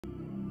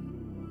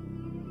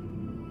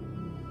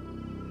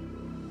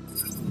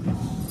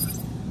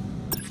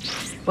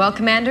Well,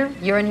 Commander,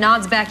 you're in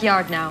Nod's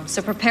backyard now,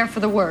 so prepare for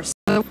the worst.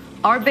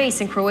 Our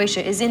base in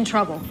Croatia is in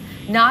trouble.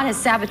 Nod has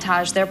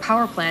sabotaged their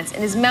power plants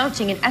and is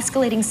mounting an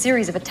escalating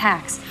series of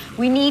attacks.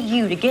 We need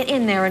you to get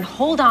in there and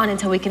hold on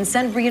until we can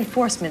send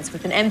reinforcements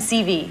with an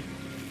MCV.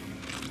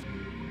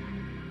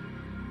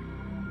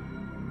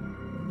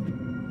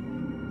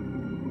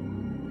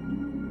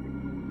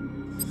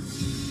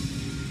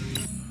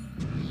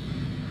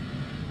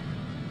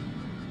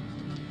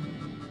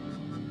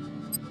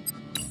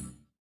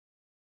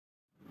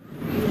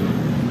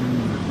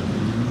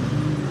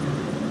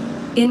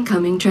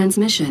 Incoming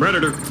transmission.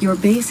 Predator. Your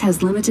base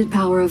has limited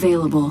power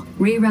available.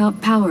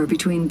 Reroute power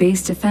between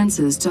base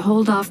defenses to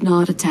hold off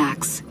Nod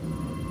attacks.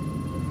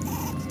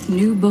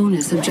 New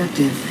bonus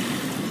objective.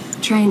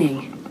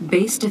 Training.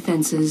 Base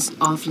defenses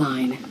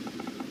offline.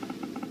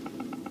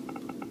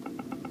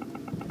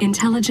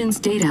 Intelligence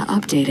data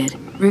updated.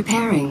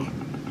 Repairing.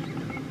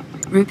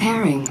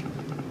 Repairing.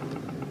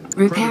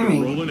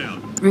 Repairing. Predator rolling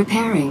out.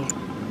 Repairing.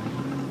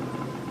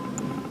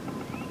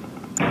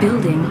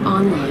 Building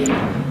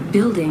online.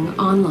 Building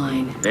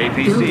online.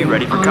 APC Building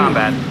ready for online.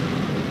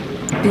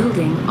 combat.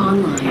 Building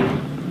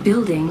online.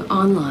 Building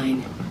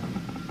online.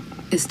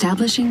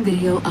 Establishing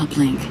video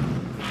uplink.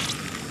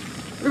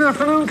 Good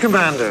afternoon,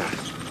 Commander.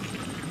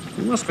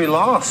 You must be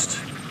lost.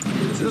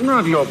 This is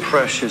not your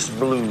precious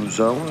blue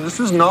zone.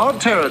 This is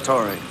Nod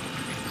territory.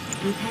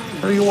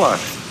 Tell you what,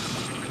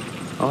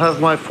 I'll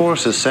have my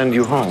forces send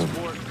you home.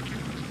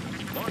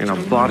 In a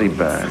body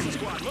bag.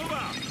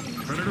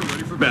 Predator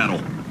ready for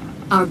battle.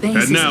 Our base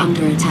Head is now.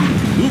 under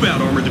attack. Move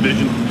out, Armored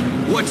Division.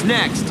 What's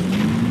next?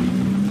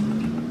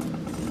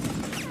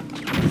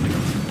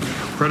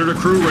 Predator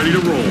crew ready to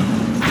roll.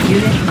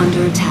 Unit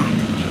under attack.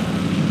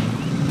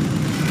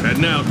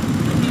 Heading out.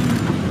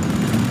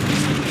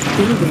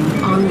 Building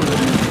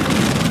online.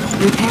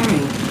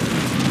 Repairing.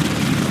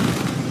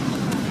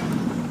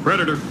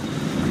 Predator.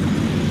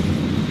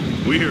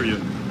 We hear you.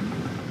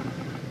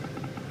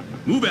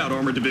 Move out,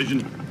 Armored Division.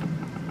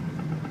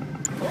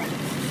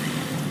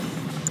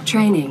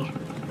 Training.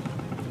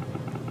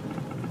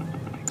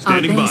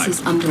 Standing Our base by.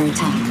 is under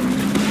attack.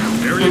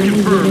 Area Enemy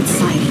confirmed. unit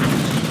sighted.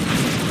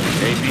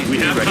 APC We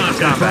have ready for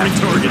contact. combat.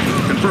 Confirming target.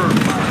 Confirmed.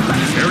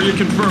 Area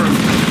confirmed.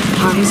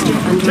 Harvester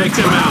under Take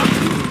them attack. out.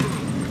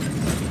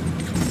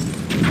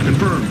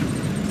 Confirmed.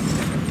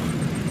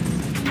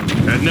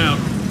 Heading out.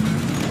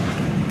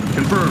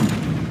 Confirmed.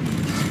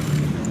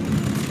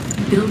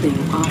 Building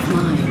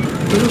offline.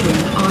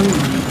 Building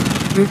online.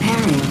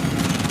 Repairing.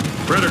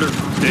 Predator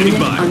standing Unit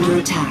by. under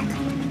attack.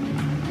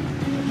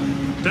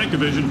 Tank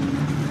division.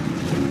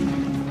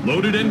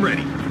 Loaded and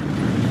ready.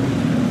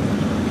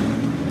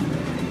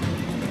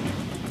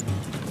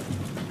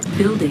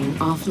 Building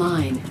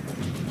offline.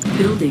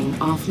 Building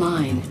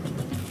offline.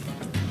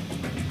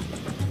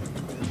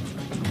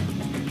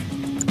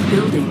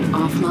 Building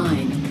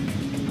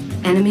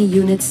offline. Enemy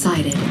unit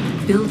sighted.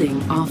 Building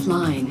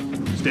offline.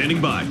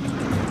 Standing by.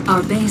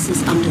 Our base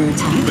is under Move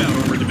attack.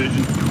 out, Armored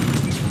Division.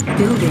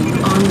 Building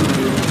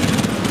online.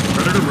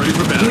 Predator ready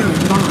for battle.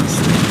 Unit lost.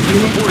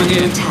 Unit Reporting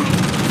under in. attack.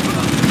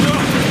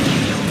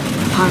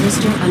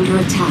 Harvester under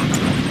attack.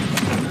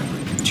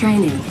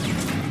 Training.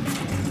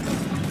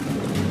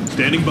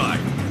 Standing by.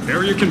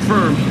 Area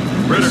confirmed.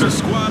 Predator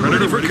squad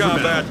Predator ready for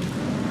combat.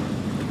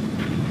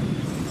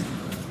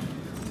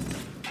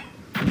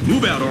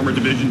 Move out, Armored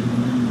Division.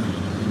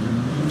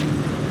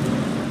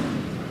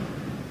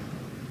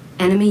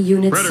 Enemy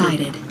unit Predator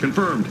sighted.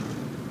 confirmed.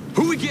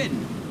 Who we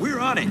getting? We're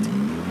on it.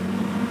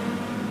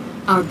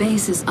 Our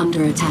base is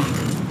under attack.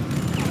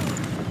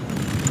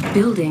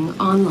 Building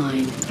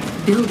online.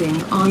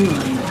 Building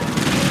online.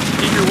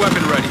 Keep your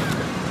weapon ready.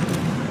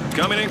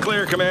 Coming in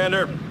clear,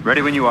 Commander.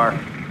 Ready when you are.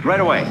 Right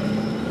away.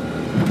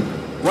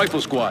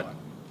 Rifle squad.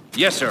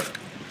 Yes, sir.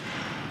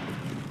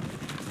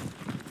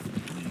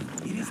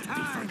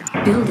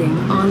 Building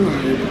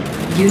online.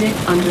 Unit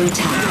under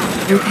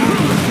attack.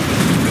 Repairing.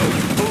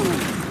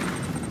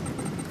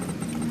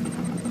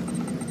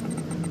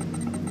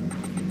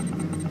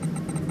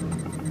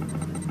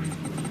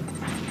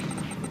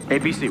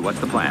 APC, what's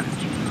the plan?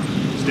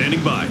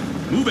 Standing by.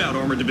 Move out,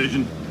 Armored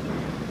Division.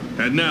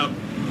 Heading out.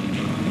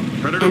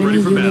 Predator Enemy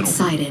ready for unit battle.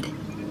 sighted.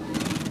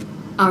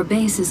 Our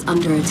base is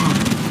under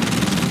attack.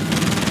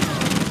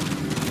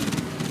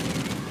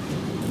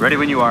 Ready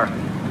when you are.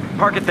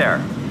 Park it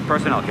there.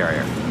 Personnel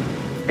carrier.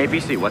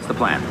 APC, what's the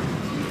plan?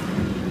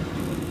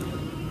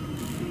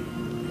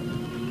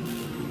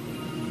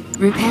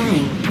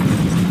 Repairing.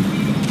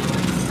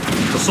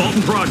 Assault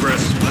in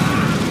progress.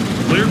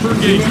 Clear for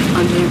Unit engagement.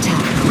 under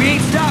attack. We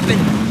ain't stopping.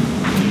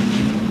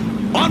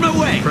 On my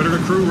way. Predator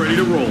crew ready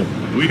to roll.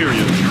 We hear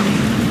you.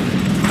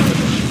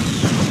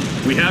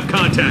 We have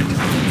contact.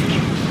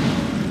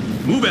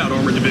 Move out,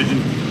 Armored Division.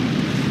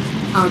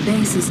 Our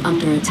base is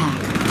under attack.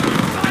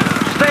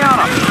 Stay on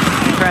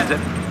them. In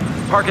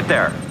transit. Park it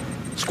there.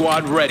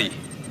 Squad ready.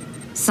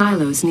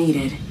 Silos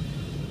needed.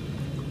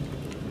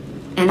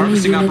 Enemy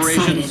Harvesting unit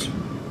operations. sighted.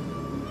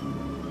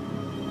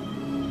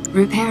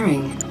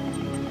 Repairing.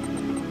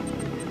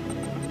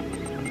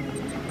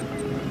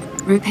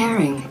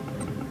 Repairing.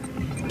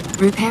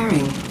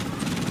 Repairing.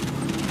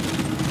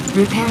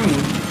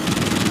 Repairing.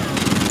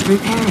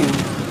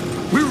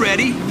 Repairing. We're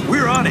ready.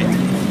 We're on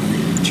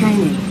it.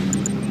 Training.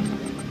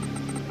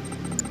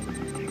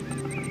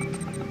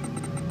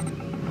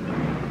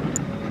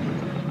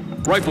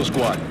 Rifle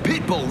squad.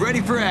 Pitbull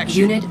ready for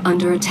action. Unit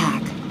under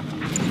attack.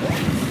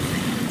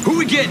 Who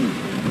we getting?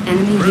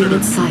 Enemy Predator.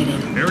 unit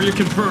sighted. Area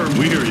confirmed.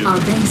 We hear you. Our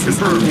base is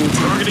Confirmed. under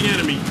attack. Targeting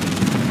enemy.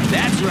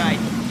 That's right.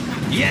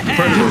 Yeah.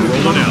 Predator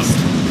rolling out.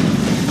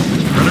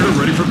 Predator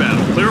ready for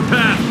battle. Clear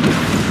path.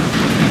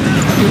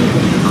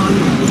 Building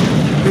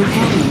online.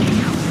 Repairing.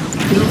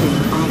 Building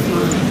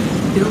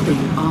offline.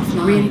 Building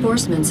offline.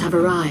 Reinforcements have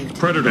arrived.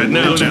 Predator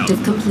now out.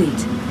 Objective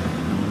complete.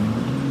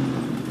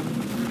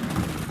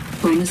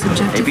 Bonus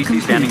objective ABC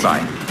complete. standing by.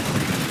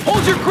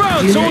 Hold your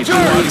ground, Unit soldier!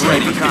 under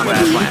Ready attack. for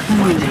combat Unit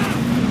plan.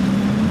 promoted.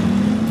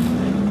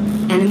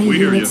 Enemy We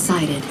hear unit you.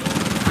 sighted.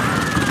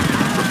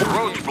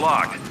 Road's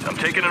blocked. I'm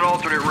taking an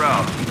alternate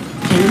route.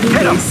 Enemy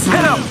Hit him! base Hit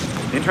sighted.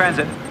 him! In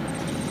transit.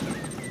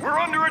 We're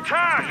under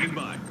attack! Standing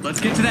by. Let's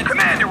get to that.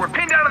 Commander, we're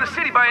pinned out of the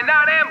city by a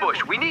Nod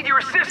ambush. We need your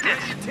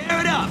assistance. Tear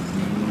it up!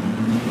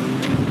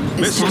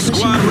 Missile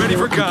squad ready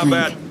for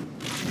combat.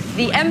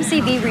 The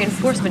MCV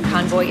reinforcement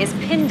convoy is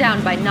pinned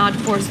down by Nod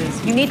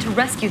forces. You need to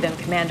rescue them,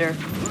 Commander.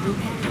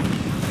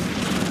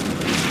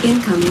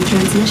 Incoming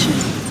transmission.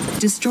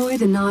 Destroy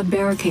the Nod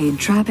barricade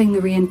trapping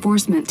the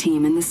reinforcement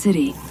team in the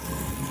city.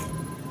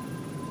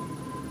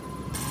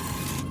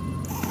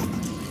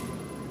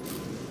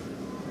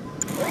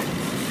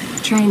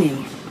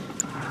 Training.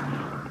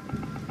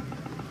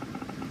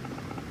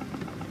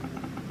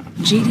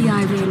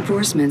 GDI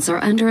reinforcements are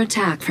under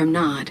attack from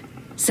Nod.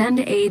 Send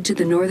aid to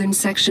the northern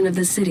section of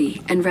the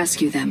city and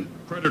rescue them.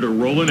 Predator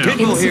rolling out.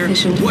 Pitbull here.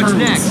 Insufficient What's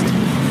funds. next?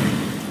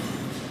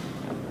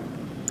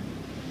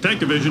 Tank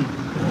division.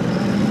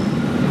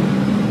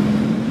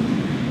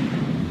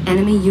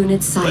 Enemy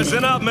units sighted.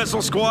 Listen up,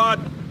 missile squad.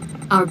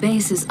 Our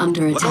base is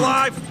under Look attack.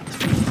 alive.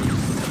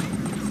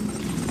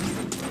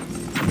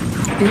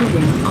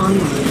 Building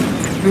online.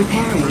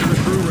 Repairing.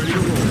 Crew ready to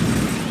roll.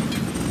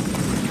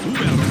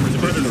 Move out.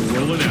 Predator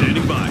rolling out.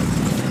 Standing by.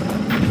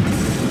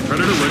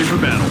 Predator ready for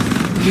battle.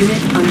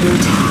 Unit under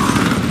attack.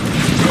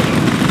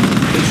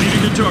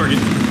 Proceeding to target.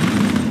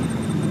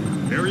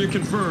 Area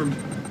confirmed.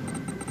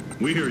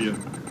 We hear you.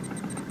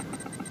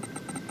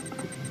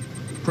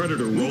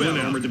 Predator rolling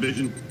out. Armored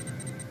division.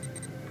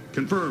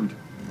 Confirmed.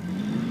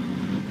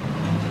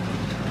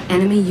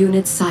 Enemy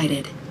units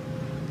sighted.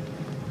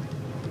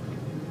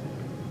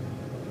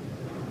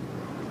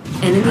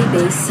 Enemy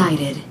base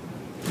sighted.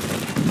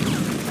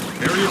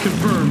 Area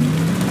confirmed.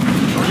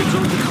 Target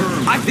zone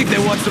confirmed. I think they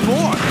want some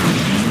more.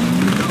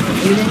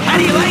 Unit How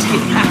do you under like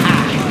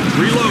attack. it?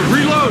 Reload,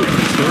 reload!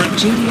 They're in.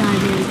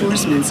 GDI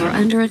reinforcements are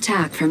under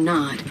attack from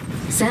Nod.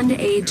 Send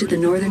aid to the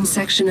northern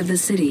section of the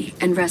city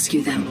and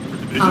rescue them.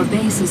 Our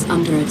base is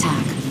under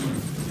attack.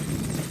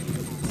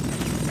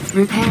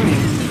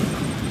 Repairing.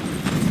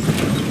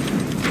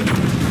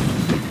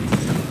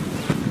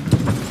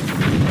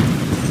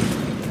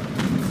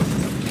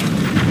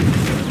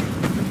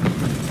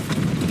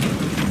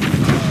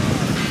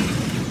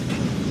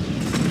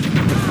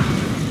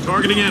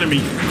 Targeting enemy.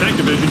 Tank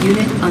division.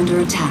 Unit under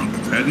attack.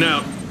 Heading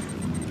out.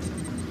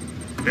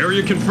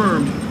 Area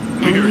confirmed.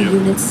 We hear Enemy you.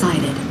 units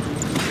sighted.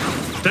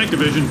 Tank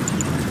division.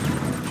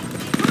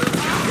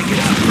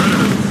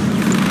 Predator.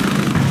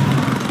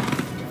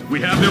 We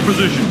have their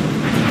position.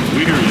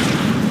 We hear you.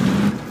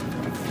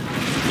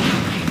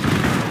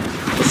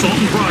 Assault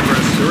in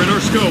progress. They're in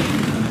our scope.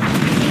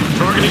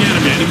 Targeting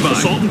enemy.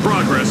 Assault in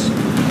progress.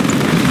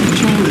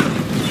 Training.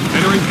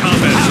 Entering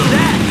combat How's zone.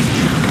 that?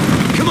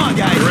 Come on,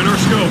 guys. They're in our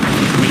scope.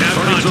 We have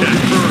Target zone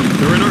contact. Confirmed.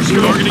 They're in our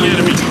scope. Unit Targeting under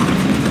enemy. attack.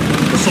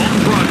 Assault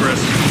in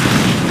progress.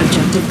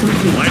 Objective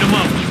complete. Light them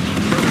up.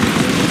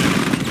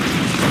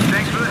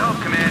 Thanks for the help,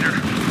 Commander.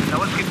 Now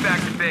let's get back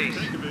to base.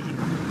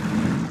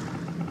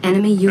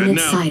 Enemy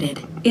units now. sighted.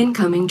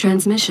 Incoming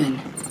transmission.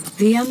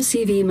 The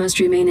MCV must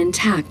remain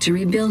intact to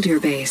rebuild your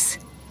base.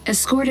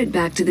 Escort it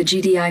back to the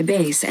GDI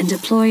base and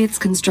deploy its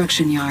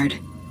construction yard.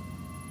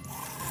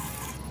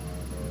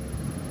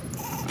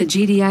 The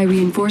GDI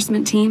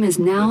reinforcement team is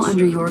now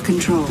under your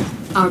control.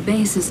 Our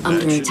base is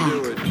under should attack.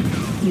 do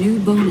it. New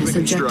bonus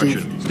objective.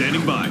 Construction.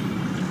 Standing by.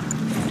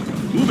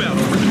 Move out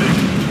over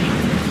division.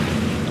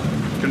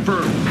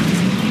 Confirmed.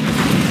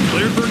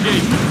 Cleared for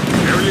engagement.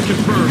 Area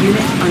confirmed.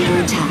 Unit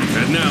under attack.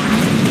 Heading out.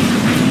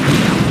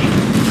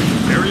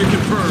 Area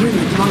confirmed.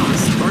 Unit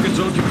lost. Target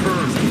zone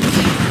confirmed.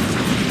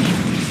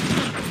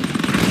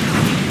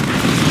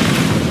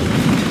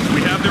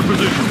 We have their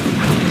position.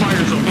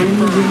 Fire zone Enemy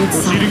confirmed. units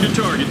Proceeding to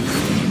sighted. target.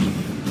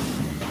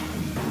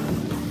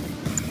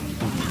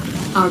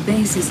 Our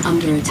base is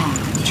under attack.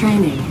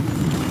 Training.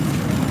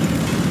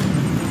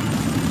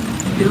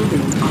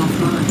 Building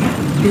offline.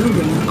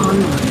 Building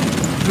online.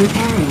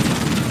 Repairing.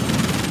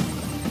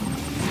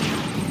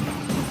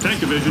 Tank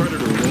division.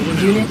 Predator rolling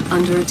out. Unit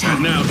under attack.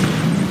 Heading out.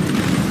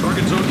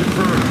 Target zone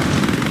confirmed.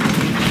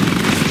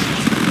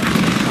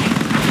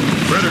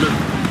 Predator.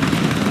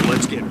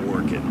 Let's get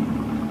working.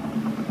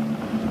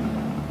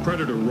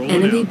 Predator rolling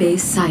Enemy out.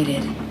 base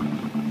sighted.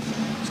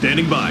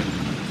 Standing by.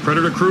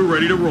 Predator crew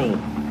ready to roll.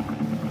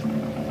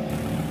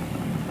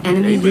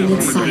 Enemy Inbound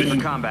units armor ready For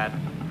sighted. combat.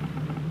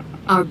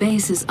 Our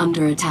base is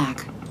under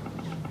attack.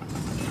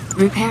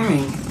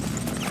 Repairing.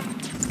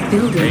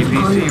 Building APC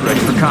online. ready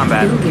for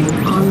combat.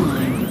 Building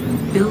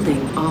online.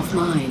 Building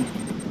offline.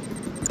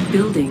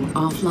 Building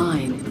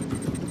offline.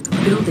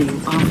 Building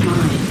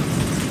offline.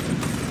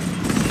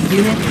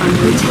 Unit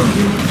under attack.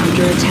 Unit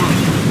under attack.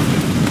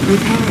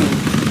 Repairing.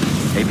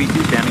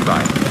 APC standing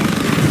by.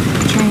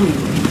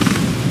 Training.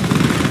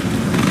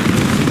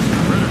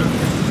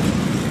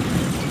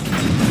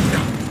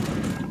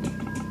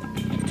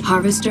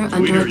 Harvester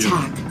under hear you.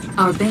 attack.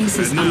 Our base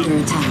is And now. under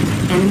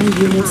attack.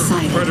 Enemy unit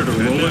sighted. Predator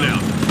rolling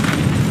out.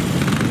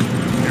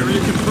 Area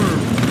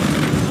confirmed.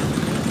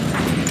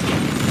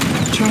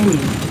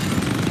 Training.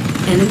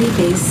 Enemy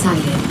base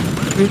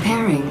sighted.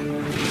 Repairing.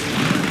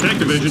 Tank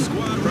division.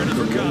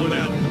 Predator rolling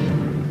out.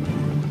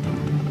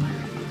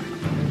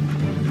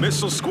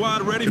 Missile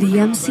squad ready for The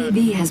combat.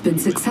 MCV has been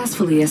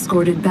successfully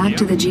escorted back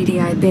to the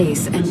GDI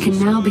base and can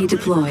now be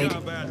deployed.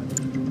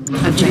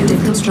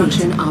 Objective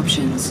construction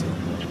options.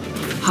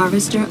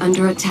 Harvester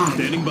under attack.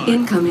 Standing by.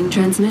 Incoming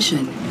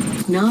transmission.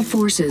 Nod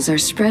forces are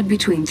spread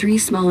between 3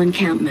 small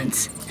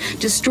encampments.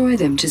 Destroy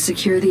them to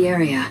secure the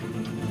area.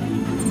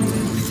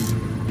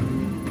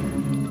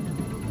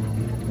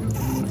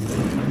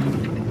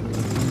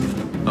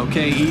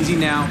 Okay, easy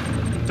now.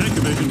 Tank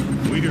division,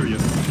 we hear you.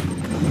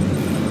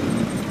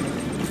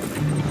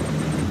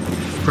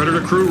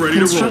 Predator crew ready to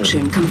roll.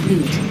 Construction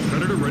complete.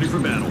 Predator ready for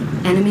battle.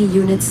 Enemy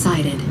units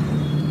sighted.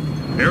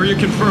 Area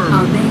confirmed.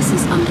 Our base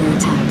is under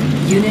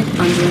attack. Unit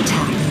under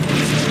attack.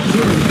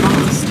 Unit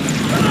lost.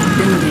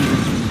 Building.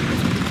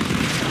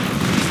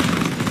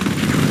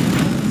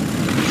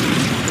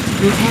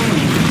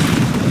 Repairing.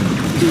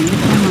 Unit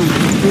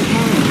promoted.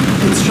 Repairing.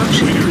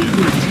 Construction We hear you.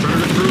 complete.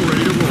 Predator crew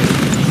ready to roll.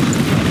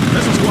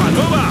 Missile squad,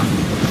 move out!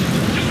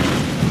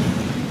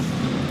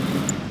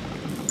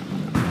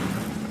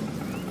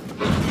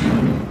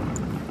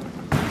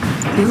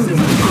 Building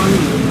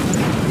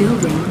online.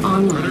 Building Predator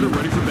online.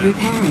 ready for battle.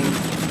 Repairing.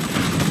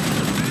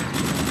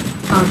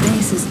 Our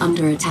base is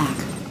under attack.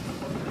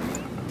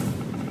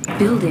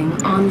 Building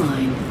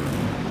online.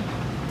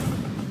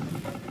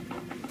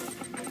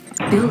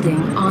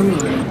 Building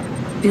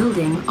online.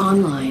 Building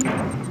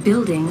online.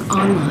 Building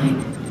online.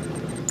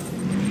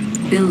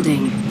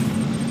 Building.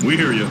 We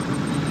hear you.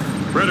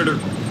 Predator.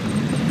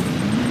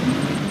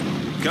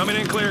 Coming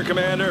in clear,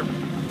 Commander.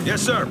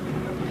 Yes, sir.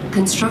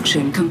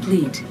 Construction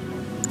complete.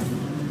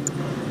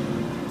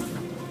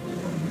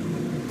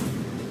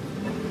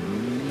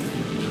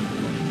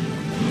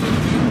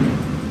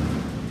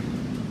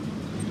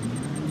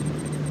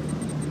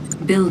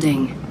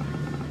 Building.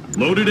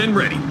 Loaded and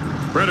ready.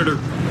 Predator.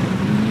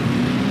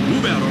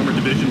 Move out, armored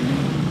division.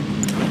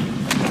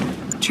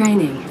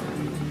 Training.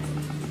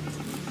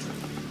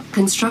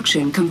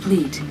 Construction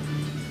complete.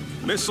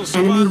 Missile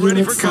Enemy squad ready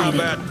units for sighted.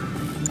 combat.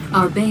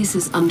 Our base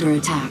is under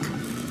attack.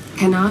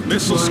 Cannot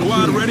Missile deploy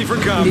squad here. ready for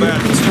New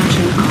combat.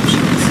 construction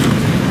options.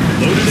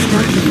 Loaded and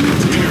Stealth ready. unit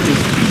detected.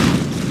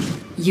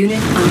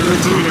 Unit under We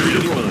attack. hear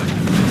you. Loaded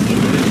and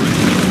ready.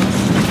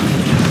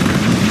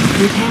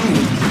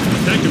 Repairing.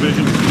 Tank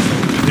division.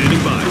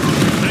 Standing by.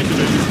 Tank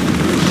division.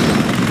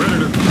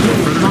 Predator.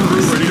 Predator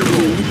crew Lost. ready to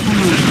roll. Unit Tank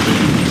promoted.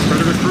 division.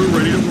 Predator crew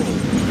ready to roll.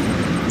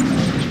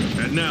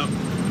 And now,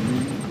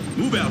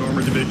 move out,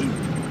 armored division.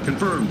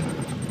 Confirmed.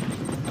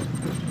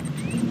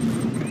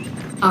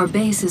 Our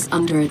base is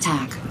under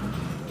attack.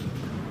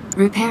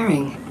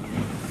 Repairing.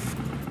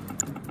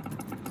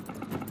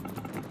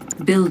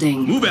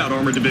 Building. Move out,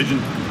 armored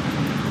division.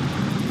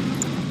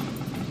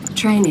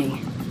 Training.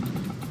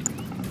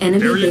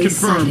 Enemy Area base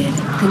confirmed. sighted.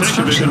 Tank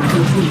Construction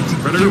division. complete.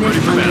 Predator Unit ready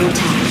for under battle.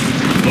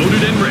 attack.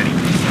 Loaded and ready.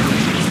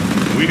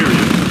 We hear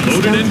you.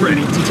 Loaded Stealth and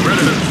ready. unit detected.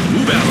 Predator.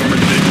 Move out,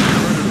 armored division.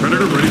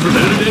 Predator ready for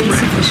battle. Loaded and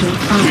ready. Insufficient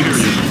We hear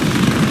funds. you.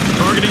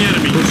 Targeting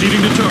enemy.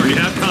 Proceeding to target.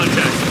 Have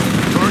contact.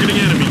 Targeting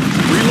enemy.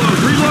 Reload.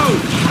 Reload.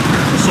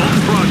 Assault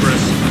in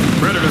progress.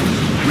 Predator.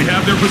 We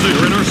have their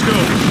position in our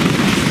scope.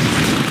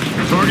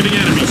 Targeting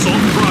enemy. Assault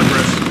in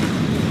progress.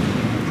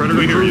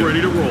 Predator crew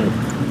ready to roll.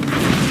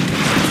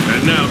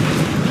 And now.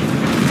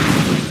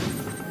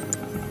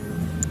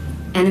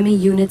 Enemy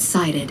unit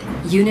sighted.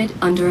 Unit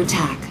under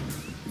attack.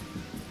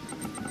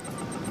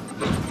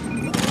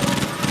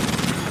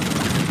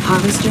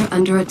 Harvester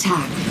under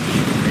attack.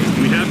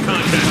 We have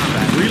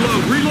contact.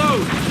 Reload.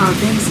 Reload. Our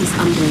base is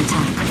under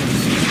attack.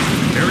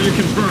 Area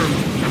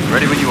confirmed.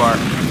 Ready when you are.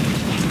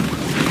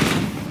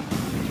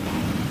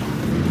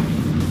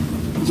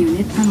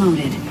 Unit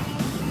promoted.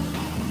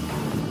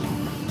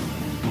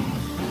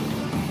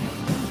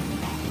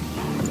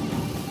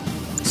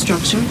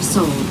 Structure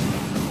sold.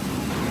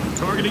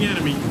 Targeting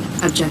enemy.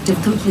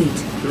 Objective complete.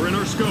 They're in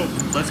our scope.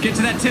 Let's get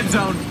to that tip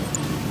zone.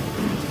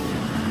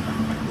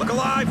 Look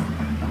alive!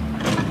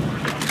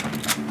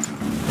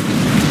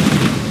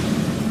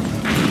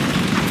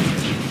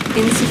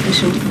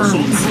 Insufficient Assault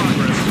in funds.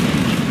 progress.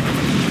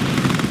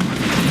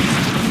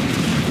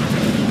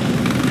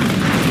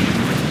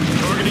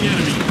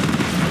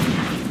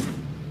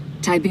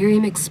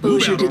 Tiberium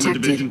exposure Move out, Armor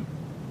detected. Division.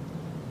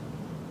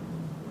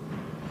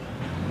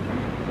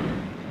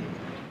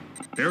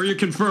 Area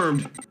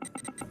confirmed.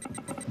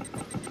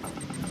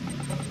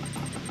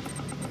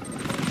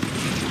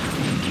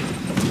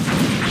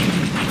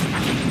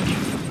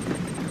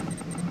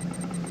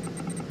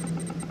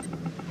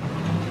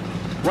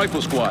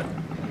 Rifle squad.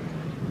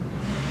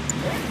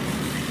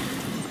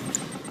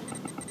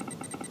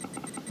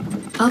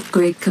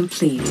 Upgrade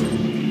complete.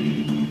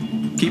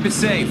 Keep it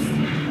safe.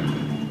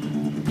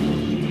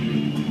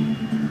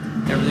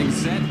 Everything's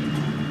set?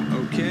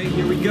 Okay,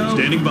 here we go.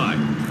 Standing by.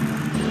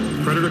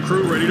 Predator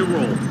crew ready to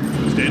roll.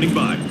 Standing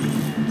by.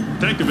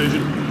 Tank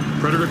Division.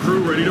 Predator crew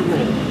ready to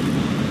roll.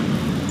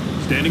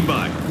 Standing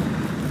by.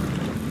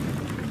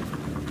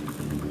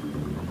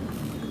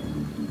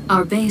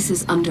 Our base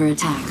is under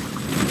attack.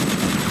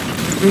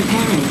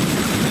 Repairing.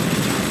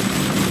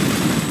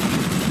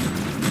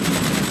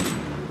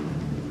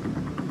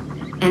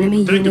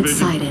 Enemy Tank unit division.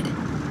 sighted.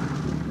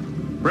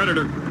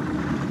 Predator.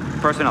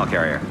 Personnel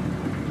carrier.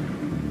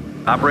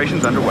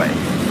 Operations underway.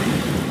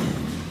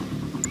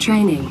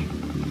 Training.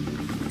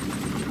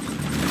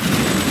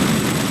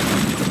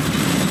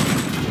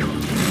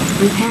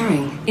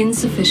 Repairing.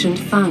 Insufficient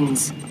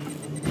funds.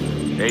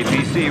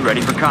 APC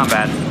ready for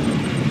combat.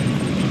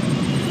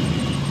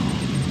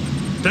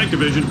 Tank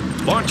Division.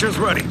 Launchers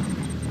ready.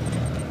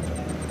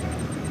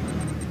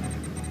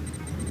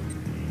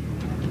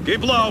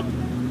 Keep low.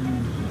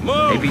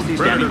 Move. APC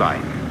Predator. standing by.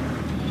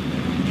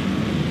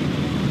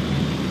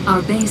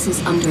 Our base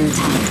is under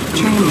attack.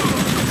 Training.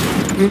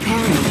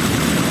 Repairing.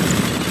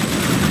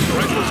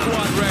 Rifle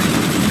squad ready.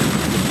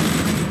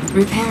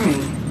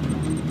 Repairing.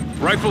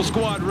 Rifle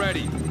squad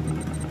ready.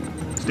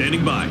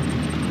 Standing by.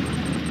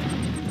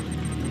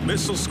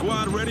 Missile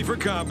squad ready for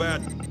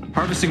combat.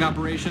 Harvesting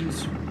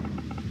operations.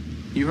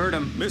 You heard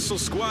him. Missile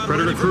squad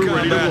Predator ready for crew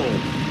ready to combat.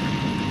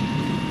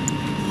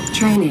 roll.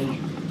 Training.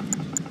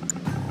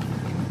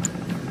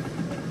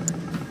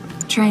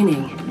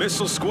 Training.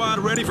 Missile squad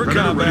ready for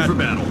Predator ready combat. for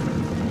battle.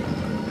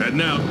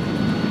 Heading out.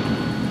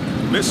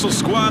 Missile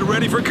squad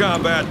ready for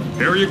combat.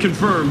 Area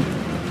confirmed.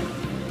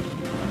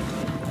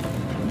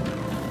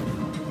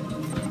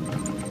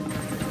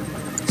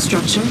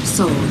 Structure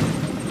sold.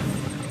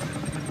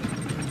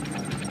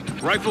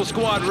 Rifle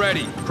squad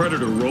ready.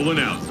 Predator rolling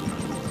out.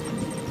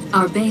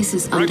 Our base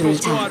is under Rifle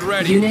attack. squad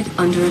ready. Unit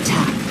under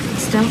attack.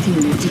 Stealth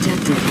unit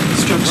detected.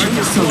 Structure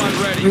Rifle sold. squad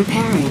ready.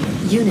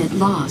 Repairing. Unit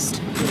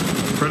lost.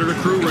 Predator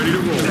crew ready to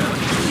roll.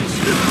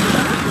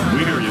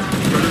 We hear you.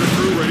 Predator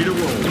crew ready to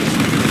roll.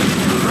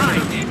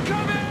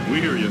 We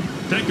hear you.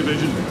 Tank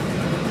Division.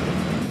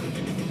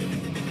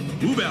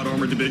 Move out,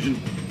 Armor Division.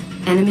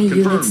 Enemy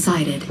unit Confirmed.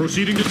 sighted.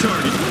 Proceeding to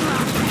target.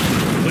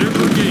 Clear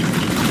for engagement.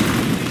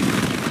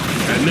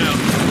 And now,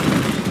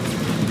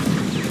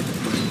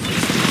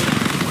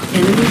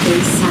 Enemy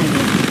base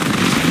sighted.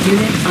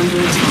 Unit under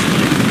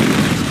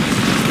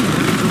attack.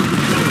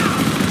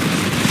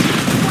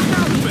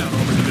 move out,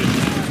 Armor Division.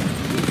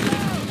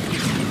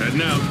 And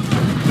now,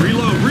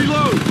 reload,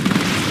 reload!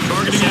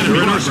 Targeting enemy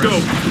in our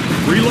scope.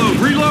 Reload,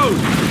 reload!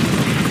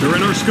 They're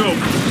in our scope.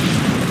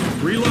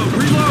 Reload,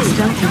 reload!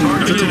 Stealth unit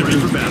Targeting enemy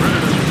detected. for battle.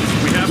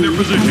 We have their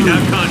position. We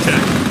have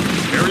contact.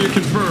 Area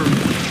confirmed.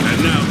 And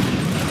now,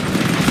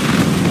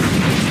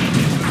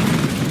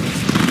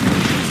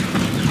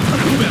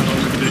 move out,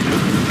 Armor Division.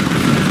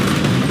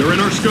 They're in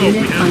our scope.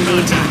 Unit We have under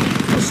contact.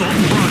 Assault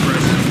in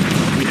progress.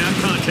 We have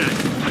contact.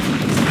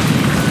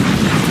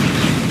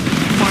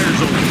 Fire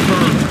zone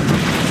confirmed.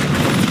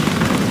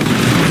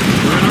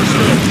 We're in our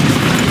scope.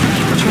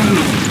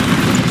 Training.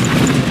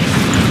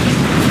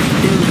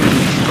 Building.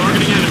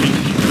 Targeting enemy.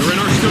 They're in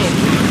our scope.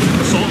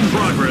 Assault in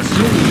progress.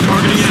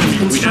 Targeting enemy.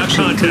 We have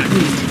Construction contact.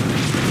 complete.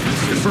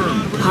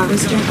 Confirmed.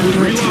 Harvester under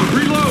Reload, attack.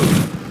 reload!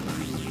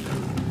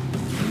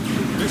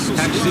 Missile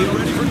Hatch squad sealed.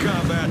 ready for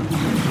combat.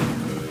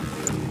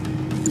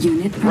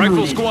 Unit Rifle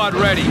promoted. squad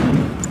ready.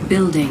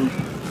 Building.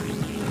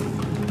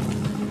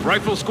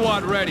 Rifle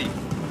squad ready.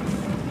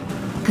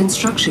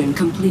 Construction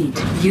complete.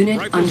 Unit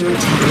Rifle under squad.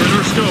 attack. They're in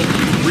our scope.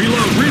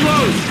 Reload,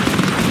 reload!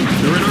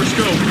 They're in our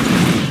scope.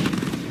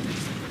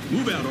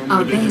 Move out, Armor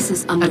Our Division. base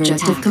is under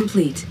objective attack.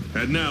 Complete.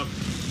 Heading out.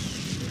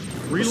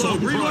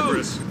 Reload,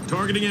 reload!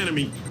 Targeting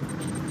enemy.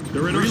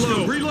 They're in our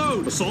scope.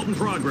 Reload! Assault in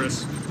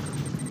progress.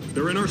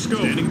 They're in our scope.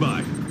 Standing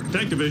by.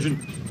 Tank Division.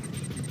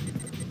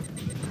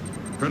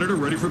 Predator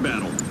ready for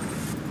battle.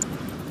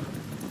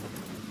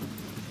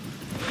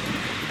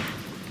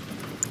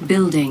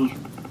 Building.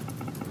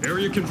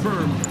 Area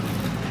confirmed.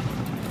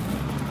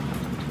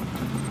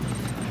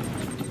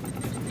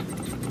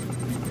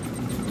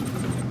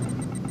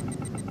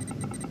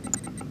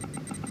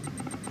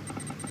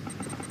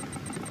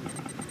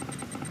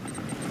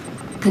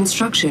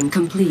 Construction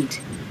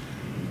complete.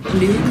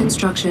 New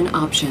construction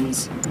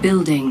options.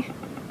 Building.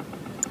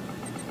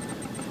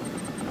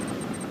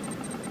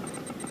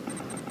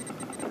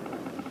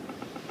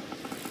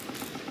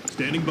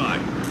 Standing by.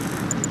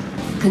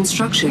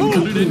 Construction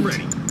Loaded and complete.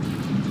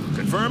 ready.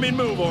 Confirming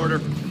move order.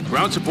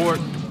 Ground support.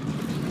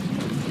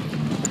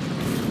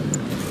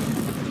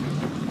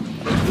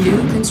 New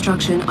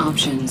construction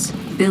options.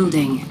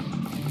 Building.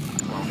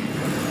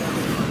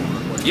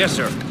 Yes,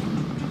 sir.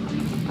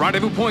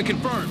 Rendezvous point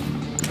confirmed.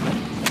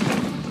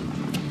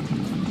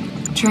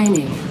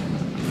 Training.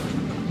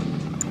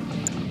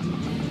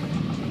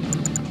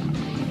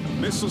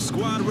 Missile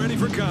squad ready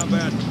for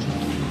combat.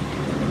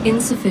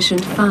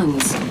 Insufficient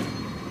funds.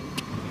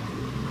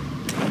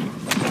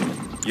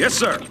 Yes,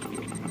 sir.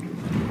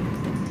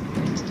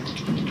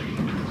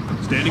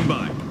 Standing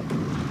by.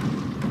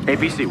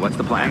 APC, what's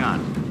the plan? Hang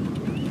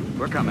on.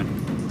 We're coming.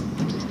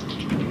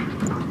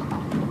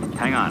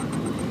 Hang on.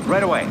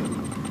 Right away.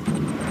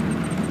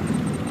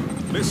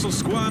 Missile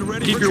squad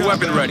ready Keep for your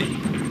combat. weapon ready.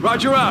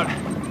 Roger out.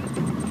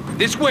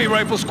 This way,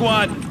 rifle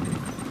squad.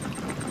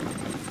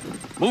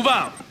 Move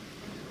out.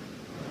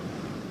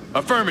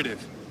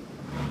 Affirmative.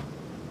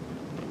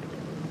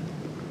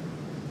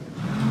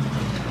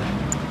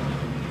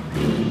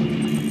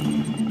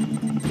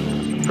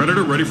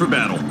 Predator ready for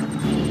battle.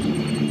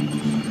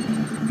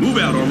 Move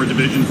out, Armor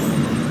Division.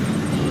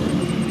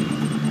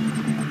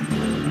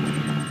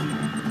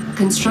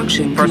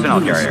 Construction Personnel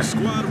complete. carrier.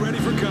 Squad ready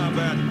for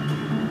combat.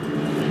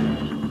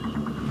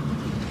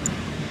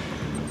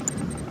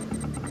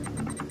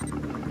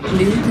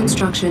 New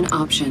construction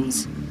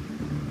options.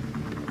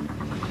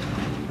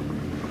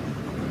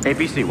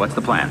 APC, what's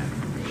the plan?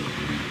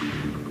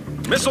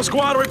 Missile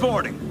squad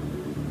reporting.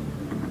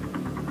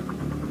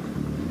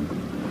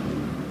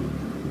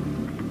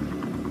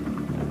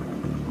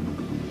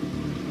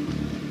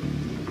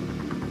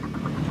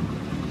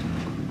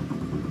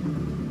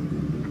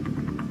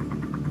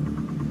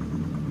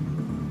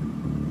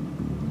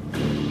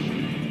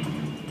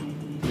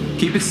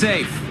 Keep it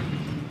safe.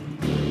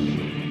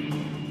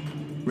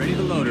 Ready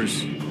the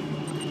loaders.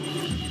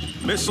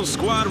 Missile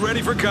squad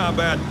ready for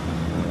combat.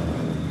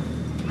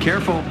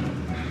 Careful.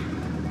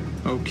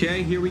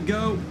 Okay, here we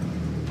go.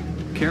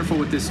 Careful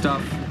with this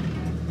stuff.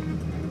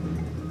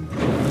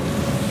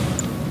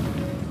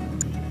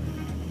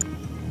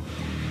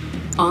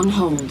 On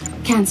hold.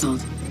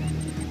 Cancelled.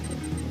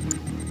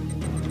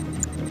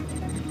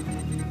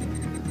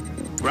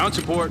 Ground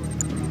support.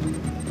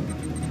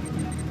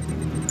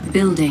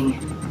 Building.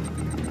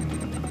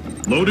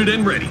 Loaded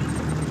and ready.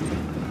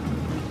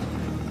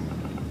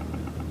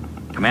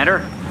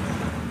 Commander?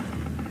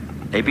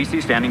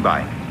 APC standing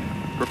by.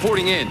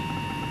 Reporting in.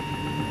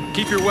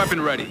 Keep your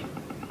weapon ready.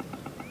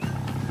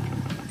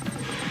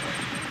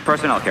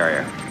 Personnel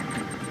carrier.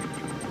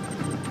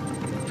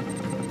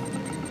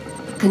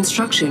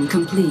 Construction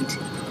complete.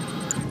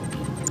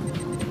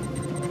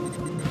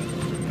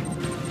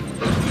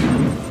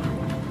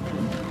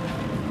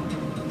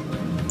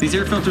 These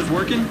air filters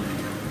working?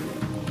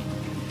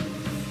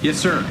 Yes,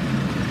 sir.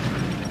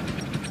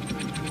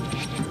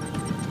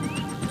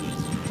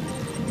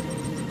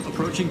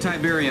 Approaching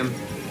Tiberium.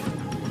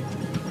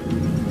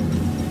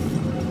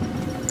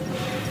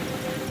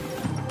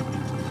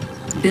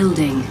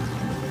 Building.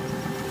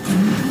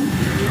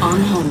 On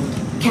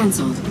hold.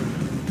 Cancelled.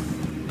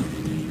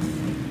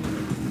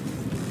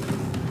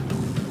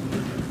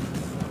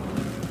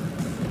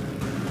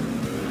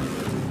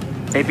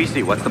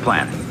 APC, what's the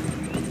plan?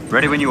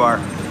 Ready when you are.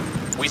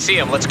 We see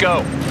him. Let's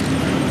go.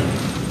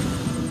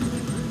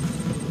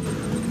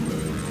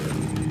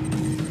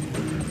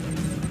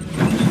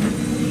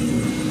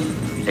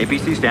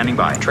 APC standing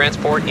by.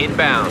 Transport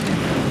inbound.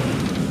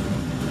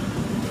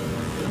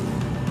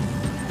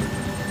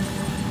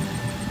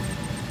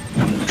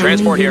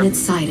 Transport Enemy here. units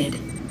sighted.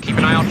 Keep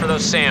an eye out for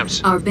those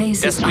SAMs. Our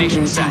base is under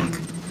Destination set. attack.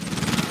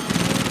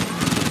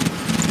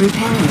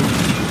 Repairing.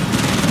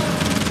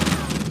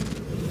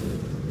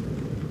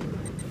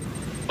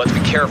 Let's be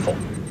careful.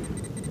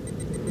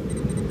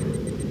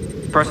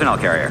 Personnel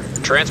carrier.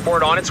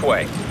 Transport on its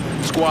way.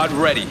 Squad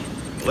ready.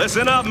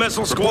 Listen up,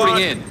 missile squad.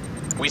 Reporting in.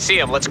 We see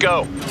him. Let's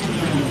go.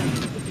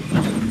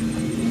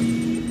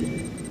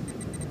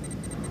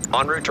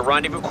 En route to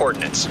rendezvous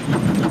coordinates.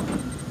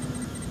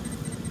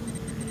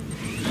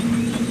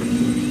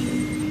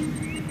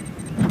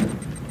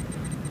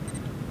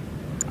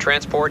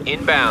 Transport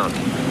inbound.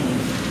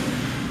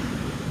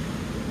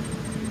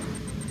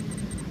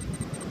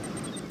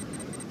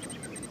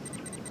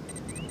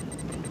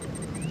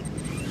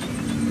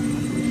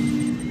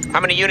 How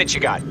many units you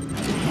got?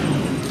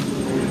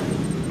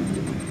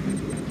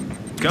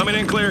 Coming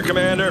in clear,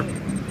 Commander.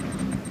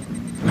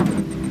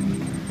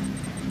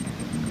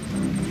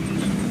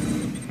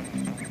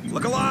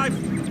 Look alive.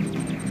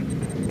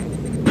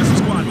 Missile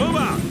squad, move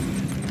out.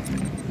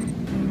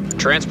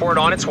 Transport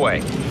on its way.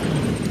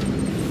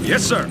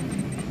 Yes, sir.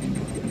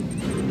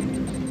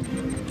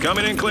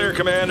 Coming in clear,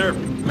 Commander.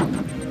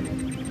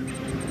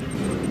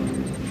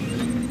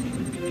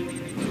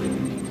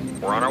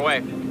 We're on our way.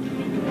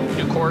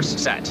 New course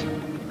set.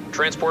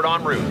 Transport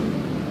en route.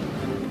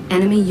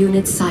 Enemy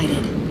units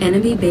sighted.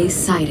 Enemy base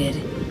sighted.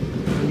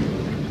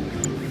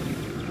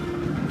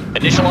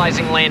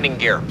 Initializing landing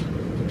gear.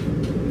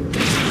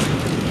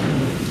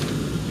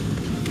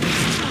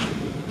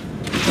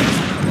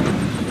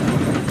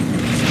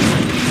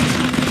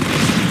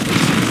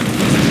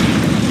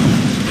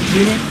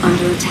 Unit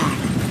under attack.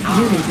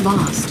 Unit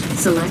lost.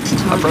 Select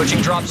target.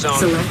 Approaching drop zone.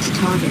 Select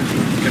target.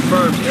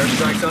 Confirmed.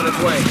 Airstrike's on its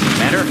way.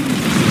 Commander?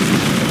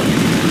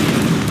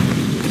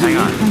 Hang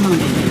on.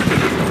 Promoted.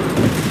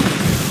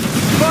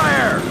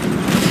 Fire!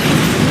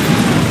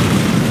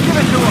 Give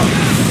it to him!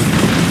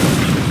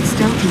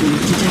 Stealth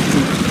unit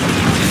detected.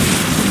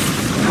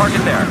 Park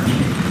it there.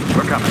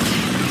 We're coming.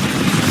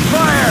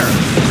 Fire!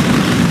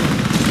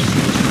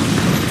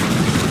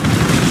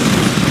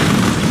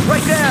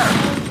 Right there!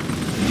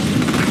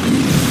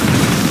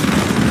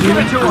 Give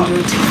it to Unit under him!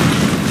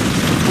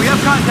 attack. We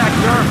have contact,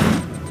 sir!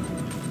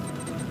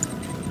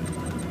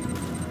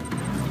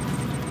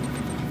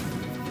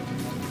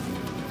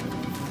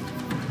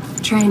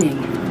 Training.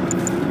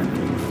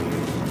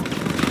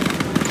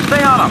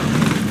 Stay on him!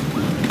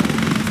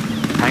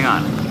 Hang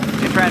on.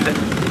 In transit.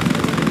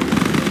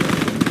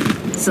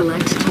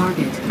 Select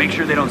target. Make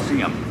sure they don't see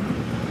him.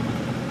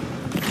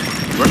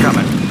 We're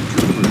coming.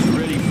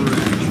 Ready for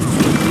action.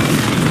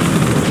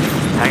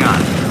 Hang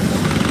on.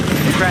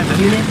 In transit.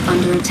 Unit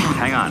under attack.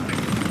 Hang on.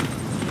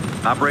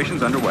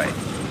 Operations underway.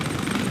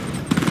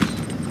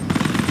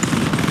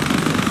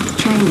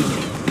 Training.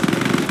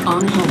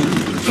 On hold.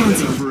 for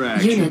Cancel.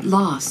 action. Unit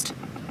lost.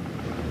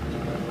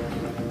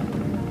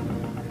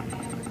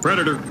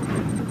 Predator.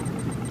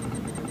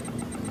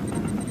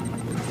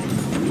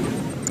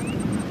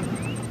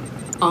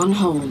 On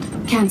hold.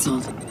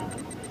 Cancelled.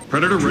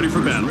 Predator ready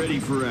for battle. Ready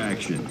for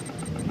action.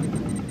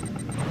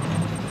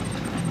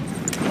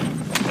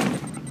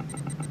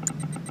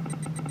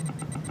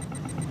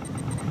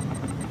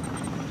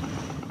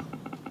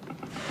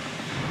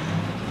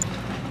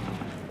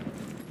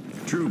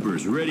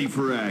 Troopers ready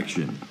for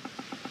action.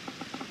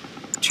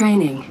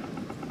 Training.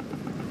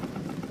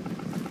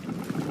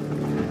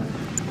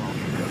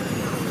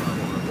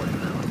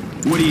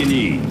 What do you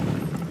need?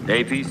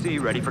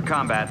 APC ready for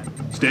combat.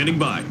 Standing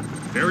by.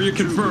 Area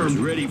confirmed.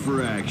 Ready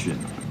for action.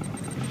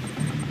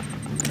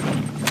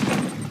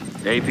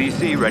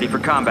 APC ready for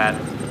combat.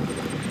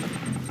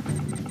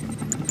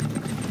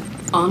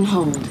 On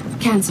hold.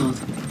 Cancelled.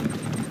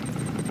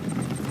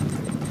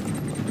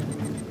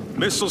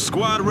 Missile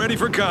squad ready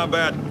for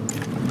combat.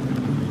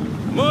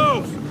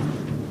 Move!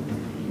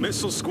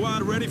 Missile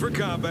squad ready for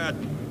combat.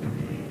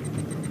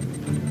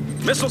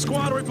 Missile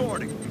squad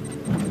reporting.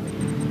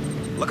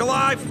 Look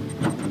alive!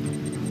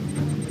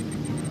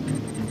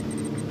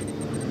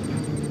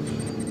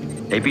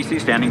 APC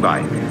standing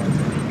by.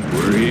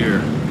 We're here.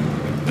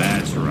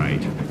 That's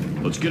right.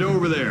 Let's get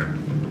over there.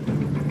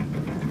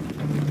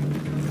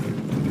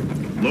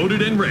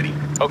 Loaded and ready.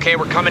 Okay,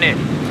 we're coming in.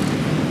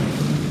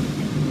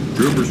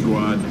 Trooper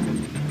squad.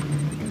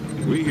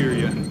 We hear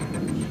you.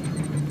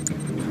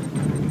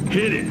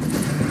 Hit it.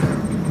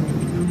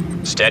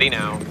 Steady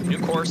now. New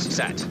course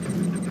set.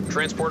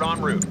 Transport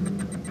en route.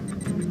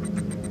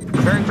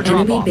 Preparing for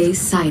Enemy drop-off. base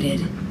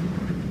sighted.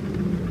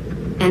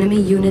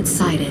 Enemy unit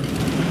sighted.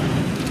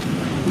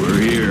 We're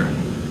here.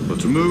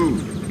 Let's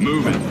move.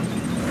 Moving.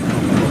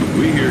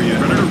 We hear you.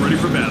 Predator ready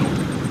for battle.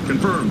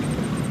 Confirmed.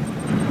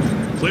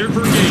 Cleared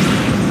for engagement.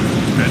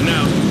 Heading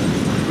out.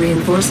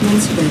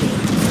 Reinforcements ready.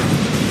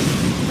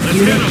 Let's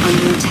Unit get 'em.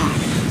 under attack.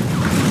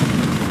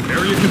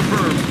 Area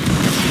confirmed.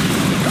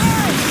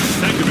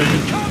 Tank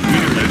division. We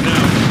are heading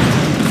out.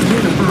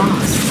 Unit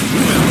lost.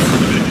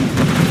 Division.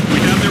 We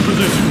have their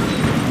position.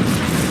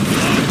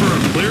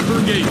 Confirmed. Cleared for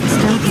engagement.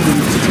 Stealth unit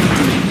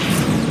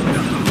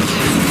detected.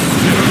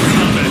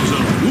 Combat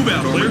zone. Move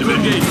out. Cleared for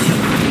engagement.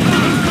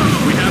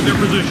 We have their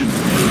position.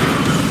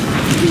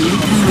 Unit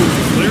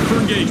promoted. Cleared for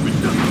engagement.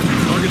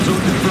 Target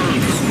zone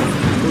confirmed.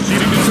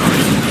 Proceeding to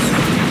target.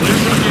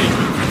 Cleared for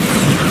engagement.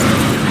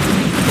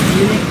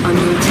 Unit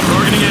under attack.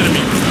 Targeting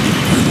enemy.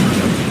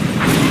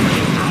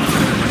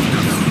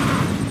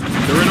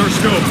 They're in our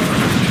scope.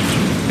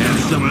 Have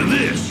some of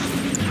this.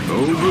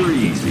 Over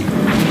easy.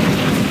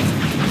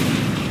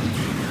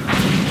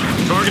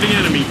 Targeting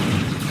enemy.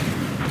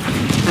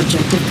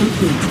 Objective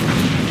complete.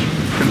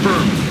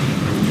 Confirmed.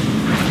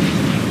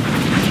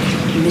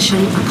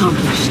 Mission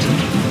accomplished.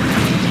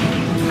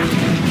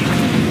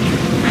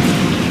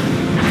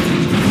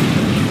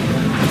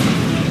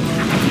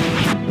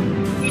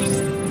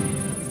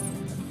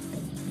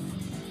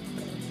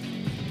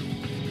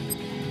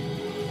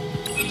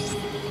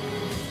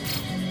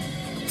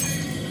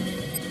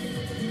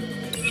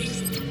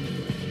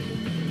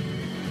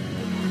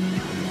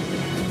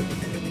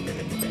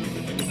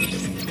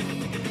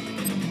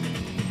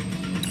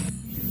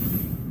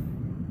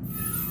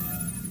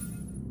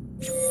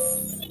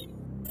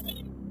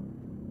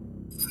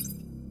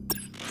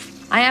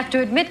 I have to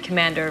admit,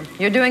 Commander,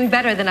 you're doing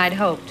better than I'd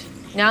hoped.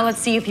 Now let's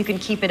see if you can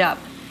keep it up.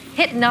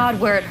 Hit Nod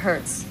where it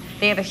hurts.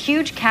 They have a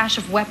huge cache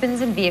of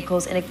weapons and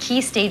vehicles in a key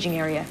staging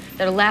area,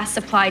 their last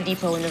supply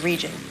depot in the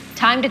region.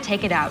 Time to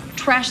take it out,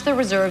 trash their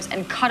reserves,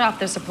 and cut off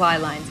their supply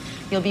lines.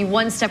 You'll be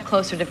one step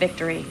closer to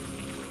victory.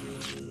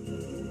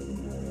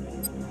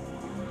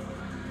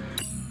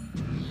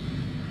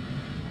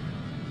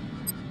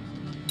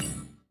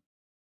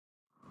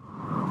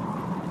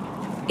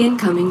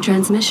 Incoming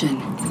transmission.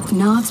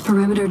 Nod's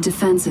perimeter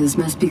defenses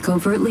must be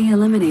covertly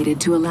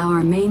eliminated to allow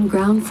our main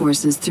ground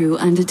forces through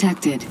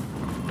undetected.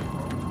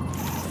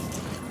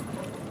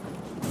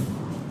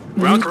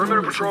 Ground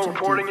perimeter patrol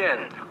reporting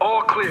in.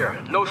 All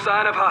clear. No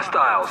sign of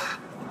hostiles.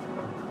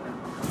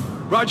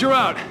 Roger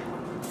out.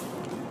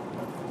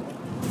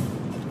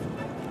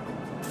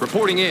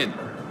 Reporting in.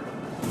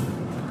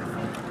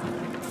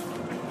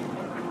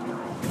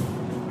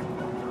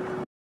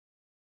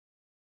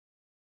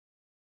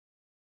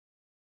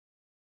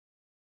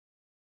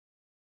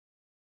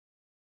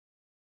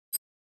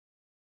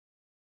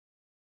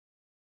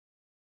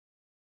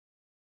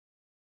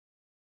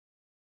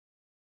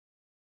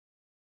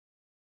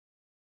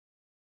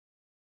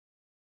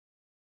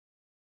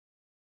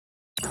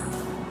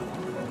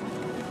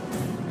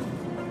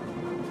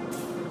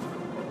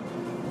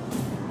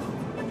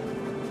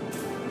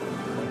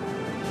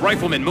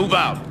 Riflemen, move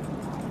out.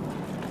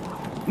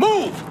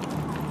 Move!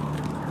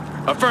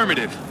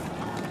 Affirmative.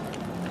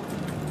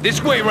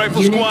 This way,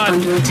 rifle Unit squad.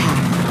 under attack.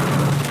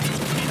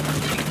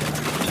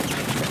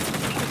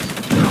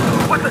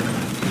 What the?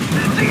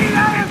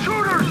 DDI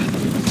intruders!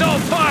 It's all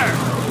fire!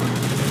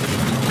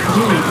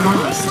 Unit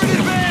lost. Forward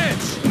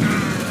advance!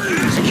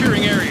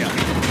 Securing area.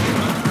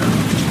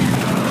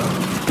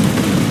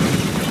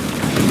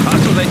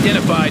 Hostiles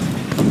identified.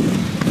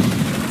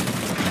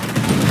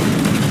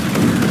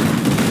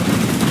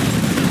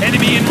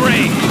 Enemy in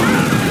range.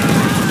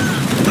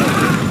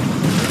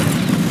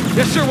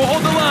 Yes, sir, we'll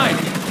hold the line.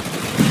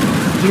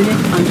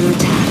 Unit under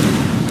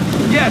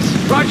attack.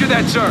 Yes, roger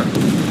that, sir.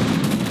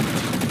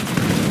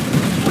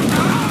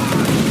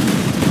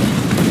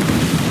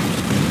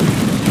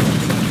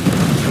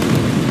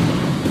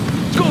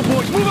 Let's go,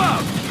 boys, move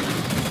out.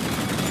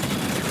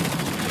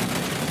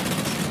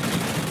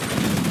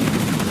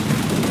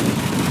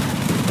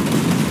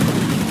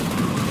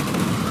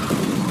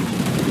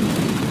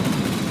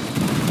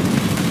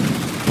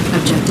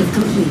 Objective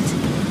complete.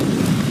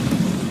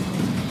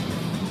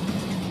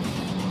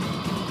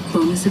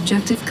 Bonus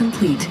objective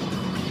complete.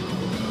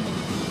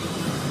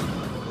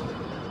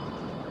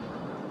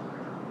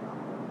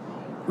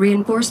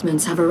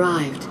 Reinforcements have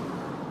arrived.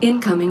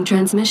 Incoming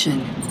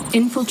transmission.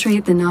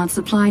 Infiltrate the Nod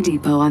supply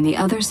depot on the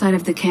other side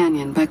of the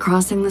canyon by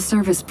crossing the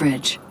service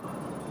bridge.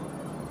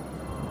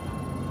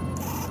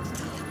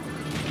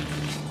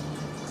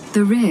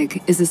 The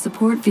rig is a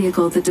support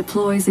vehicle that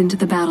deploys into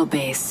the battle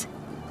base.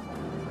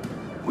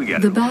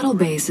 The battle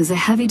base is a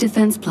heavy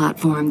defense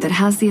platform that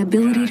has the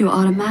ability to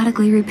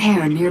automatically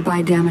repair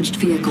nearby damaged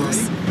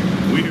vehicles.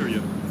 We hear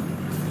you.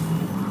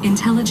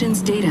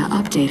 Intelligence data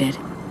updated.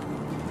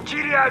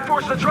 GDI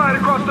force to try it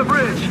across the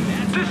bridge.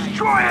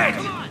 Destroy it!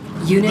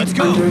 Unit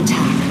under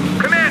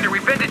attack. Commander,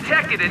 we've been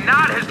detected and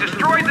Nod has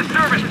destroyed the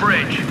service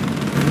bridge.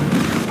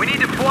 We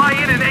need to fly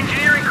in an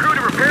engineering crew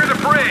to repair the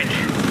bridge.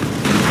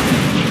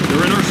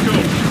 They're in our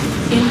scope.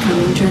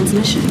 Incoming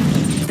transmission.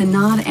 The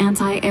Nod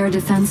anti-air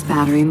defense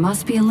battery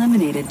must be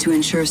eliminated to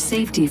ensure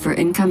safety for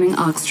incoming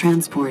AUX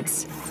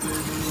transports.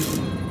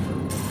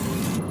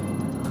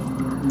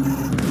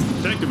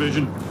 Tank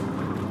division.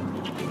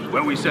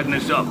 Where we setting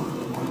this up?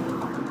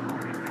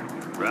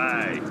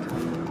 Right.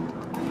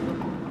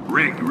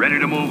 Rig, ready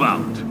to move out.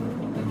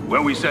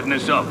 Where we setting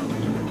this up?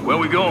 Where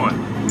we going?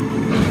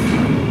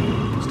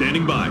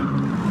 Standing by.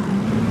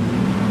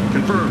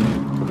 Confirmed.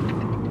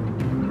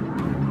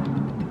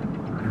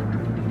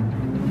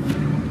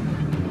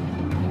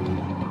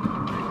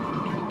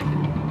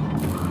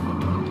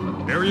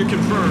 Area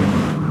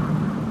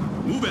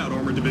confirmed. Move out,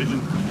 Armored Division.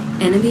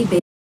 Enemy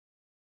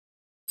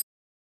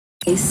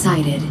base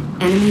sighted.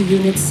 Enemy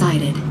unit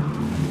sighted.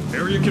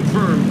 Area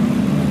confirmed.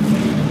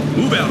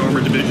 Move out,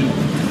 Armored Division.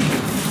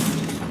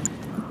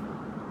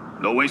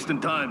 No wasting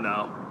time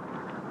now.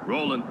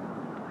 Rolling.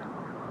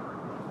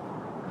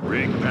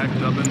 Rig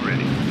packed up and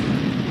ready.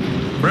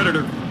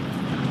 Predator.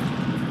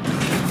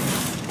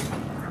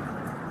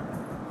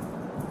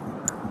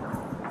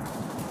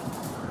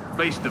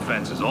 Base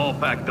defenses all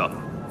packed up.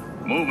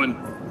 Moving.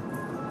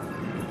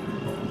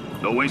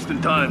 No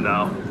wasting time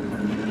now.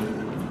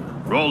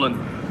 Rolling.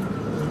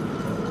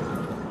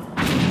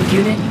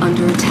 Unit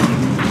under attack.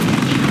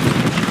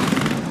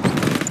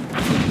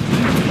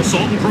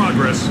 Assault in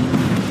progress.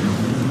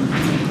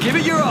 Give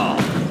it your all.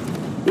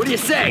 What do you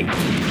say?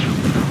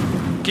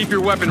 Keep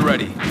your weapon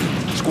ready.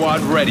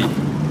 Squad ready.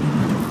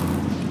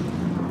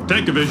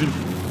 Tank division.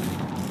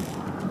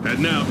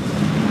 Heading out.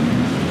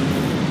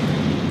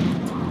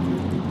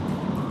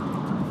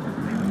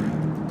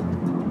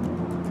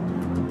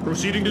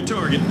 Proceeding to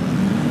target.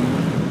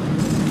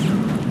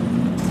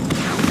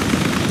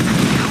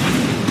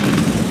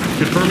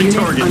 Confirming Unit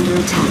target. under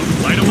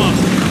attack. Light them up.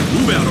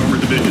 Move out,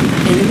 Armored Division.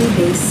 Enemy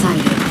base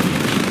sighted.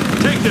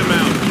 Take them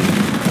out.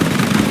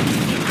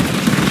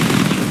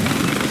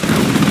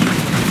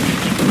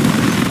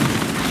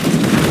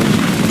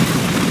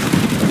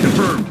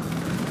 Confirmed.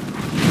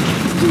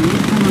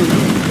 Unit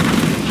promoted.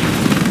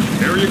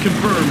 Area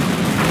confirmed.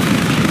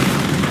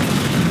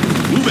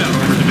 Move out,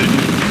 Armored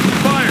Division.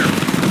 Fire!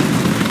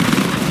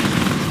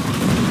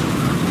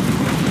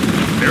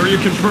 Area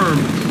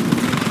confirmed.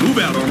 Move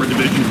out, Armored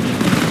Division.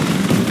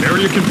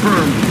 Area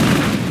confirmed.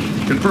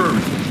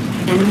 Confirmed.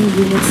 Enemy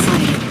unit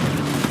sighted.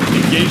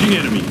 Engaging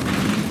enemy.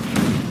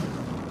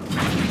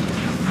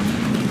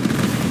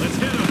 Let's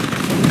hit him.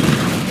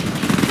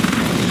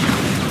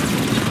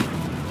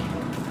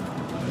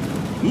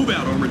 Move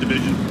out, Armored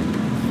Division.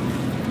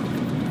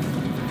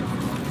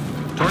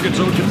 Target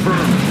zone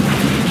confirmed.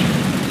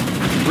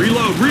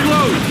 Reload,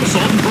 reload!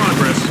 Assault in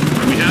progress.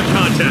 We have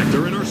contact.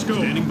 They're in our scope.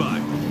 Standing by.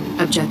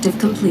 Objective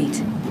complete.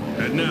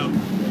 Heading out.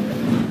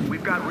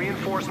 We've got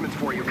reinforcements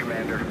for you,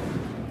 Commander.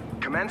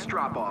 Commence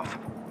drop-off.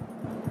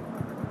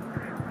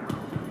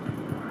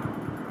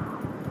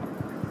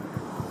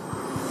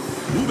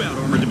 Move out,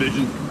 Armored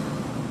Division.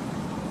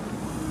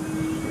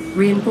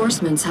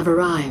 Reinforcements have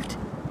arrived.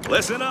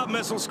 Listen up,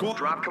 missile squad.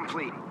 Drop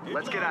complete.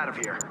 Let's get out of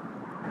here.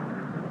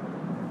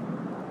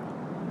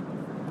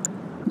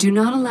 Do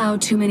not allow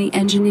too many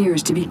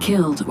engineers to be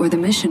killed or the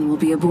mission will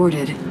be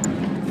aborted.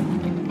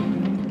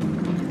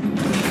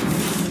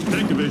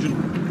 Tank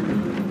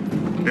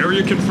Division.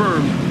 Area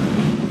confirmed.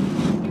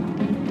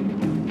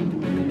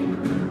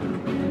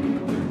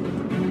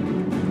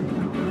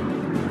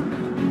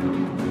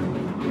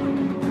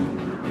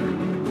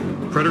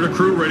 Predator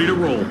crew ready to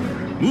roll.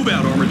 Move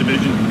out, Armored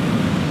Division.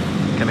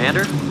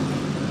 Commander?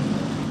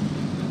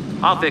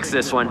 I'll fix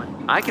this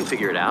one. I can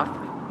figure it out.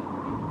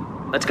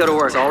 Let's go to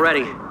work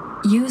already.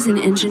 Use an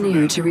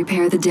engineer to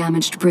repair the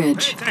damaged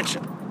bridge.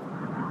 Attention.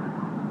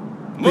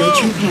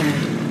 Bridge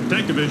repaired.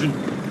 Tank Division.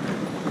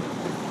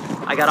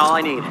 I got all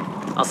I need.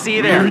 I'll see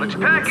you there. Let's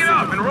pack it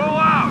up and roll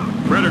out!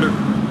 Predator,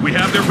 we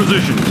have their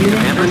position.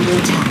 Unit under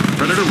attack.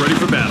 Predator ready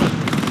for battle.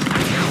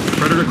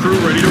 Predator crew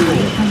ready to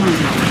roll.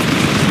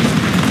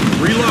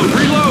 Reload,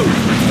 reload!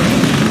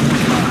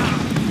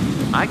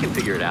 I can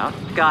figure it out.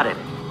 Got it.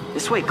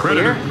 This way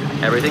clear?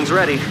 Predator. Everything's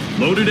ready.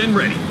 Loaded and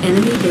ready.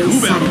 Enemy base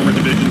Move out, Armored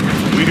sighted.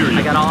 Division. We hear you.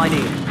 I got all I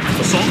need.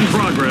 Assault in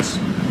progress.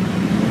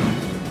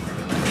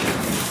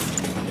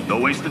 No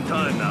wasting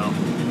time now.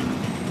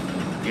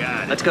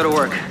 Got it. Let's go to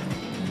work.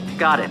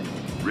 Got it.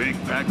 Rig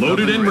packed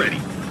Loaded up and ready.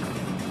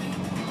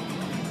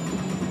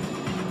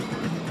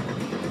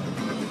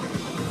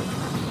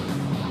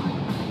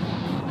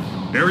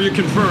 Area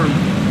confirmed.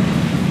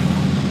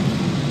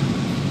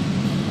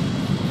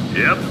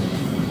 Yep.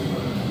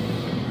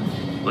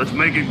 Let's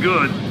make it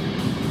good.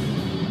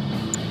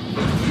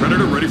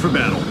 Predator ready for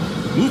battle.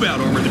 Move out,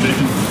 Armored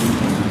Division.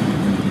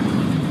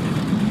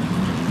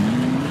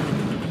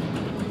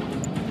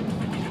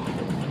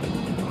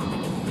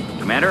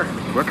 Commander,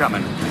 we're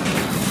coming.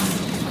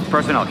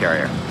 Personnel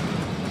carrier.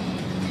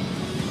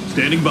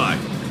 Standing by.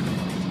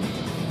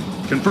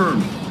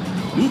 Confirmed.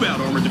 Move out,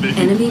 Armored Division.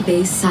 Enemy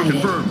base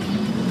sighted. Confirmed.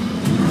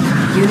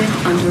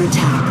 Unit under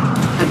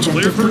attack. Objective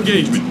Clear for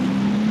complete. engagement.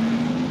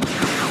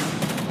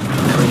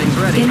 Everything's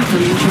ready.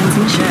 Incoming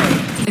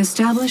transmission.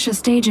 Establish a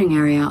staging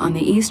area on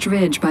the East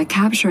Ridge by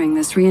capturing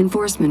this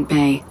reinforcement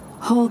bay.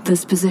 Hold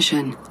this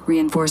position.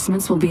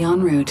 Reinforcements will be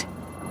en route.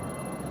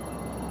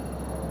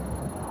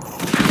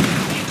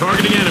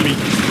 Targeting enemy.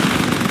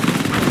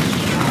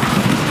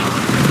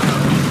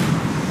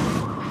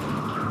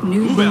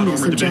 New Move out,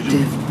 bonus Armored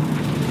Division. objective.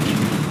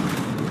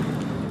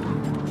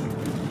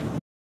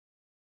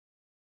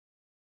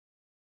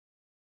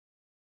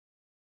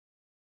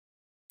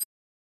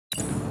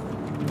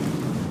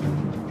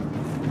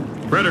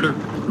 Predator.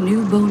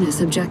 New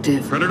bonus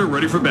objective. Predator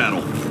ready for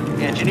battle.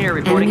 Engineer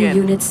reporting Enemy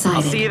in. unit sighted.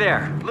 I'll see you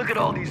there. Look at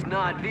all these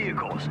Nod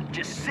vehicles,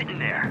 just sitting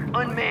there,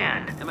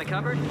 unmanned. Am I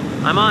covered?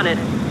 I'm on it.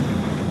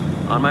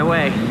 On my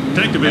way.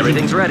 Tank Division.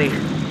 Everything's ready.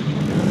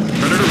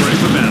 Predator ready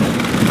for battle.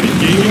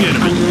 Engaging Unit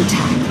enemy. under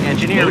attack.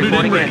 Engineer Loaded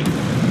and reporting ready.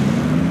 in.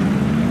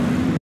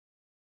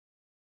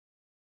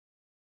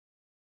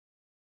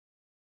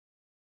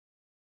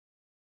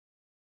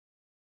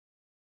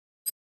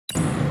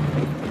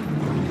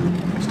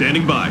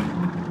 Standing by.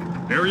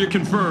 Area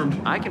confirmed.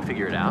 I can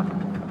figure it out.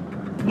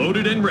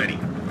 Loaded and ready.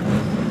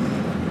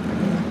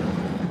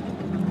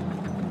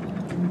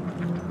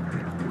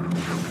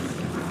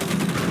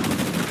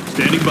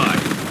 Standing by.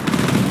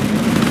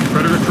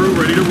 Predator crew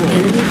ready to roll.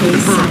 Enemy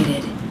base Confirmed.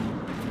 sighted.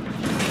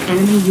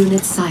 Enemy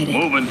unit sighted.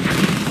 Moving.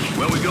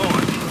 Where we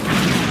going?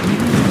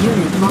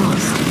 Unit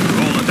lost.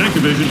 Rolling. Tank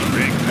Division.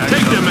 Rig packed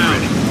Take up them and out.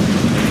 ready.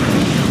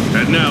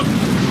 Heading out.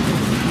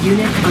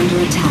 Unit under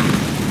attack.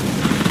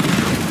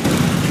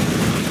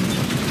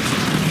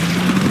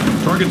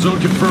 Target zone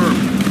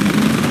confirmed.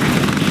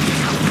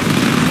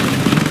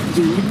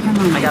 Unit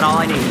promoted. I got all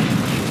I need.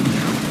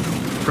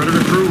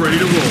 Predator crew ready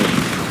to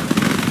roll.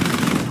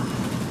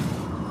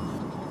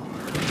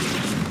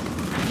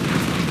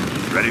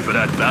 Ready for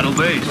that battle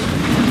base.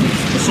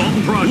 Assault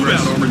in progress. Move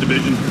out, Armored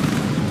Division.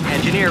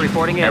 Engineer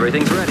reporting in.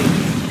 Everything's ready.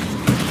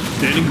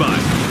 Standing by.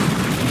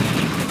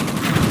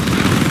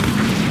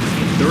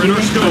 They're in our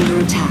Unit scope.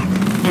 under attack.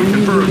 Enemy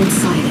Confirmed. unit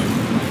sighted.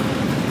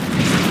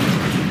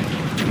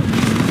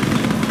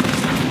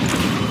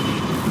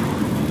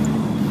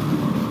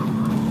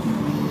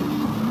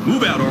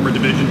 Move out, Armored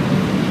Division.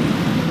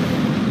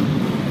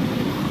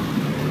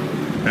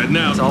 Heading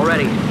out. It's all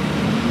ready.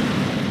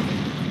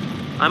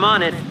 I'm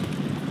on it.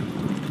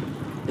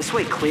 This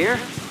way clear?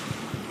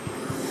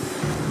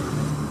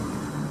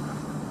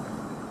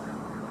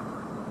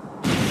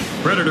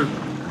 Predator.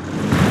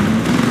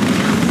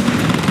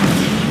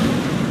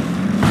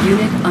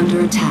 Unit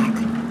under attack.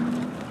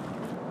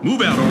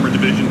 Move out, Armored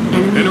Division.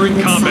 Enemy Entering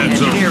unit combat sighted.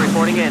 zone. Engineer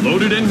reporting in.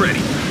 Loaded and ready.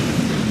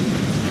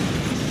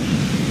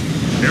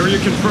 Area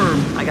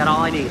confirmed. I got all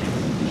I need.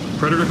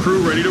 Predator crew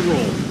ready to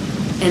roll.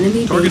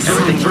 Enemy Target base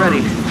Everything's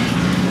sighted. ready.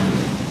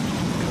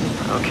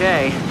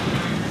 Okay.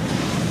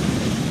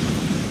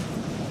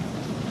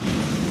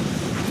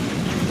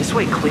 This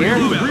way clear?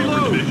 Move out,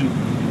 Armored Division.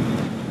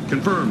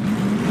 Confirmed.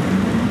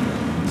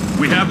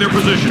 We have their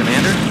position.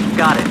 Commander,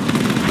 got it.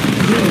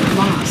 Unit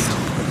lost.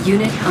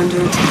 Unit under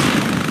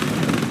attack.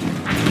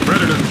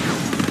 Predator.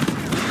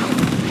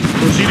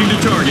 Proceeding to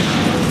target.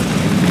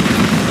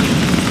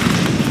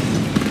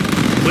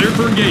 Clear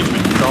for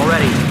engagement. It's all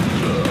ready.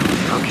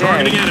 Okay.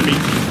 Targeting enemy.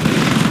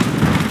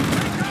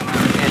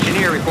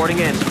 Engineer reporting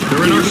in.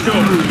 They're in our scope.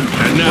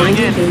 And now,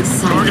 Reporting in. Base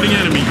sighted. targeting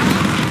enemy.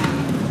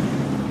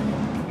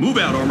 Move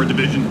out, Armored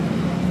Division.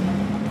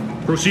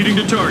 Proceeding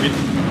to target.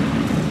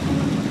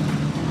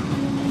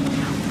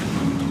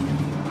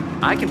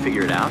 I can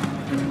figure it out.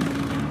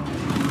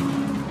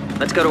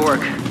 Let's go to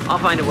work. I'll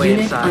find a way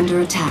Unit inside. under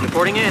attack.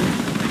 Reporting in.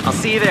 I'll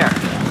see you there.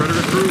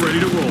 Predator crew ready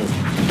to roll.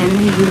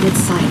 Enemy unit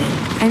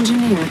sighted.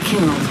 Engineer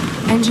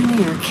killed.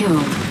 Engineer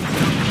killed.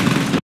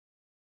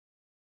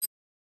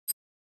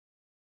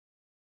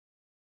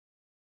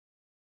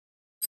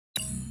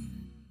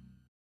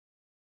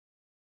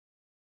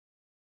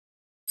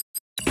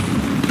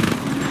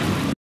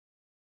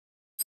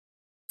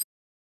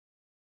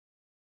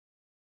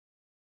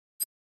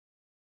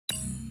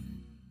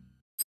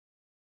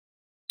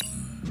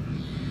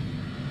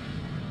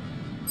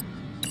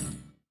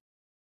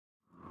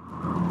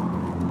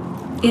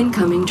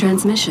 Incoming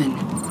transmission.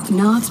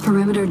 Nod's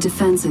perimeter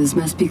defenses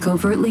must be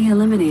covertly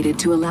eliminated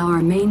to allow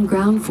our main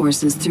ground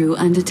forces through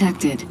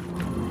undetected.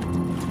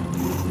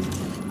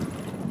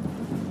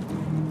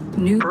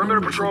 New Perimeter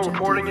patrol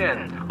reporting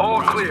in.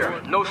 All clear.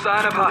 No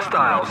sign of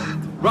hostiles.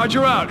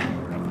 Roger out.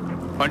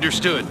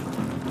 Understood.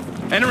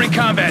 Entering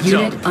combat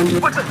zone. Unit under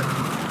What's the...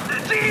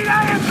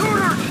 CEI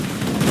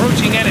intruders!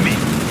 Approaching enemy.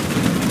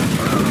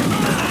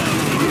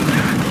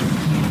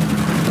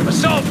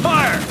 Assault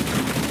fire!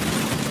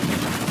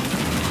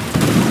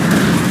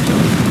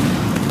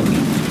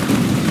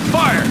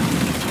 Fire!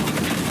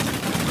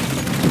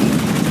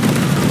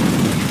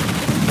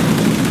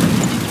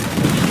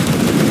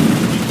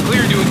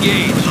 Clear to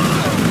engage.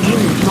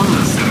 unit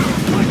lost.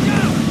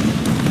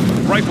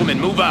 Riflemen,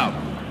 move out.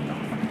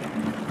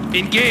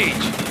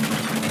 Engage.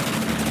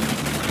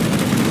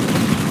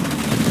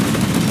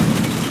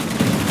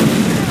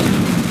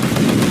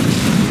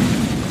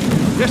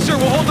 Yes, sir,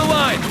 we'll hold the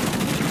line.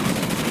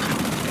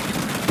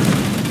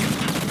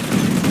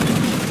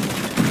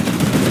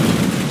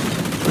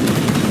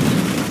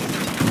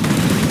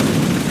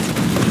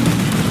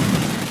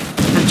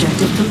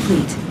 Objective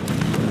complete.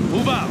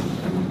 Move out.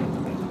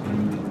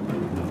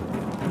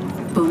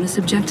 Bonus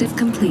objective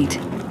complete.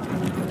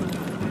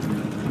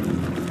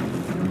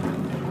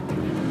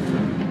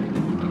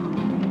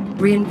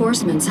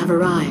 Reinforcements have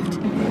arrived.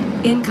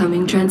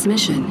 Incoming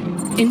transmission.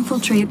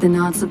 Infiltrate the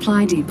Nod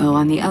supply depot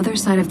on the other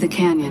side of the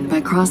canyon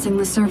by crossing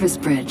the service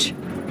bridge.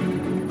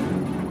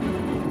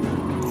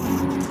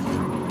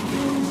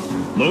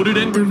 Loaded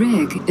and The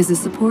rig is a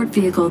support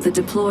vehicle that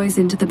deploys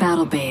into the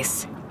battle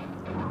base.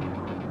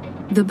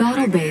 The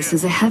battle base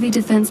is a heavy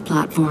defense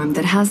platform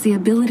that has the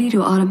ability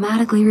to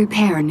automatically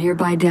repair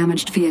nearby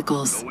damaged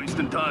vehicles.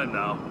 Wasting time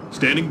now.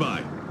 standing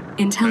by.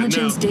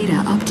 Intelligence data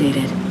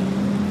updated.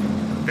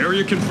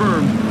 Area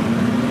confirmed.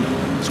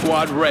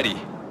 Squad ready.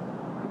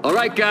 All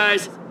right,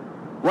 guys.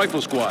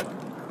 Rifle squad.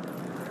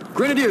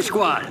 Grenadier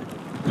squad.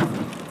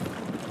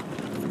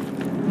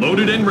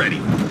 Loaded and ready.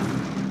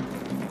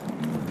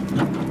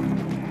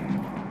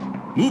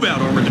 Move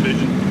out, Armored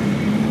Division.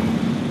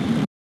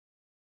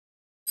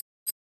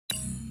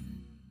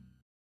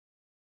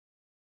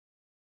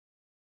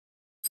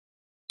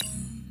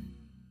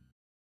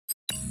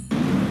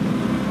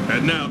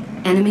 Heading out.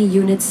 Enemy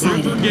unit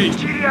sighted. Engaged.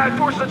 GDI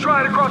forces are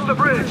trying to cross the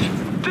bridge.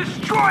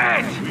 Destroy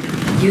it!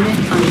 Unit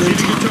under Proceeding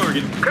to attack.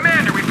 target.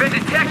 Commander, we've been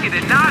detected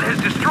and Nod has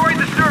destroyed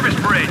the service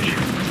bridge.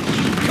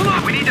 Come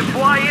on, we need to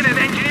fly in an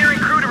engineering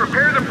crew to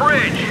repair the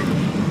bridge.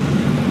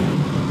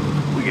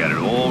 We got it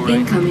all right.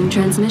 Incoming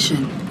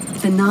transmission.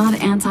 The Nod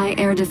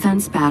anti-air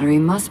defense battery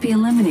must be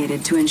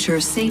eliminated to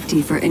ensure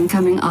safety for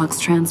incoming AUX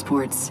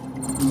transports.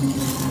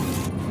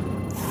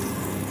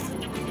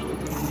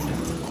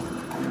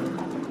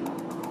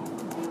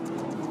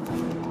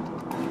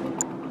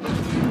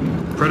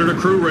 Predator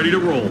crew ready to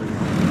roll.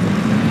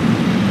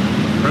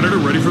 Predator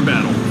ready for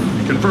battle.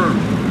 Confirmed.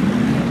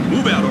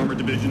 Move out, Armored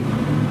Division.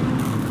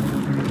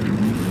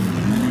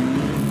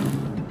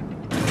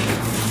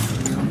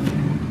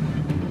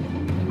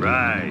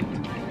 Right.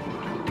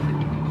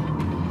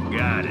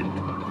 Got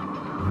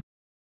it.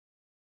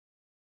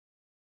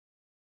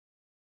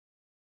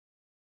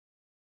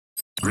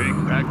 Rig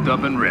packed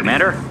up and ready.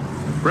 Commander,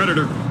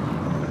 Predator.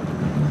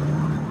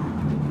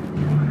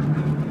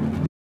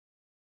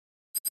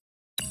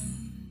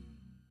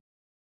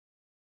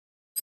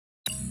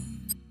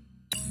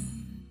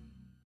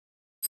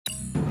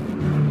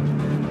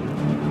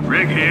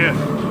 Rig here.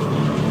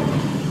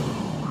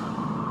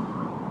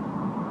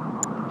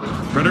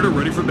 Predator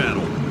ready for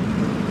battle.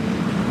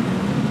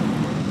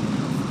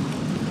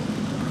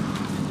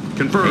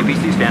 Confirmed.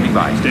 ABC standing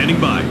by. Standing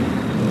by.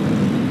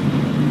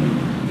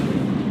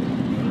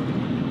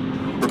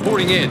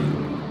 Reporting in.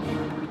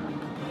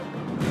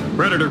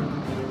 Predator.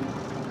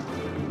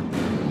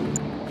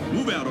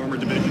 Move out, Armored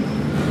Division.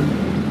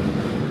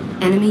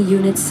 Enemy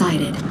unit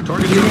sighted.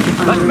 Target Unit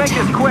zone. Let's under make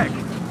attack. this quick.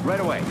 Right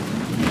away.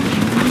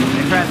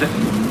 In transit.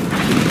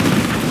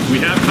 We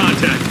have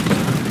contact.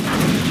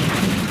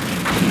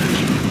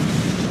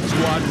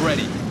 Squad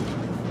ready.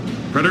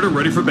 Predator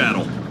ready for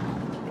battle.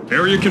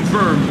 Area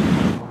confirmed.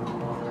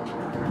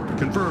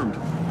 Confirmed.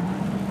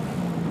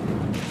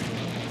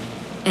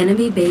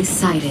 Enemy base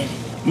sighted.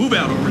 Move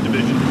out, Armored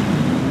Division.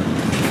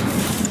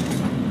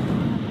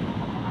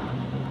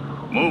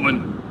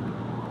 Moving.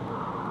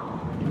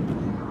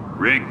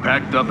 Rig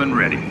packed up and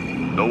ready.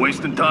 No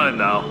wasting time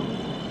now.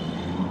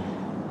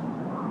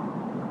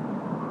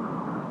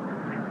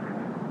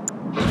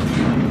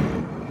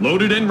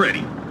 Loaded and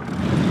ready.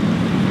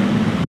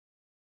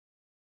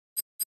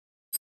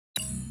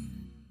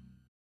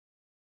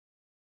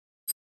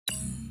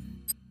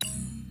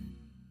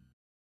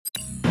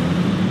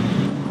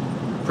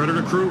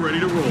 Predator crew ready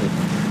to roll.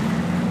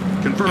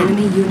 Confirmed.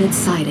 Enemy unit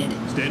sighted.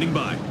 Standing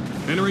by.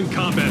 Entering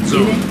combat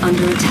zone. Unit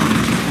under attack.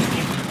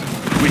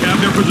 We have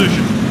their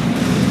position.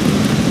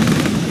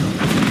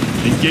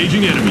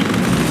 Engaging enemy.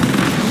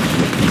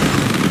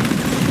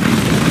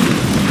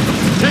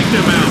 Take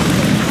them out.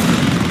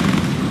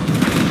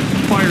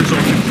 Fire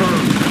zone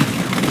confirmed.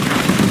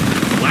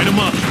 Light them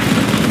up.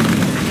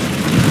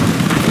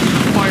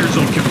 Fire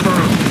zone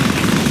confirmed.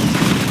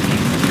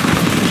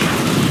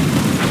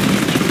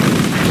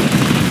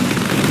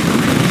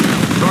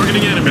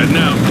 Targeting enemy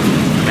now.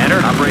 Commander,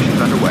 operations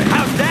underway.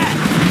 How's that?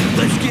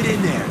 Let's get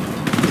in there.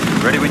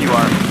 Ready when you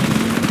are.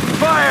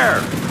 Fire!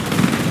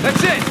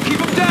 That's it. Keep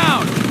them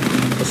down.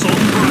 Assault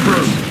in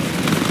progress.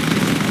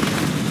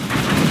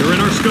 They're in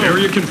our scope.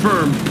 Area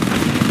confirmed.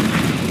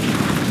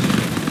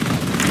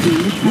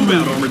 Move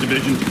out, Armored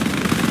Division.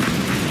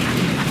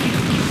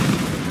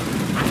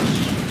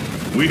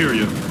 We hear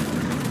you.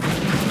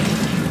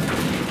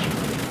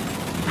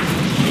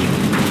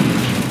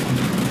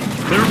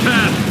 Clear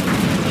path.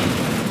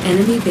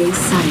 Enemy base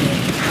sighted.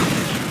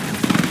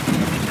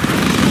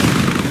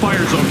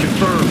 Fire zone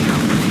confirmed.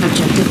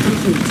 Objective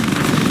complete.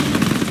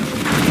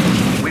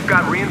 We've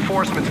got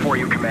reinforcements for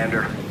you,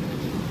 Commander.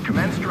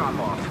 Commence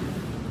drop-off.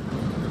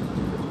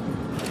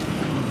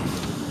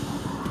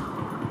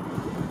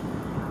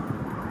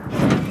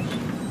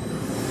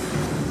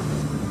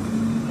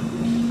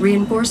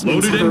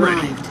 Reinforcements Loaded have and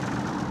ready.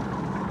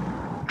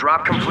 arrived.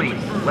 Drop complete.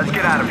 Let's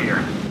get out of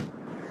here.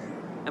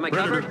 Am I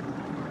Predator. covered?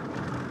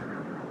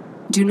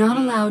 Do not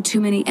allow too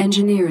many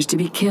engineers to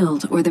be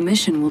killed or the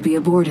mission will be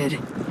aborted.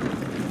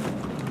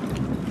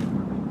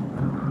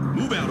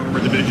 Move out,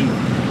 Armored Division.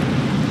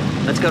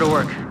 Let's go to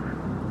work.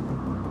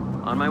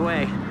 On my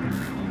way.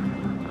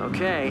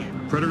 Okay.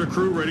 Predator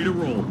crew ready to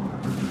roll.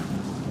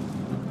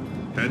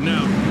 Heading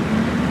out.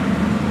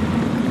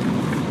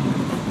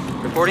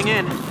 Reporting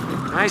in.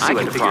 I see what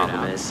can the figure it problem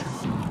out. is.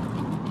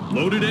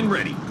 Loaded and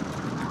ready.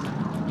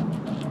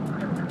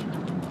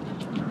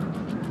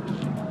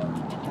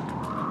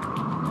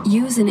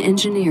 Use an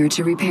engineer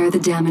to repair the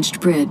damaged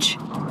bridge.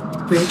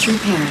 Bridge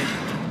repaired.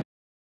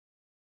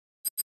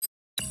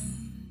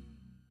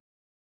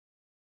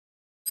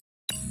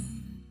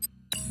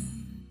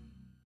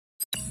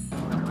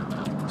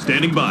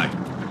 Standing by.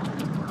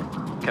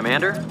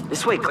 Commander,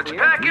 this way Let's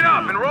clear. pack it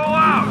up and roll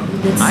out.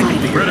 Unit I can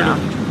sighted. figure it Predator.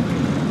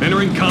 out.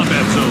 Entering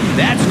combat zone.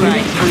 That's Unit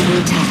right.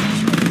 under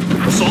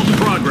attack. Assault in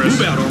progress.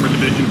 Move out, Armored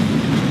Division.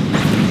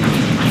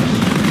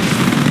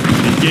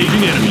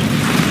 Engaging enemy.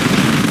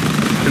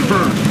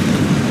 Confirmed.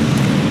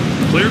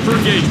 Cleared for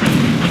engagement.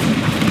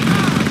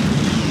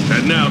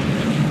 Heading out.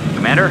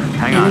 Commander,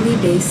 hang on.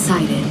 Enemy base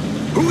sighted.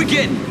 Who we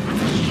getting?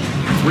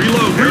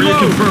 Reload. Area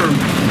confirmed.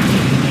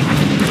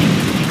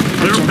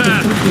 Clear Objective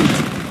path.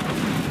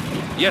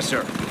 complete. Yes,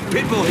 sir.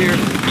 Pitbull here.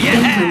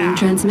 Incoming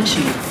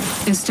transmission.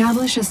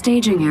 Establish a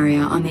staging area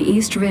on the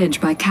East Ridge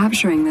by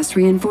capturing this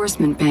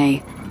reinforcement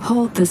bay.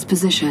 Hold this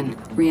position.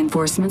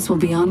 Reinforcements will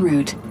be en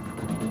route.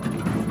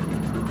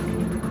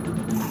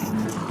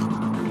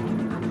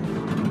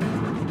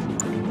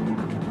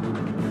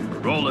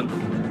 Rolling.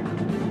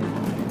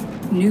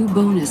 New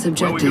bonus Where we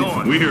objective.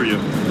 going? We hear you.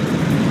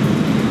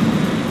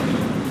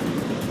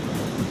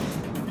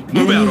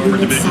 Move Enemy out, Armored unit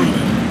Division.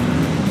 sighted.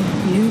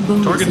 New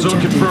bonus Target zone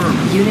objective.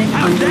 confirmed. Unit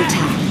How's under that?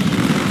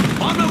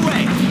 attack. On the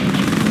way.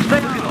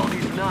 Look at all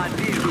these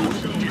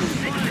non-vehicles just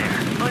sitting there,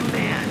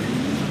 unmanned.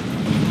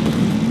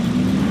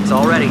 It's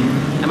all ready.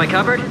 Am I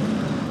covered?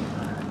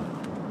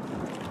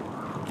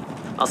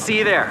 I'll see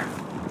you there.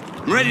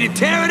 I'm ready to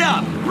tear it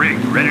up. Rig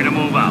ready to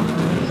move out.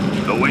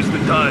 No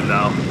wasting time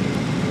now.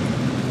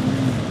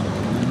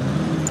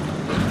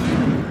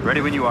 Ready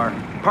when you are.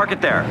 Park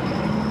it there.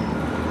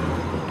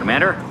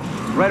 Commander,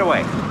 right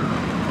away.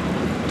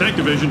 Tank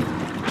division,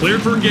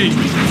 cleared for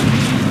engagement.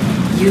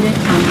 Unit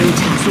under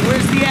attack. So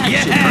where's the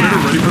action? Predator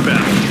ready for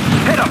battle.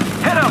 Hit him!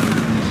 Hit him!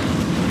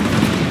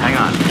 Hang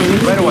on.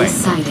 Enemy Right away. base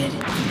sighted.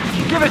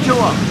 Give it to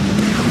him!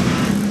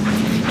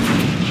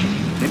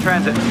 In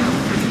transit.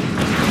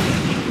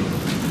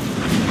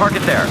 Park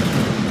it there.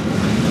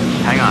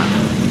 Hang on.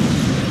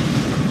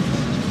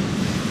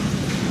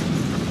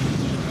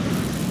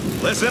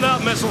 Listen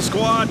up, missile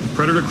squad.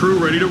 Predator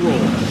crew ready to roll.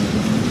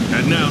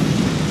 Heading out.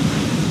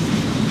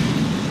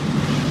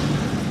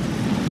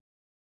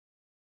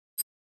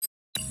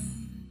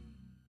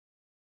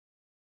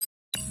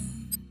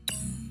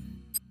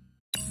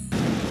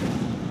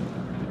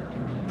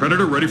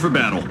 Predator ready for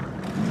battle.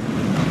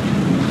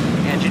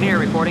 Engineer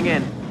reporting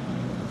in.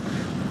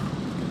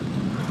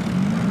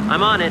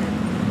 I'm on it.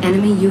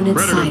 Enemy unit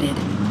Predator. sighted.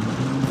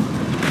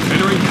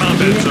 Entering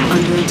combat Unit zone.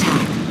 under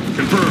attack.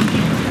 Confirmed.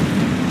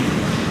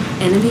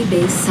 Enemy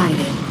base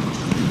sighted.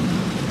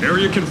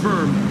 Area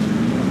confirmed.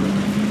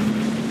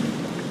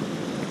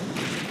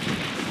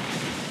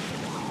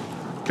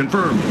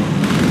 Confirmed.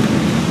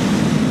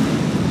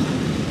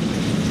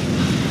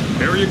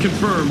 Area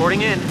confirmed.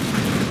 Reporting in.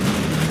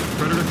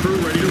 Predator crew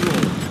ready to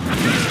roll.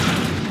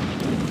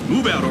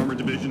 Move out, Armored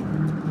Division.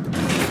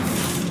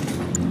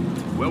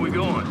 Where we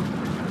going?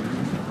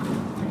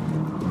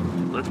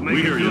 Let's make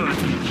We it hear you. good.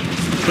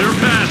 Clear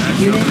path.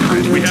 Unit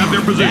under We attack. have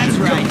their position. That's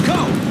right.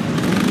 Go!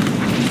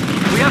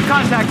 We have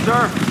contact,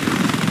 sir.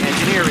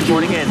 Engineer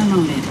reporting in.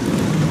 Promoted.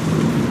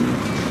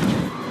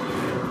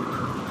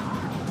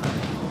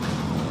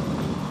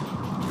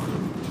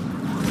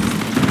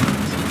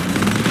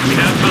 We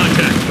have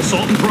contact.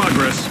 Assault in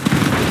progress.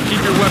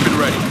 Keep your weapon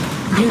ready.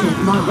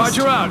 Unit lost.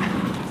 Roger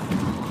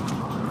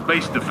out.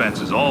 Base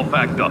defenses all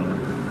packed up.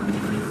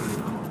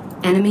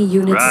 Enemy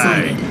unit Right.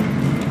 sighted.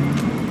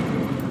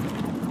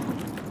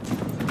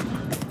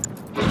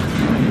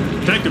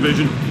 Tank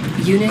division.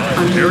 Unit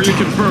under Area attack.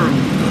 confirmed.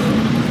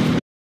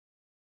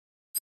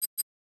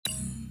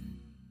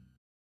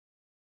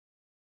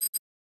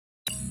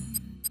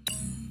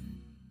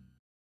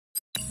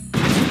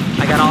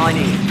 I got all I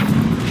need.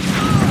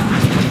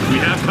 We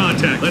have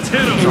contact. Let's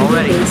hit them. Enemy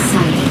already. base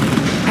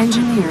sighted.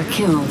 Engineer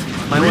killed.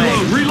 My way.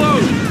 Reload,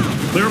 reload.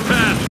 Clear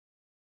path.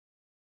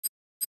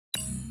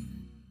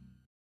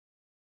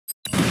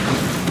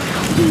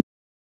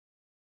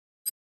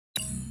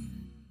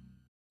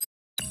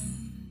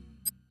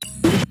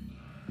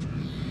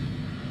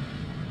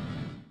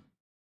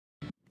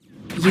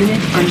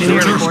 Unit under Engineer Clear our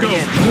attack. reporting scope. in.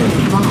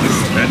 Unit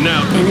lost. Heading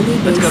out. Enemy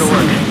Let's base go to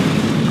work. sighted.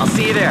 I'll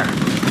see you there.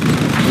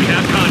 We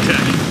have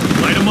contact.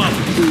 Light them up.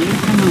 Unit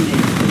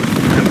promoted.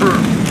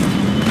 Confirmed.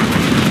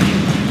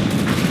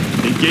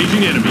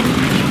 Engaging enemy.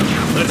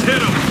 Let's hit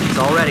them. It's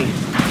all ready.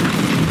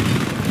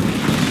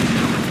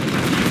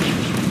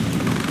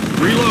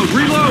 Reload,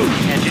 reload.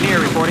 Engineer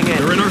reporting in.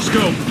 They're in our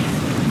scope.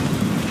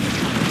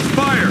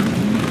 Fire.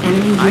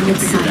 Enemy I can unit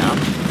figure it out.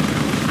 sighted.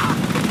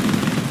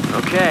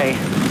 Okay.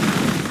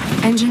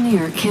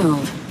 Engineer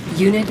killed.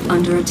 Unit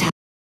under attack.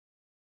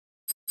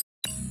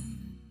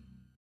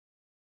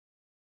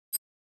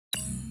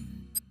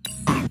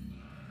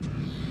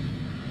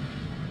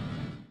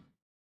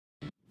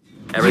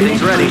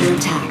 Everything's Unit ready. under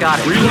attack. Got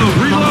it. Reload,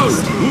 reload.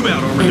 Lost. Move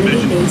out, Armored Enemy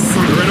Division. base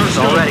sighted. They're in our It's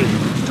scope. all ready.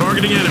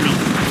 Targeting enemy.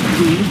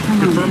 Unit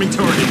promoted. Confirming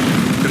target.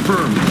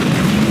 Confirmed.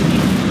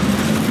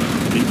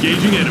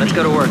 Engaging enemy. Let's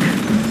go to work.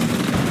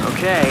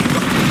 Okay.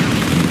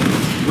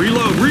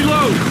 Reload,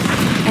 reload.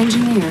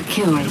 Engineer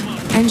killed.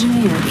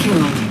 Engineer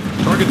killed.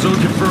 Target zone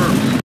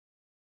confirmed.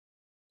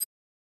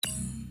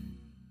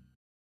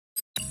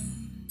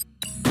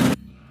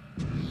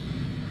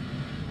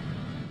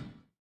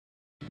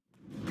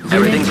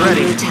 Everything's Unit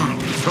ready. under attack.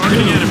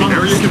 Targeting enemy. Lost.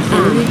 Area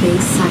confirmed. Enemy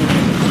base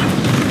sighted.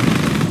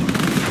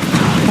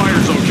 Fire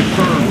zone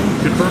confirmed.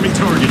 Confirming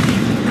target.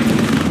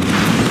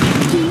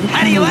 Unit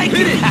How do you like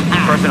promoted.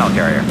 it? Personnel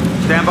carrier.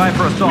 Stand by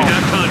for We assault.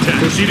 have contact.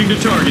 Proceeding to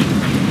target.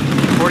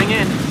 Reporting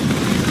in.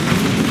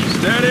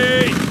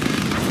 Steady.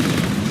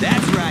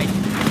 That's right.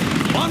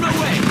 On my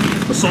way.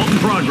 Assault in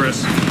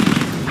progress.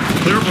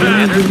 Clear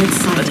Enemy path. unit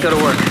sighted. Let's go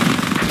to work.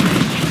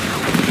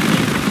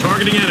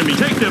 Targeting enemy.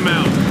 Take them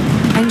out.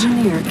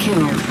 Engineer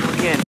killed.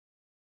 Reporting in.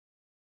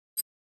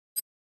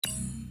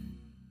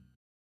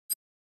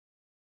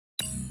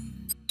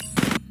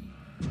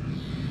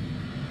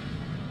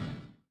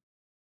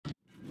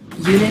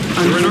 Unit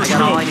They're in under our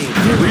got all I attack. need.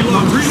 scope. Unit Reload,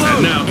 lost.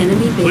 reload. Now.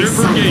 Enemy base Clear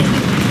for sighted.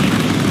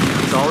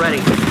 engagement. It's all ready.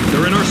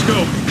 They're in our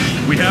scope.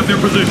 We have their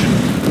position.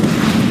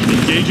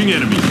 Engaging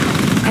enemy.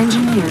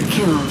 Engineer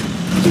killed.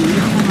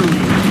 Unit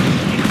promoted.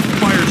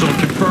 Fire zone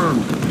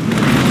confirmed.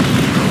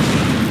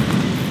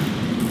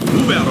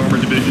 Move out,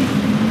 Armored Division.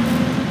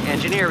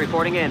 Engineer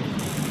reporting in.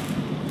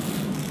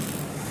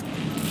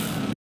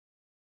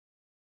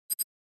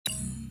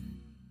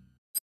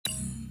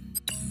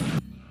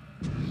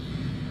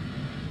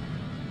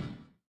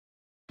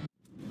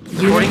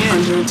 Unit Reporting in. under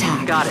under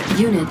attack. Got it.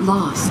 Unit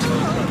lost.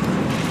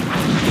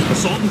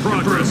 Assault in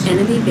progress.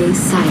 Enemy base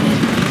sighted.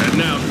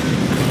 Heading out.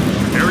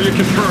 Area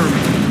confirmed.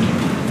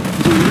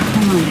 Unit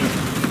promoted.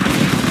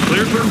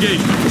 Cleared for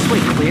engagement. This way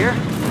clear?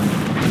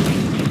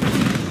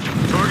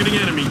 Targeting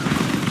enemy.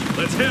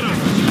 Let's hit him.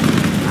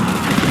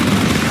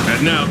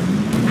 Heading out.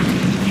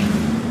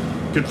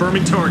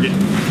 Confirming target.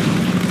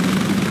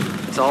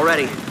 It's all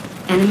ready.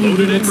 Enemy Loaded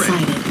unit and ready.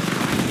 sighted.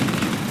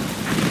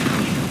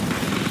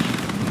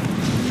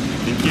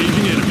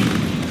 Engaging enemy.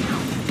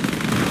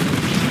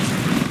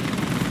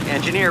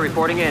 Engineer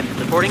reporting in.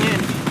 Reporting in.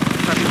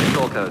 Tracking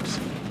control codes.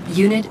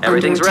 Unit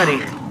Everything's under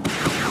ready.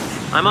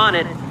 attack. I'm on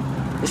it.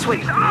 This way.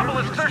 These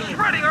obelisks are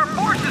shredding our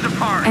forces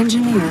apart!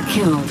 Engineer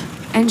killed.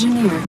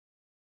 Engineer.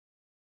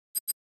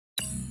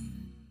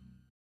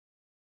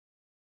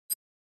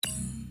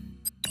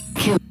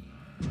 Killed.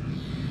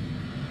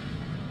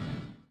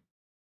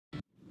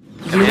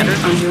 Commander?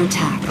 Unit under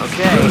attack.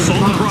 Okay. Assault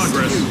in Lost.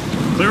 progress.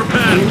 Clear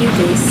path. Enemy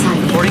base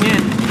sighted. Reporting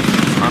in.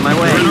 On my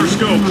way. We're in our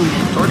scope.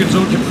 Target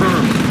zone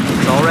confirmed.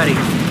 It's all ready.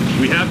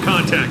 We have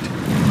contact.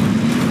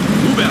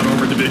 Move out,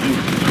 Armor Division.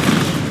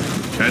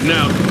 Heading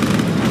out.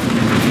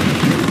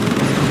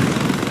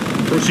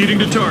 Proceeding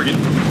to target.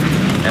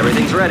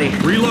 Everything's ready.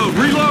 Reload,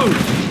 reload!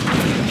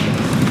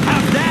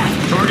 How's that?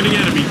 Targeting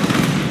enemy.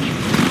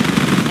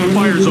 Enemy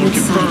Fire zone unit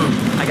confirmed.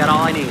 sighted. I got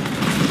all I need.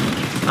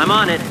 I'm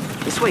on it.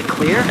 This way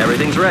clear?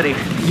 Everything's ready.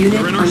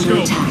 Unit We're in our under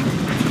scope. attack.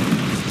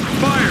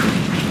 Fire!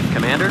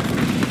 Commander?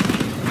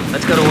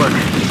 Let's go to work.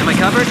 Am I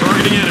covered?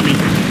 Targeting enemy.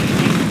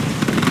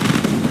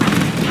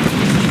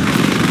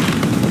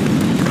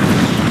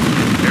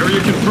 Area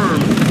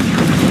confirmed.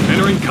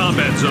 Entering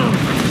combat zone.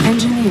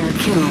 Engineer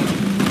killed.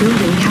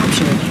 Building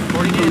captured.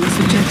 Bonus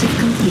objective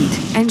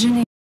complete.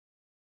 Engineer.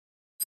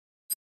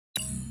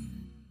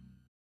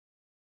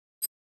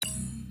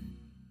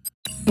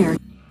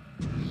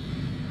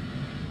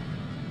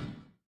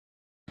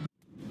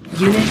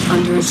 Unit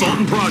under Assault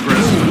in attack.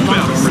 progress. Unit Move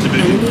out, lost. Armor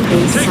Division. Enemy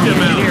base Take them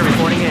sighted. out. Engineer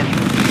reporting in.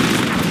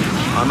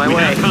 On my We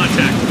way. have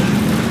contact.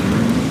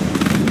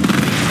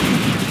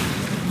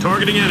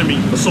 Targeting enemy.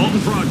 Assault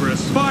in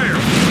progress. Fire!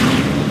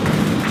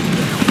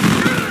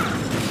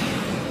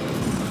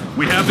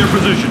 We have their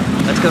position.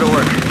 Let's go to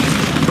work.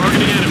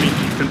 Targeting enemy.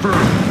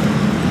 Confirmed.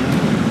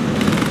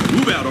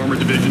 Move out, Armor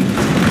Division.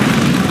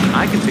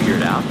 I can figure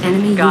it out.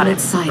 Enemy Got unit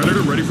it. sighted.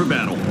 Predator ready for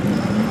battle.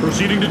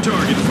 Proceeding to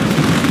target.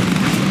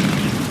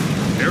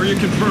 Area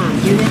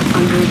confirmed. Unit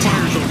under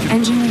attack.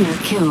 Engineer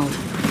killed.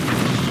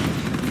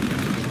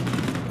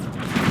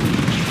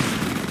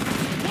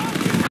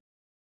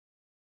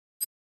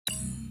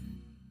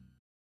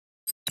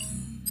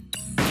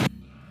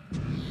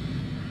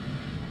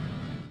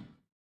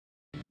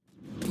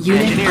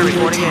 Unit Engineer under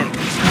reporting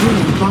attack.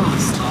 Unit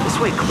lost. This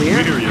way We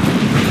clear? hear you.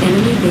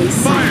 Enemy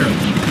base Fire!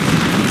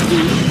 sighted.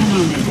 Unit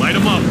promoted. Light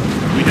them up.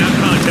 We have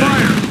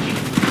contact.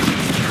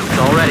 It's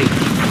all ready.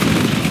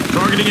 Fire!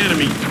 Targeting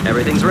enemy.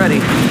 Everything's ready.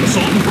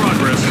 Assault in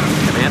progress.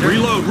 Commander?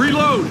 Reload,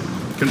 reload!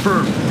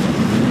 Confirmed.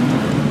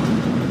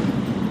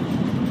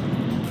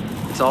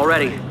 It's all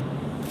ready.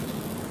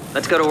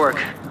 Let's go to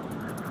work.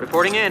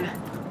 Reporting in.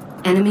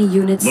 Enemy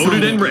unit Loaded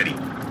sighted. and ready.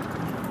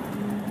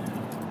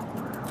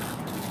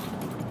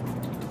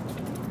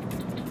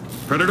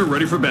 Predator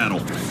ready for battle.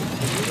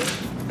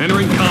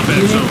 Entering combat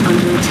Unit zone.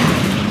 under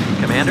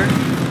attack. Commander?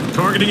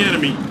 Targeting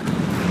enemy.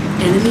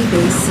 Enemy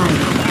base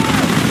sighted.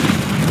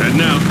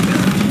 Heading out.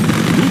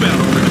 Move out,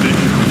 Armor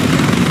Division.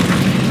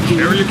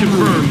 Unit Area promoted.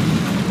 confirmed.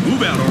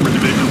 Move out, Armor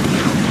Division.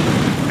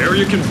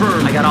 Area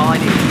confirmed. I got all I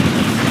need.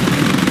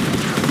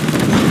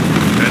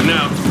 Heading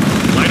out.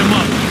 Light them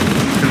up.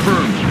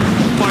 Confirmed.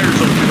 Fire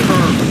zone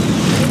confirmed.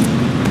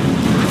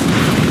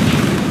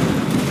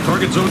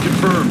 Target zone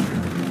confirmed.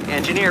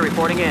 Engineer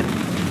reporting in.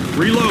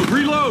 Reload,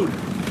 reload!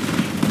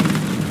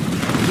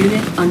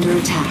 Unit under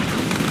attack.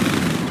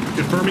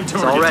 Confirming It's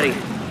target. all ready.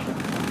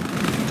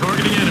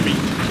 Targeting enemy.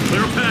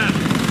 Clear path.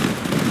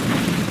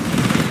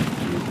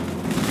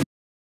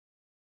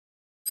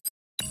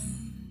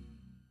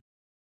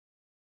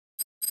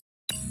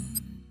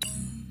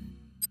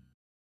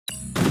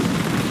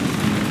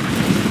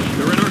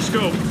 They're in our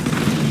scope.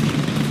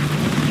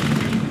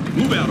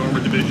 Move out,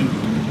 Armor Division.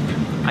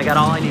 I got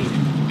all I need.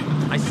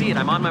 I see it.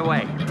 I'm on my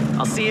way.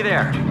 I'll see you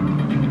there.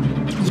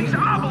 These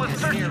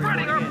obelisks are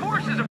shredding our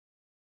forces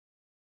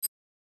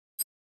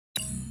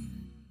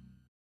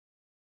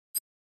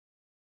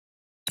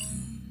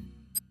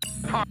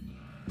apart!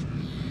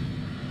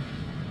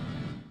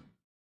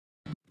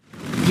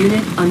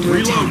 Unit under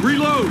Reload, attack.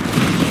 reload!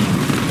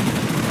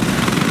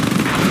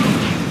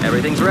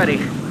 Everything's ready.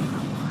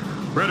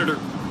 Predator.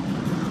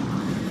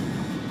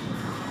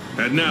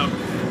 Heading out.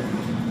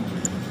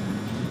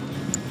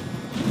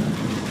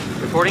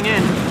 Reporting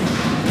in.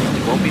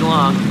 It won't be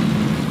long.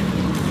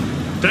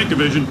 Tank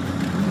Division.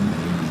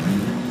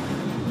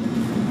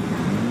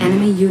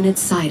 Enemy unit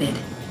sighted.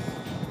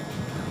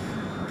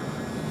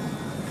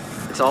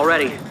 It's all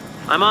ready.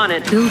 I'm on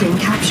it. Building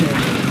captured.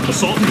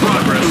 Assault in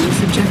progress.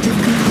 Bonus objective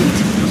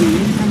complete.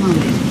 Unit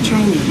promoted.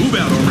 Training. Move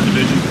out, Armor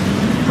Division.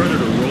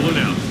 Predator rolling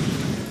out.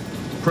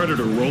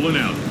 Predator rolling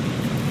out.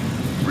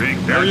 Rig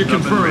Area backed up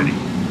and confirmed. ready.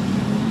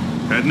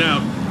 Heading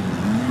out.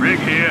 Rig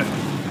here.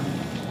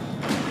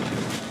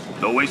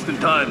 No wasting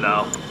time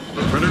now.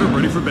 Predator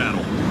ready for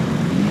battle.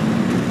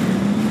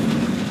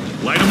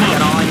 Light them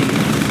Got all up. I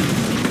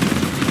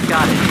need.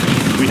 Got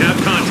it. We have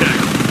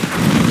contact.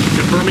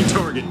 Confirming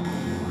target.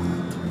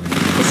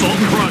 Assault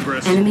in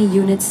progress. Enemy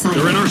units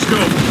sighted. They're in our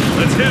scope.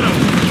 Let's hit them.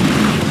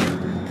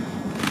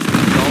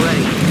 All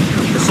ready.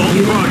 Assault in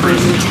Unit progress.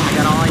 under attack.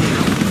 Got all I need.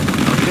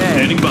 Okay.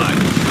 Standing by.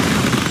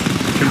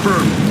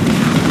 Confirmed.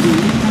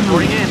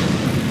 Reporting in.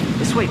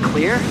 This way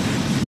clear?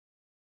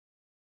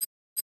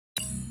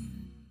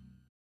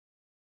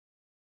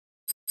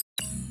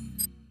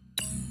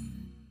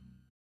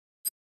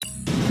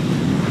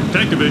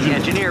 Tank division.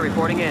 Engineer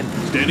reporting in.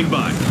 Standing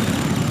by.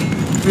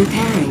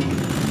 Repairing.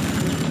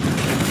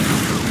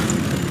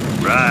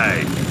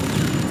 Right.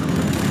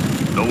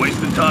 No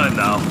wasting time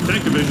now.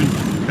 Tank division.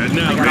 Heading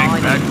out. I got all I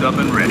Rig need. backed up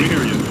and ready. We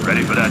hear you.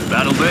 Ready for that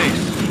battle base.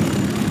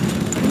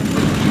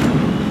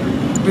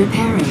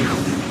 Repairing.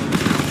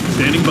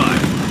 Standing by.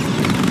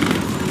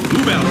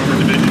 Move out, armor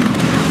division.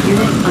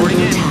 Unit Reporting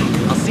under in.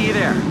 attack. I'll see you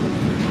there.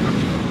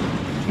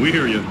 We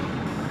hear you.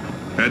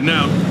 Heading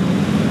out.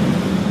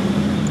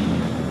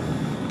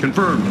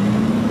 Confirmed.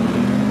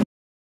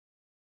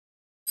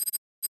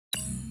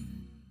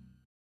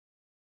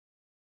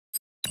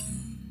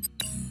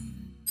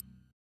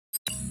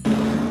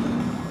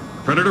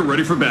 Predator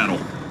ready for battle.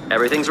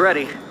 Everything's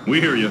ready.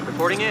 We hear you.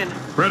 Reporting in.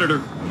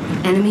 Predator,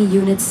 Enemy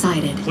units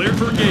sighted. clear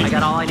for I engagement.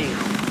 got all I need.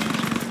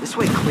 This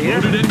way clear?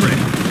 Loaded and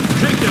ready.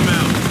 Take them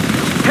out.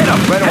 Hit them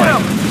right away.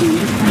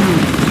 Unit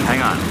promoted.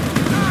 Hang on.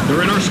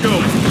 They're in our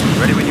scope.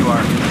 Ready when you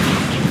are.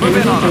 Move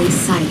in Enemy on them. base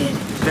sighted.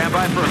 Stand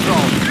by for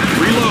assault.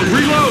 Reload,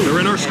 reload. They're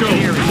in our scope.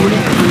 Engineer Unit reporting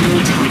in. under We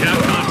attack.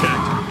 have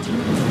contact.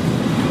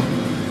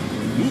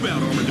 Move out,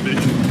 armor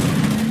division.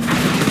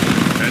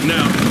 Heading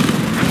out.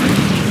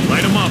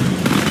 Light them up.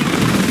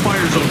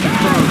 Fire zone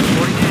confirmed.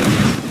 Reporting in.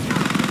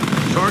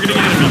 Targeting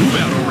enemy. Move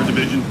out, armor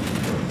division.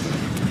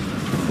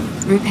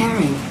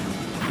 Repairing.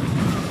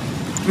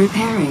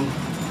 Repairing.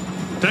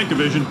 Tank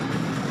division.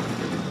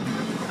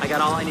 I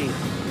got all I need.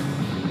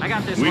 I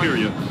got this We one. hear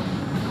you.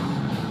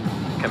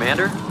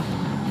 Commander?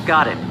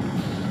 Got it.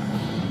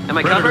 Am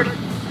I Predator.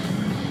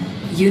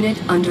 covered? Unit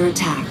under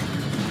attack.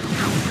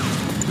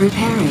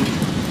 Repairing.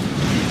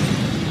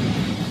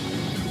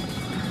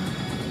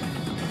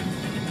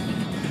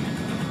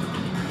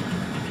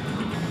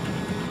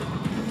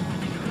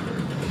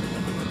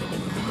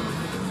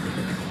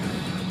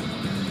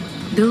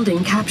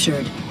 Building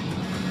captured.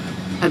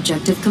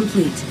 Objective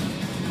complete.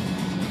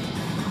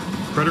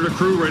 Predator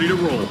crew ready to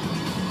roll.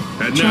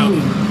 Heading Training.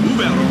 out.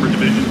 Move out, armor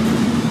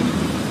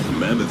division.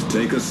 Mammoth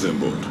tank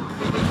assembled.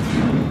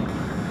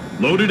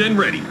 Loaded and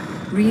ready.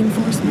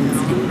 Reinforcements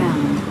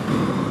inbound.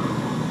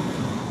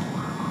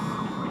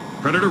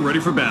 Predator ready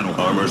for battle.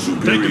 Armor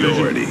Tank division.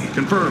 superiority.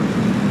 Confirmed.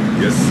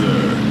 Yes,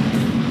 sir.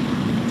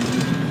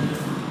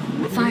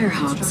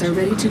 Firehawks are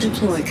ready to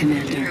deploy,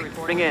 Commander.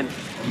 Reporting in.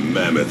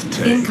 Mammoth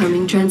tank.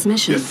 Incoming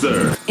transmission. Yes,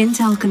 sir.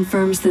 Intel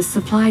confirms this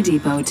supply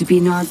depot to be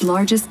Nod's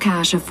largest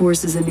cache of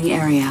forces in the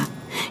area.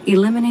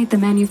 Eliminate the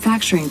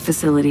manufacturing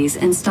facilities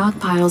and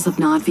stockpiles of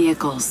Nod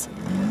vehicles.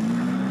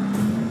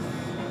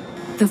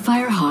 The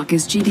Firehawk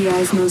is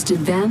GDI's most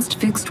advanced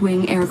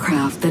fixed-wing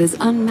aircraft that is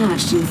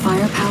unmatched in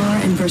firepower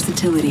and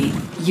versatility.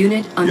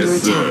 Unit under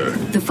Yes, attack. sir.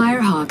 The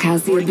Firehawk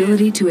has the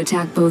ability to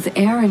attack both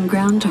air and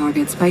ground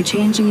targets by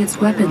changing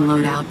its weapon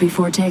loadout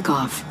before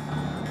takeoff.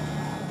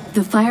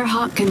 The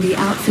Firehawk can be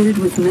outfitted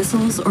with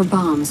missiles or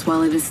bombs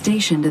while it is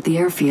stationed at the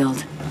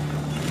airfield.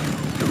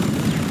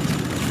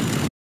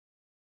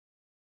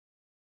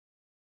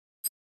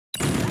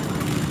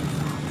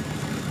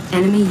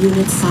 Enemy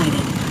units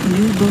sighted.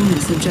 New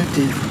bonus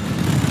objective.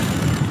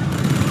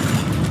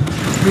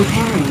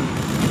 Repairing.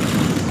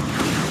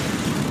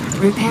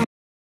 Repair.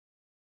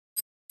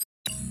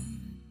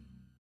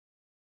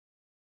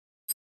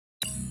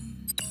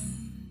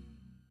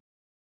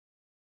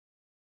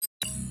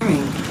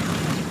 Repairing.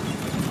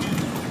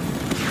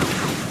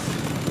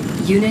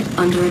 Unit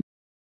under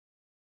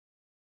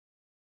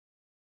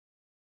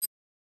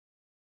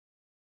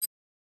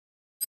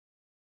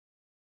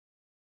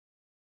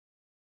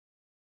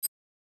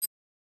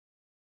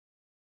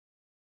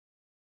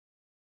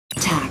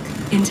attack.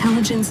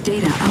 Intelligence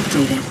data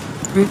updated.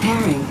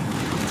 Repairing.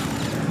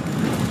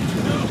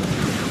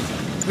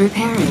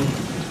 Repairing.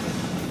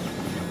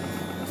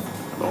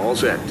 All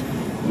set.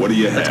 What do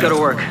you have? Let's go to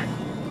work.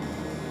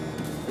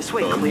 This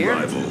way clear?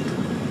 Unrivaled.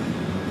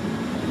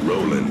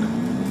 Rolling.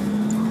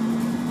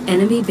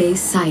 Enemy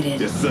base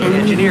sighted. Yes, sir. Enemy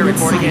Engineer units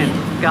reporting sighted.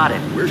 in. Got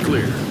it. We're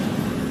clear.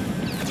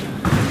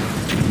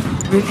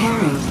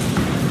 Repairing.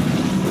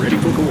 Ready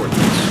for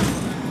coordinates.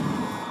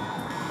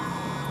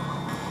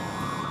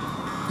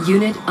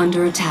 Unit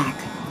under attack.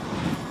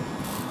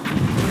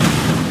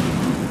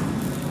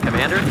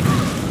 Commander?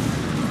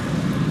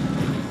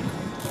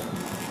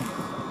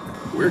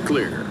 We're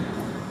clear.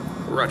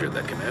 Roger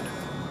that, Commander.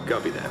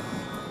 Copy that.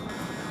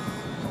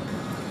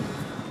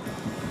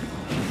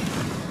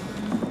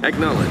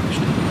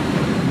 Acknowledged.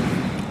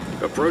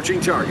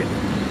 Approaching target.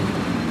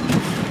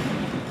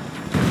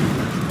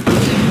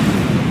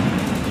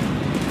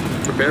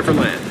 Prepare for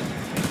land.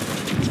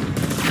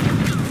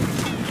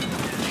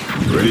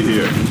 Ready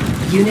here.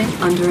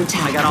 Unit under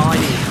attack. I got all I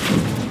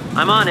need.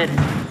 I'm on it.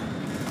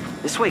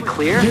 This way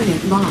clear?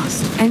 Unit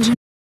lost. Engine.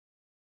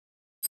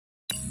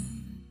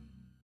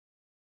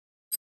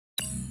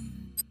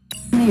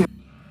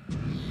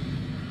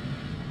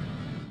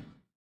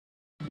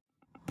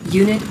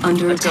 Unit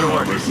under attack.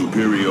 Armor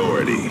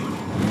superiority.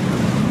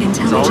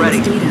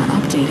 Intelligence data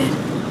updated.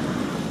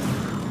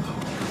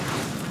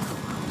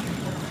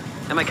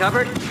 Am I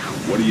covered?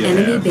 What do you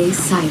Enemy have? base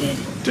sighted.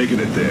 Taking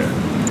it there.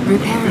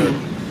 Repairing.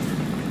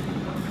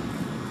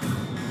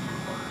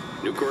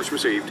 New course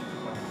received.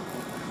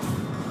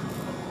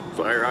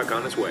 Firehawk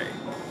on its way.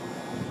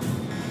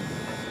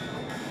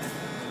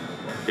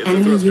 Hit the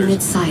Enemy thrusters.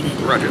 unit sighted.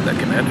 Roger that,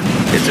 command.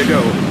 It's a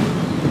go.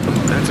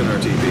 That's an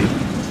RTB.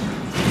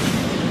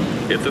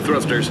 Hit the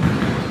thrusters. New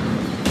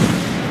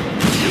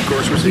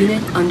course received.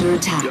 Unit under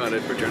attack. Got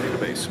it. Returning to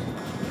base.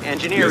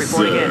 Engineer Yes,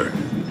 reporting sir. in.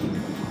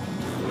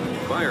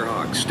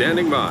 Firehawk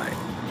standing by.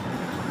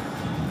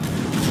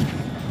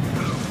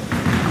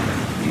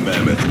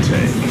 Mammoth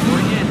tank.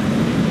 Reporting in.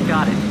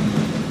 Got it.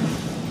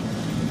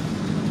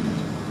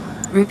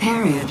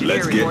 Repairing.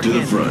 Let's get to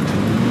the front.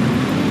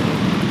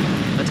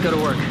 Let's go to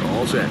work.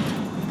 All set.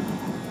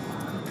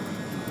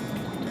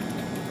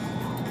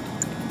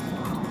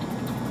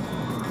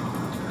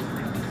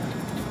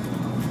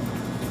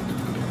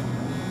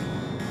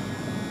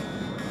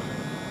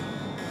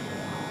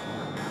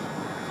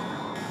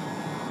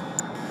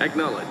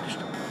 Acknowledged.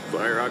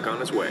 Firehawk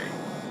on its way.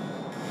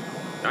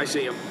 I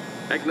see him.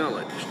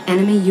 Acknowledged.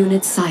 Enemy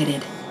unit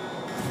sighted.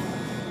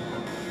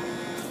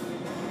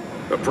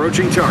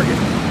 Approaching target.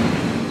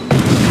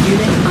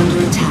 Unit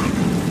under attack.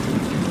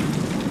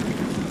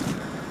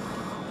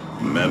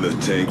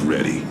 Mammoth tank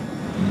ready.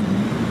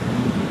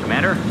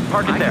 Commander,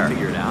 park it there.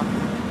 Figure it out.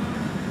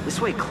 This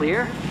way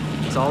clear?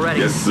 It's all ready.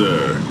 Yes,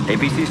 sir.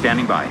 APC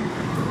standing by.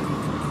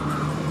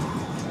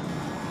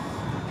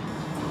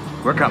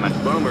 We're coming.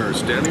 Bomber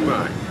standing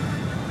by.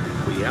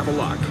 We have a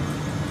lock.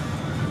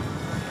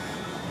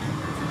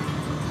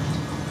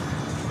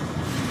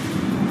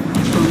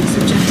 Bonus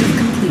objective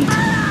complete.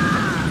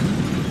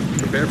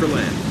 Prepare for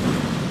land.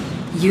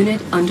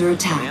 Unit under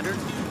attack. Commander?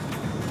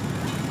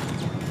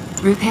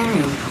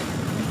 Repairing.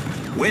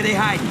 Where they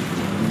hiding?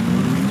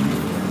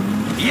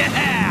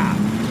 Yeah!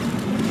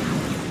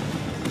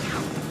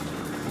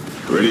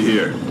 Ready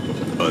here.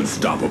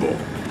 Unstoppable.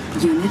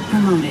 Unit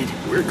promoted.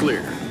 We're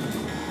clear.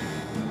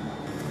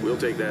 We'll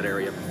take that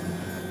area.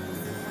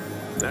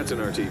 That's an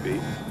RTB.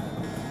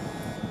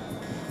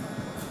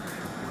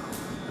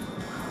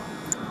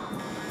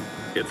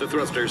 Hit the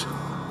thrusters.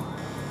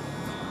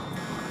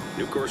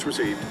 New course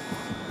received.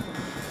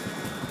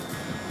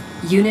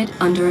 Unit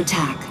under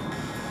attack.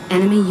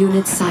 Enemy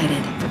unit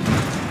sighted.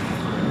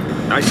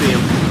 I see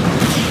him.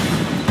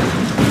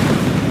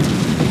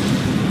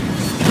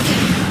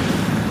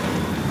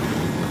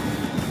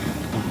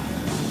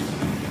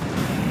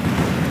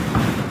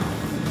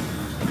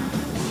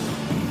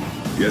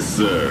 Yes,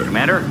 sir.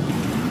 Commander,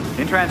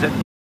 in transit.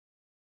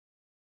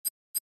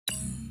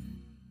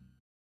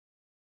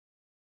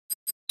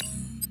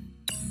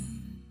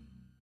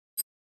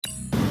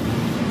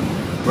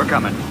 We're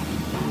coming.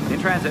 In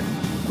transit.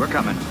 We're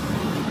coming.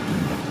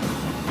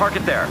 Park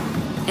it there.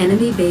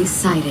 Enemy base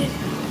sighted.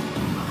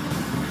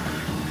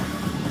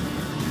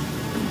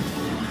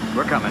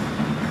 We're coming.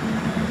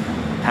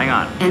 Hang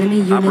on. Enemy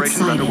unit Operations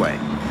sighted. underway.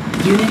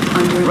 Unit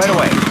under Right attack.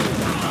 away.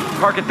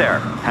 Park it there.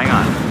 Hang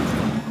on.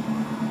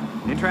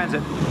 In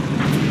transit.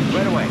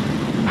 Right away.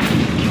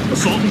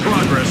 Assault in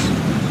progress.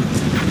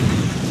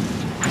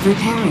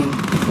 Repairing.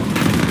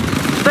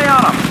 Stay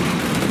on them.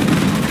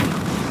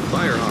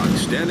 Firehawk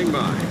standing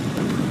by.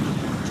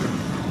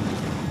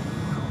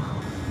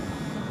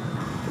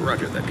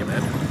 Roger that,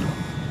 command.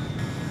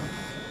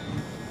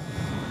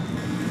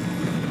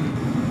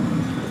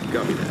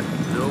 Copy that.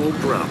 No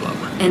problem.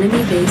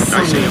 Enemy base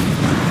I see sighted.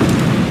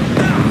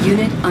 him.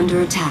 Unit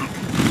under attack.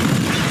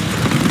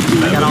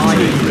 I got all I Mammoth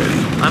tank need. ready.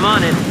 I'm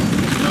on it.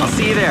 I'll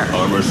see you there.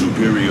 Armor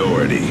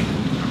superiority.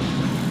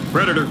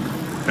 Predator,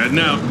 heading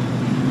out.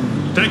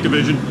 Tank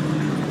division.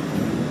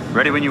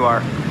 Ready when you are.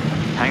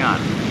 Hang on.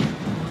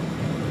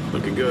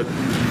 Looking good.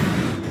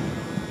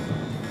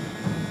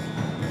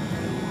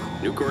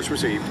 New course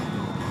received.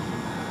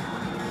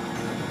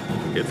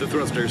 Hit the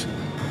thrusters.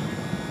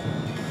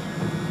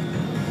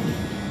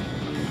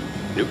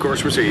 New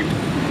course received.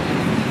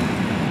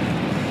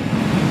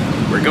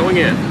 We're going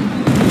in.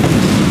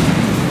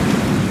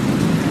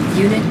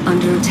 Unit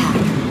under attack.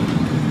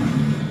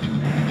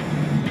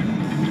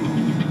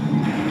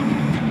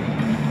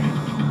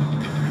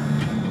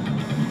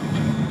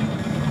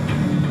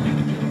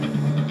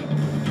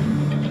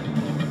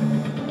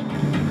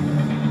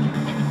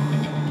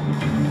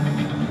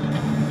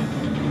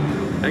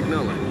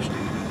 Acknowledged.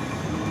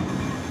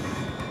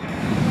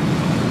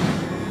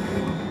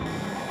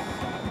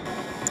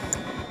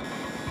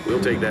 We'll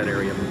take that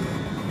area.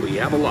 We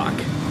have a lock.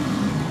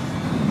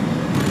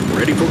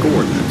 Ready for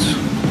coordinates.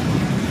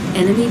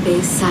 Enemy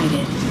base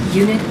sighted.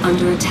 Unit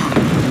under attack.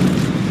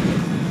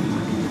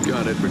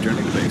 Got it.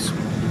 Returning to base.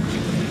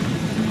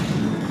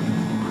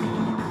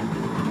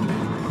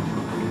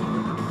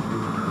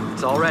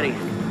 It's all ready.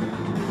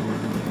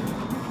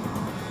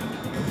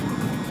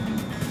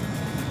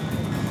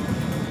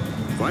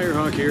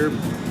 Firehawk here.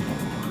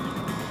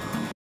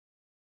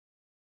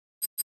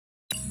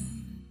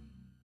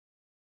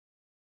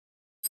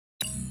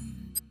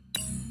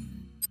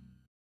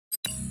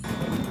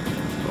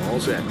 All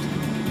set.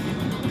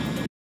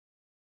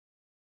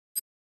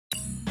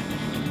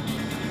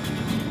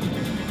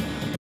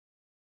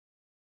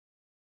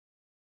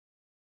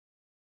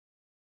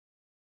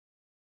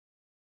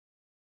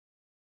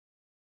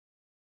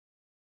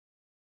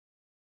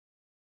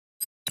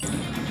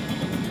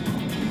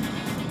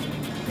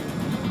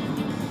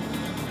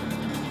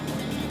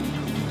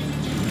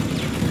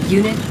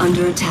 Unit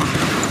under attack.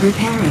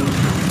 Repairing.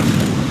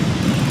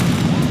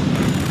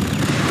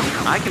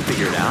 I can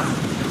figure it out.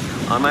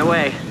 On my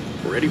way.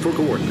 Ready for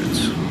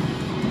coordinates.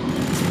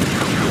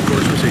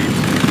 Course received.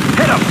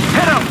 Hit him!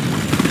 Hit him!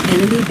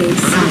 Enemy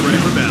base sighted. Ready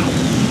for battle.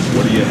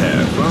 What do you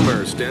have?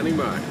 Bomber standing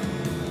by.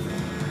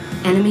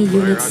 Enemy unit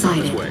Firehawk on its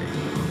sighted. way.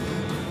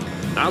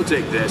 I'll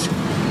take this.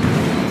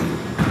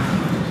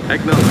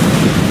 Acknowledge.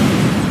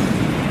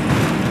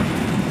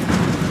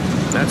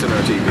 That's an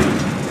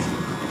RTV.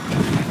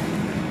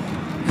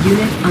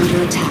 Unit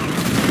under attack.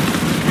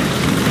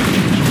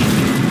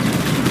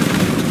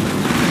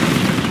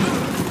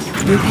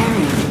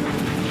 Repairing.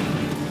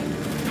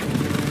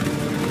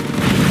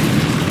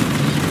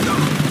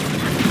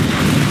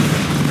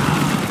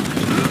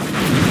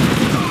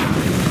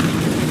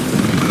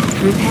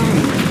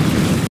 Repairing.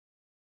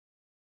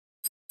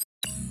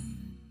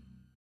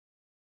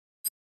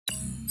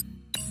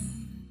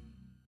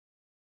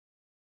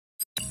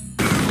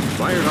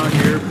 Firehawk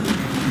here.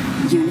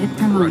 Unit Roger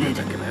promoted.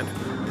 that command.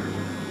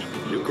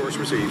 New course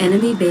received.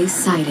 Enemy base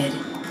sighted.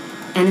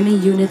 Enemy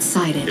unit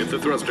sighted. Hit the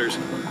thrusters.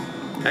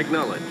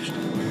 Acknowledged.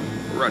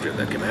 Roger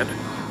that command.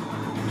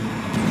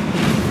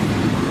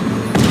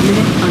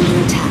 Unit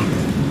under attack.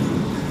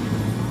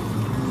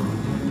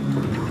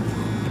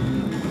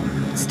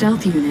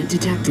 Stealth unit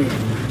detected.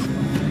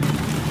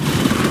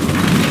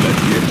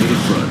 Let's get to the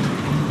front.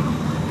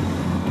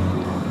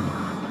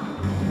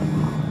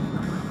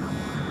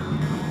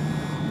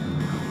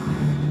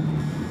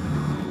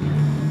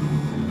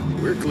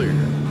 We're clear.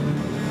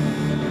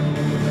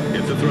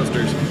 Hit the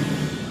thrusters.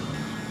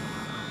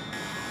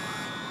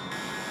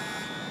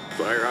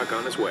 Firehawk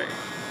on its way.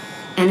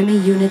 Enemy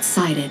unit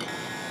sighted.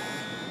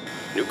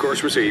 New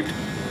course received.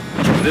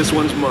 This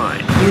one's mine.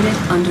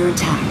 Unit under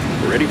attack.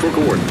 Ready for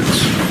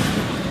coordinates.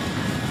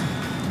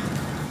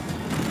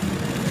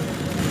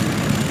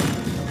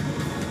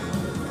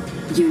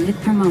 Unit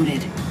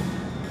promoted.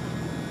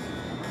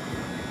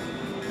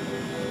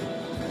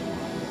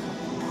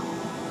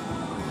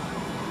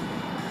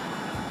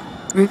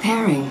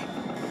 Repairing.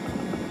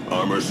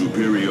 Armor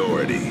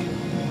superiority.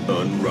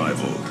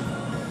 Unrivaled.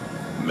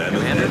 Mammoth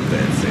Commander?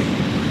 advancing.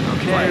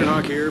 Okay.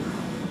 Firehawk here.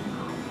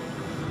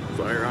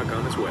 Firehawk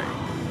on its way.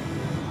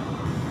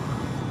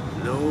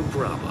 No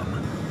problem.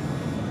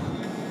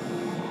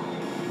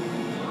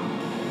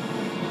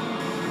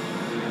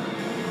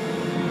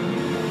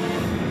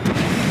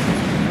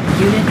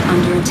 Unit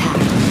under attack.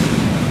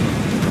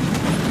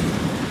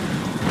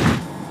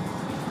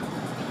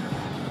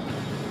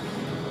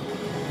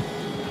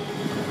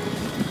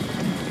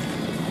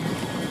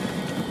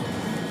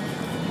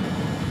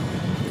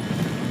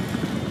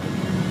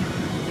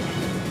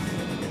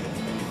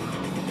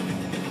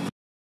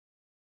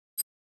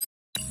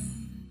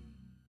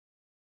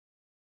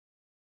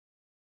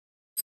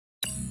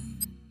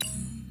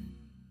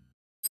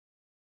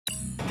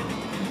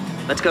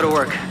 Let's go to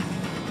work.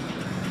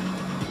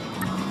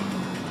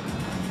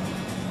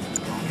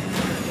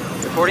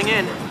 Reporting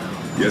in.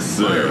 Yes,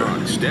 sir.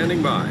 Firehawk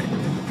standing by.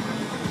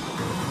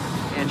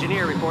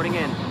 Engineer reporting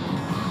in.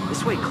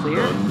 This way clear?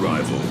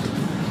 Unrivaled.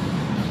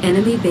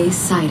 Enemy base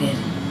sighted.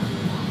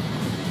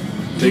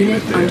 Taking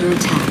Unit it there. under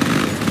attack.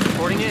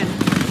 Reporting in.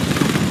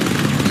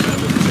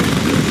 Mammoth tank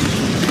ready.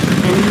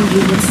 Enemy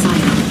unit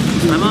sighted.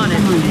 Unit I'm on it.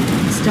 promoted.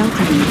 Stealth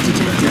unit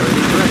detected.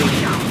 Everything's ready.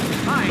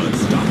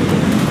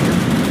 Unstoppable.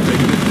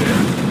 Taking it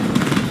there.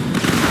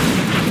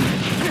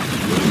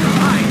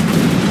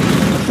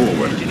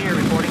 Forward. Engineer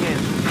reporting in.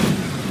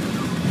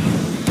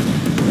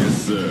 Yes,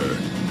 sir.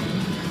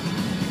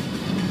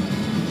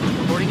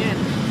 Reporting in.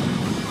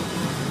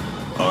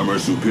 Armor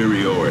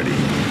superiority.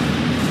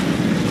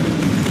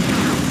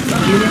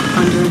 Unit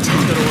under Let's go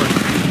attack. to work.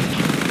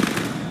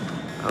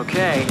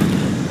 Okay.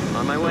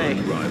 On my way.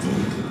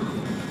 Unrivaled.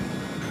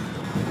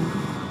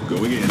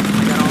 Going in.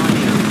 I got all I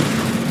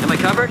need. Am I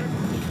covered?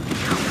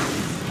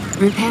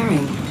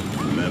 Repairing.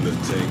 Mammoth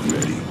tank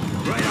ready.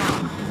 Right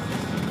on.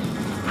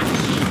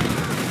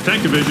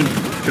 Tank division,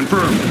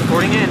 confirmed.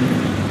 Reporting in.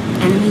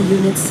 Enemy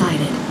unit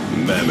sighted.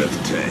 Mammoth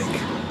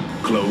tank.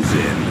 Close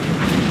in.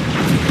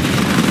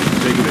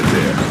 Taking it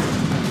there.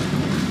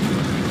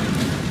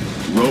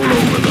 Roll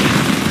over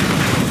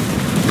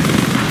them.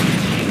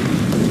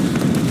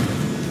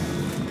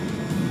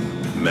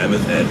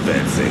 Mammoth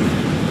advancing.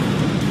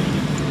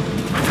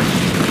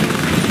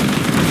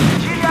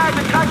 GDI's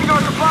attacking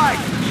our supply!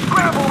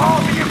 Scramble all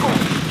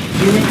vehicles!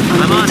 Unit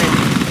under I'm on it.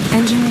 attack.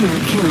 Engineer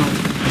killed.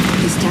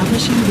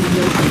 Establishing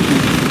video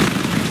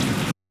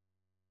open.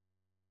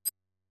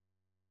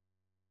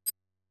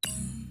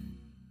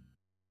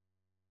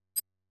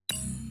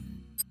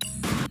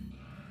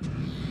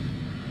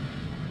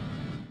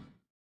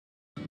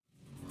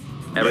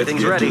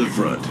 Everything's Let's get ready. to the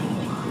front.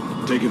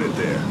 Taking it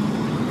there.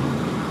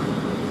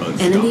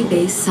 Enemy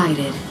base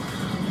sighted.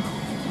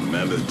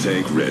 Mammoth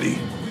tank ready.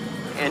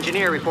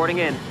 Engineer reporting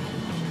in.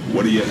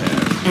 What do you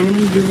have?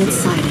 Enemy unit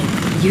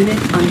sighted. Unit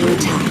under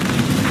attack.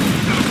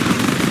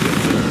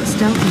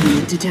 Stealth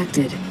unit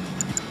detected.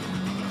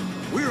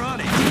 We're on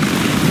it.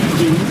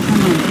 Unit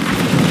promoted.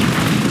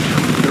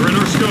 They're in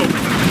our scope.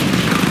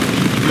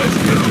 Let's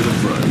get to the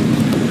front.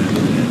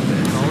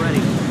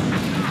 Already.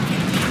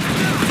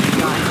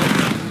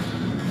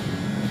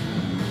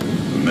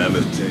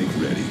 Mammoth tank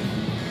ready.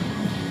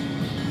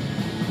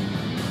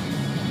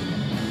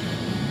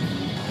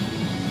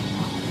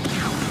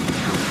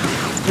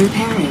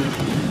 Repairing.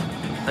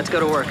 Let's go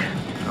to work.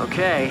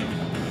 Okay.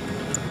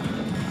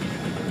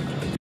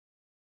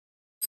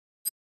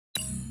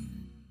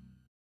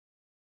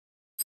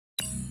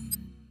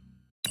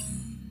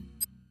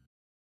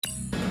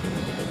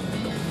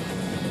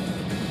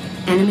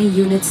 Enemy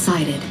unit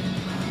sighted.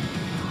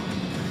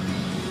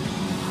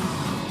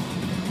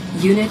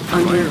 Unit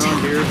under Fire attack.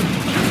 on here.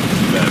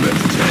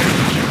 Mammoth tank.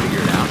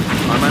 Figure it out.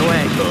 On my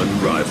way.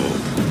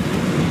 Unrivaled.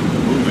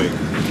 Moving.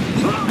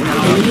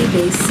 Enemy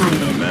base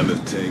sighted.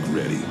 Mammoth tank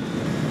ready.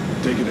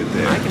 Taking it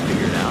there. I can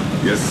figure it out.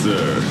 Yes,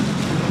 sir.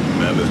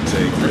 Mammoth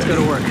tank ready. Let's go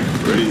to work.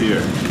 Ready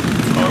here.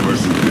 Armor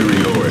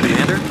superiority.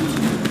 Commander?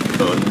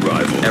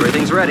 Unrivaled.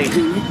 Everything's ready.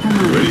 Unit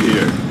promoted. Ready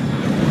here.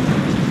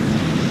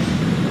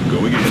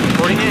 Going in.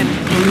 Reporting in.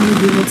 Enemy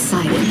unit What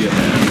sighted. do you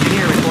have?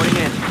 Engineer reporting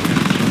in.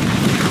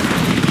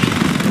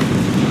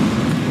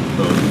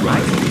 I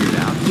can Unrivaled. figure it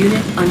out.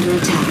 Unit under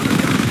attack.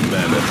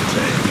 Mammoth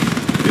tank.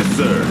 Yes,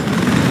 sir.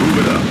 Move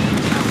it up.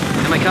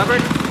 Am I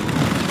covered?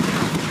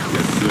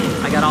 Yes, sir.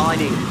 I got all I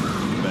need.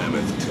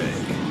 Mammoth tank.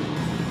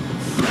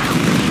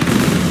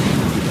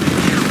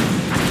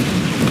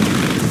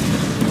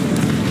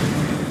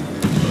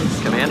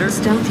 Commander?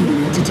 Stealth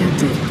unit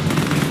detected.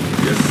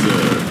 Yes,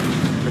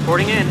 sir.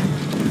 Reporting in.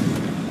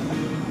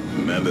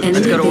 Mammoth Enemy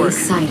Let's go to tank. work.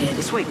 base sighted.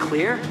 This way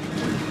clear?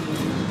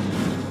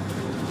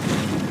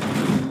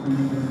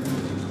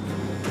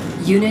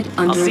 Unit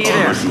under see you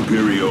attack. Armor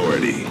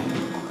superiority.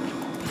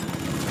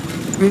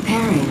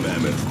 Repairing.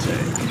 Mammoth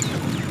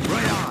tank.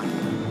 Right on.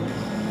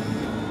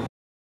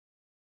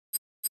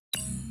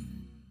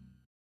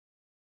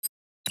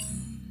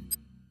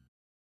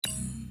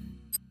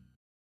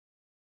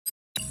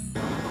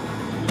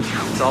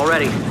 It's all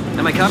ready.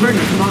 Am I covered?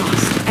 Unit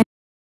lost.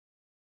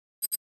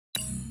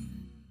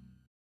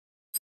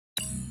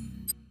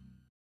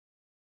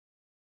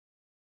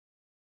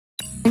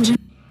 Engine.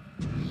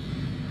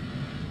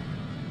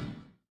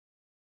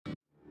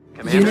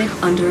 Commander?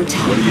 Unit under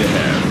attack. What do you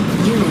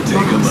have? Unit Take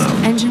 'em lost.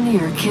 out.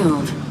 Engineer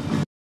killed.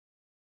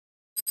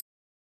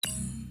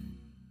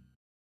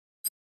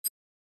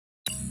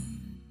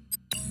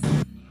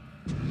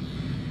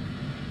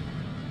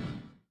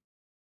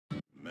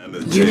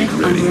 Mammoth Unit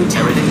tank ready. under attack.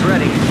 Everything's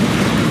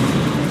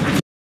ready.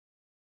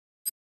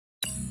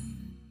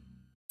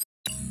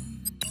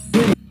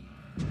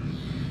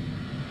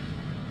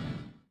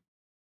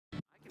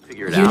 I can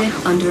figure it Unit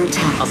out. under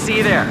attack. I'll see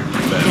you there.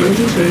 Enemy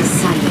Mammoth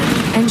base tank.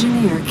 sighted.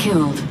 Engineer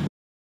killed.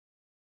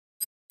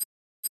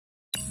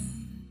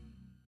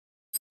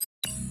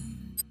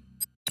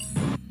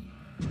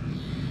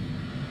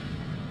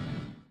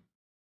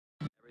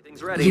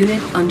 Everything's ready.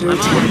 Unit under I'm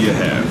on What do attack. you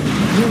have?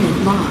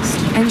 Unit lost.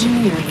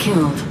 Engineer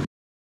killed.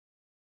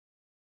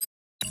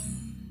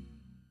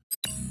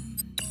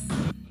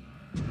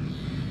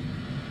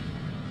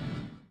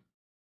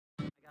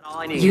 I got all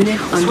I need. Unit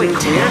This under way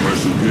clear? Armor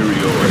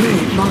superiority.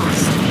 Unit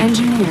lost.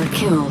 Engineer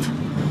killed.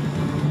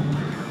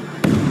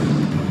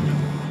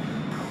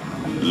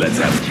 Let's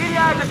have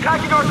GDI's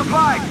attacking our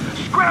supplies!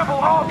 Scramble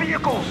all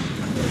vehicles!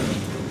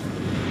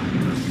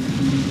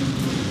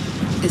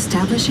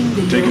 Establishing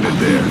video taking it update.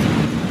 there.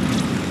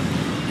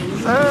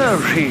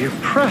 Very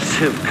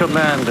impressive,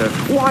 Commander.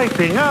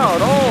 Wiping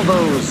out all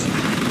those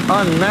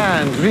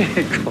unmanned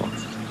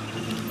vehicles.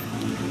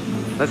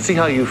 Let's see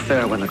how you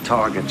fare when the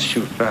targets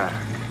shoot back.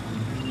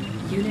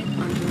 Unit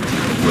under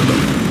attack.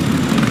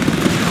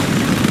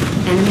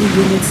 Enemy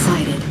unit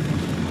sighted.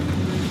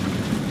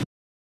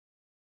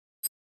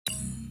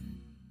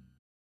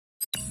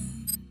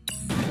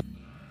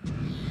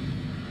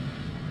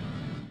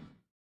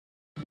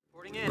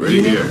 Reporting in. Ready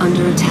Unit here.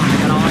 under attack.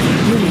 Got all I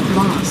need. Unit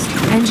lost.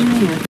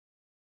 Engineer.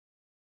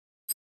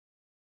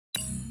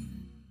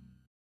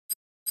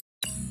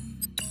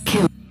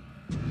 Kill.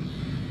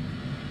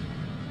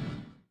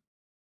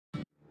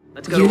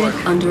 Let's go to Unit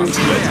work. under Let's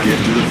attack.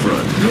 get to the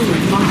front.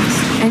 Unit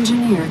lost.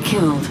 Engineer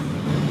killed.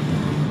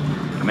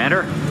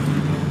 Commander?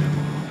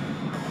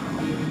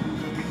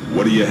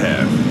 What do you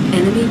have?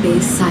 Enemy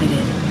base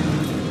sighted.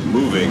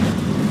 Moving.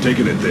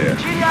 Taking it there.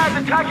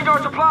 GDI's attacking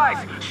our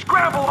supplies!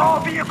 Scramble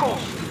all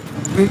vehicles!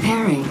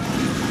 Repairing.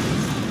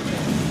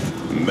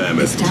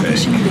 Mammoth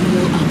Establishing tank.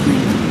 video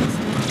uplink.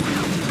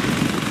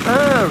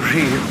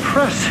 Very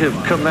impressive,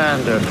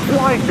 Commander.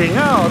 Wiping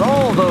out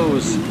all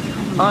those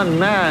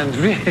unmanned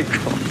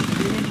vehicles.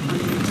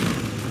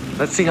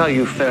 Let's see how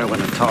you fare when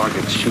the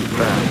targets shoot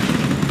back.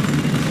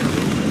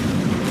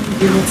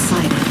 Unit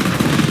sighted.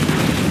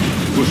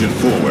 Pushing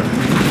forward.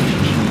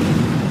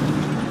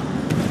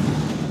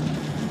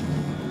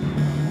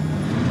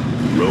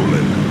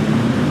 Rolling.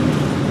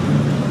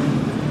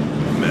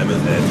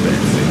 Mammoth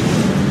advancing.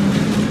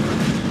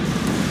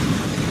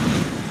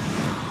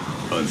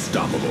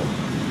 Unstoppable.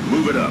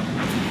 Move it up.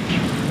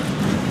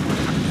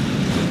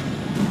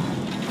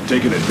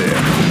 Taking it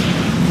there.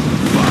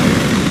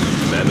 Fire.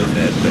 Mammoth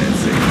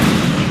advancing.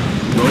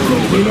 Roll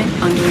over Unit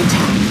them. under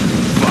attack.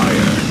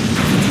 Fire.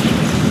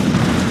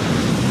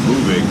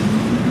 Moving.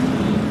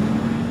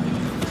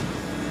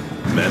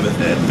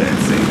 Mammoth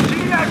advancing.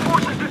 GDI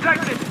forces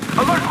detected!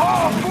 Alert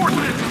all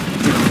forces!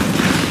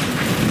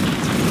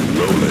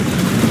 Rolling.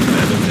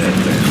 Mammoth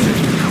advancing.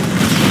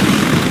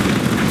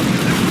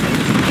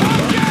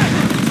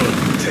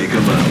 Take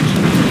him out.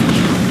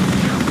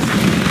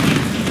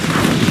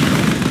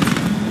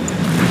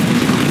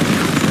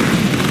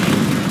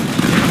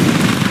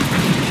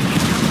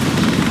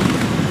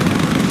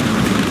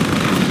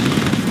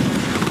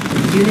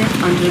 Unit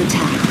under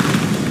attack.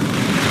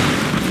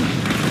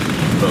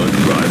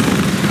 Unrivaled.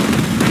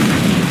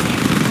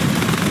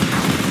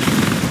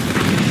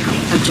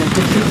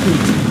 Objective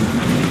complete.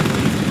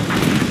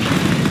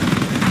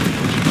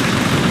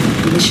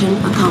 Mission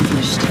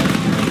accomplished.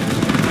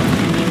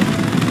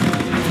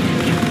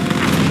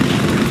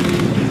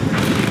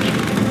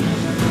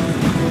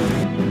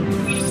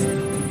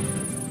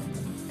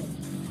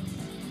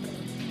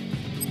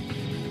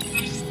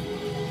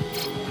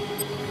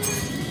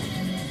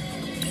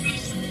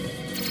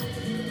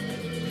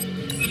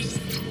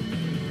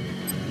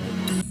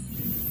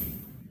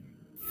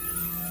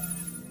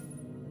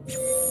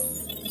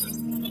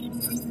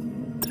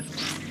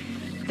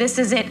 This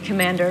is it,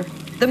 Commander.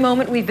 The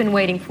moment we've been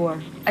waiting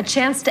for. A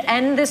chance to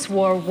end this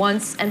war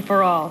once and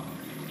for all.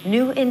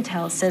 New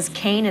intel says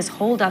Kane is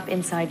holed up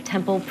inside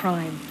Temple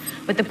Prime,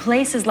 but the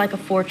place is like a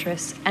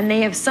fortress, and they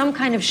have some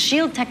kind of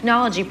shield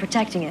technology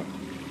protecting it.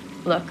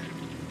 Look,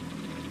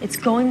 it's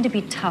going to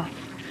be tough,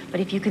 but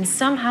if you can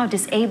somehow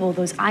disable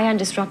those ion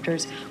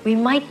disruptors, we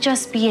might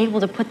just be able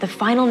to put the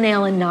final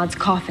nail in Nod's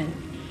coffin.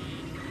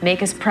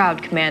 Make us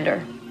proud,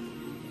 Commander.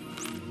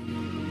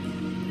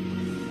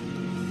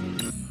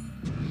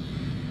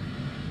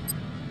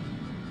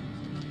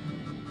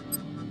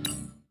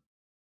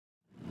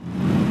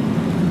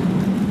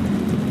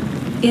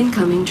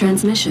 Incoming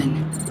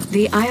transmission.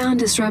 The ion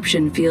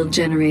disruption field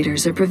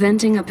generators are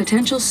preventing a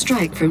potential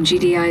strike from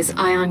GDI's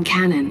ion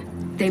cannon.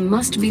 They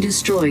must be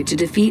destroyed to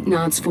defeat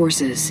Nod's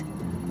forces.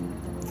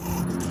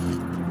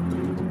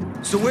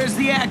 So where's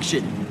the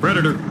action?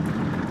 Predator.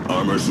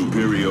 Armor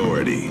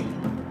superiority.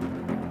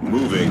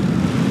 Moving.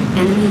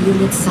 Enemy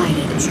units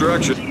sighted.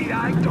 Construction.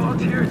 GDI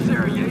dogs here at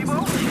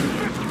Sarajevo?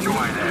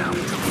 Join them.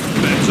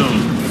 That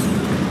zone.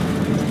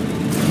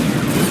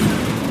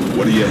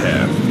 What do you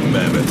have,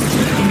 Mammoth?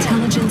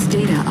 Intelligence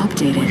data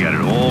updated. Got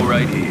it all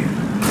right here.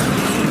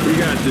 We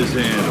got this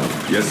handled.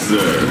 Yes,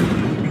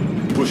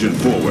 sir. Pushing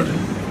forward.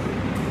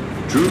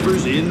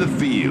 Troopers in the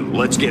field.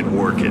 Let's get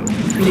working.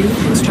 New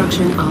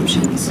construction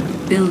options.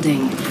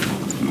 Building.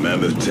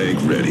 Mammoth tank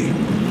ready.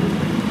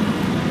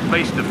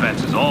 Base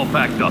defense is all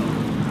packed up.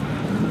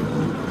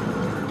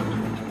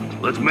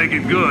 Let's make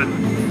it good.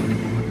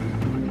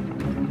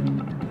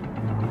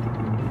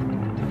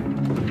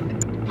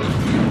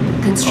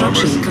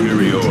 Construction Armor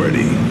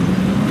superiority.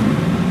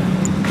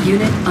 complete.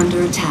 Unit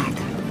under attack.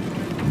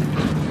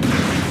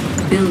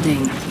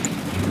 Building.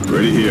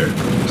 Ready here.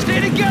 Stay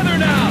together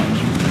now!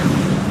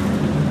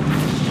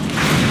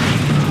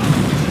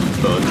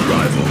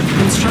 Unrivaled.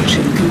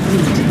 Construction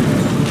complete.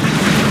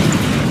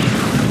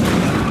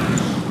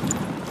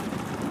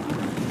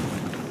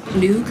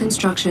 New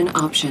construction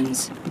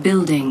options.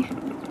 Building.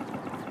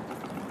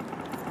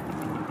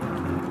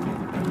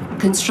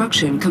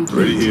 Construction complete.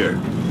 Ready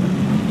here.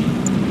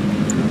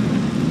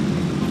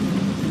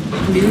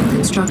 New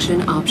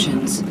construction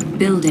options.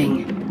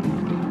 Building.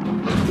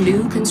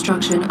 New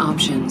construction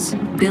options.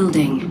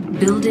 Building.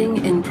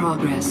 Building in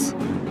progress.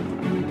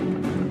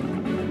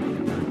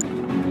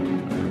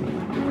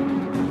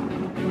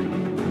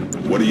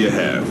 What do you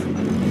have?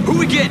 Who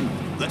we getting?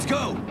 Let's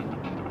go!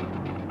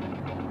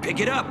 Pick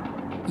it up!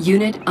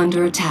 Unit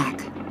under attack.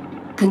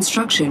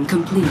 Construction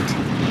complete.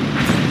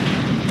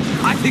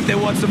 I think they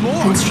want some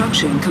more!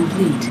 Construction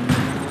complete.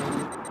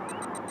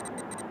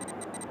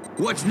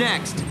 What's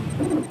next?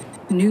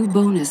 New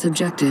bonus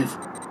objective.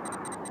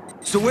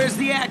 So where's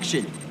the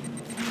action?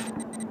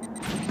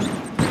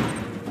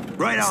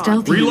 Right on!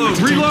 Stealthy Reload,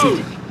 detected.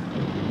 reload!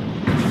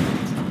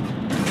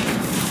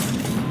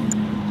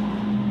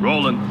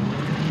 Rolling.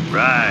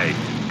 Right.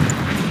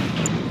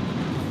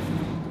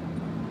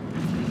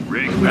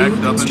 Rig New packed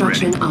up and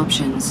construction ready.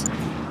 options.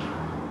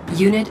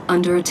 Unit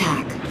under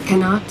attack.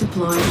 Cannot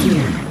deploy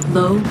here.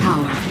 Low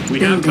power. We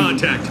have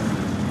contact.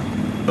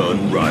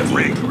 Unrivaled.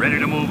 Rig ready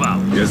to move out.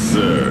 Yes,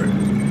 sir.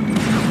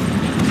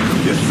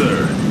 Yes,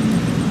 sir.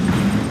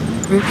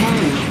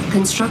 Repairing.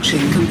 Construction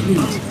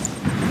complete.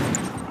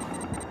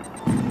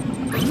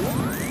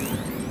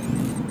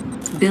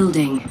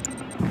 Building.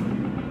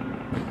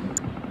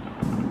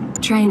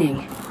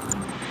 Training.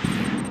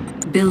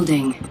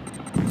 Building.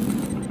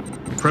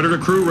 Predator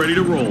crew ready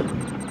to roll.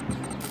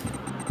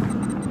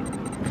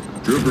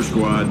 Trooper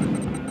squad.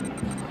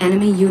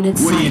 Enemy unit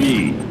What do you sighted.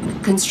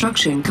 need?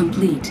 Construction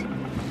complete.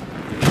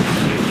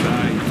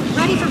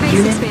 Ready for base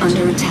Unit expansion.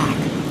 under attack.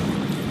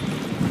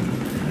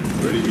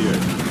 Ready here.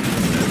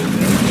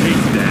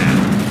 Take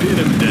that. Pin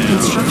him down.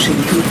 Construction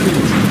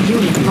complete.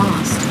 Unit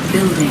lost.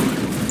 Building.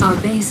 Our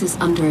base is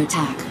under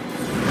attack.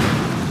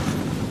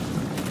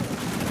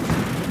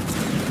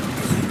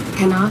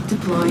 Cannot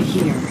deploy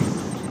here.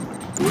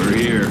 We're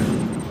here.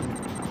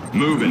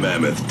 Moving.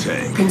 Mammoth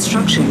tank.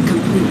 Construction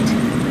complete.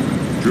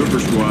 Trooper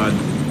squad.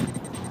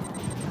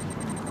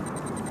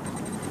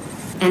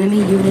 Enemy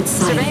unit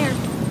sighted. Surveyor.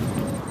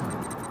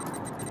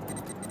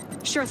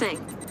 Sure thing.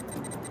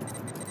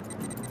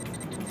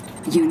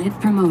 Unit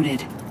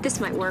promoted. This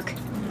might work.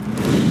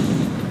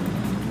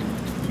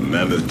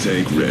 Mammoth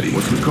tank ready.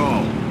 What's the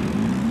call?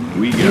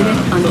 We got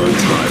Unit under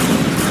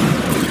unrivaled.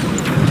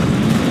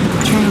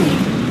 Training.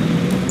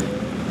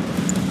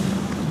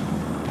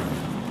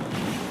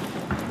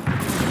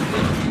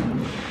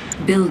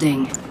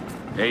 Building.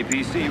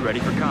 APC ready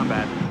for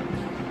combat.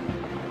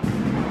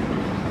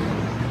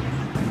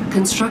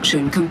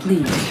 Construction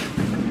complete.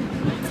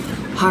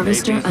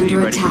 Harvester APC under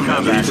ready for attack.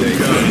 combat.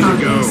 Our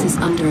base is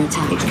under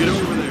attack. Let's get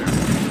over there.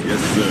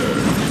 Yes,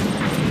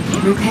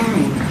 sir.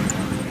 Repairing.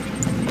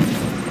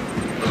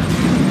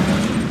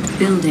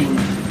 Building.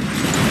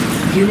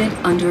 Unit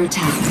under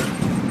attack.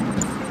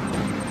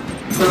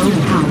 Low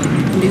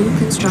power. New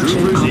construction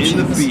Troopers options. in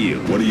the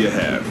field. What do you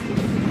have?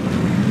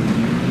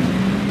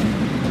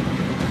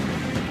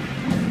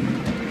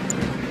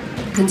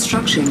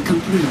 Construction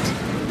complete.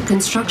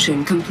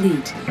 Construction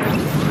complete.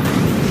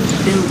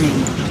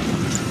 Building.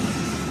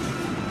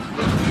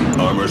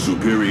 Armor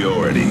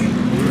superiority.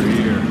 We're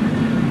here.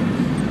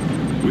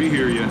 We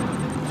hear you.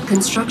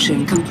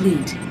 Construction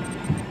complete.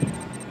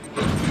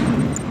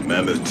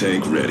 Mammoth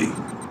tank ready.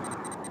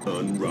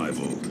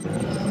 Unrivaled.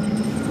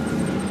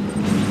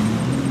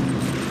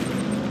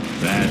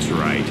 That's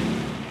right.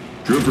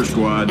 Trooper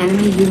squad.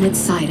 Enemy unit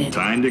sighted.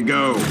 Time to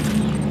go.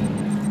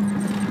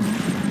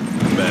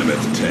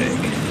 Mammoth tank.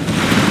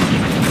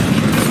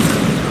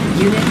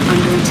 Unit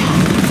under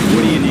attack.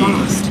 What do you Unit need?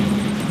 lost.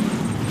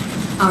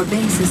 Our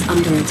base is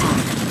under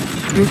attack.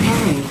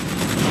 Repairing.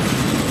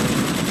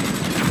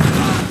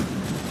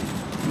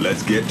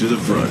 Let's get to the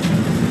front.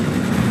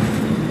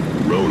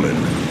 Rolling.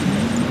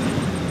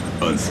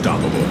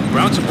 Unstoppable.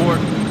 Ground support.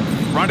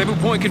 Rendezvous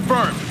point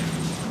confirmed.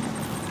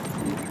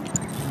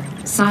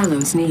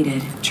 Silos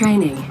needed.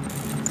 Training.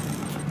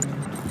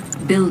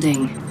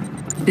 Building.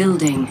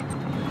 Building.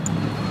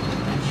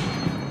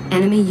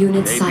 Enemy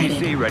unit APC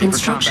sighted. ready for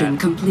Construction combat.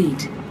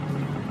 complete.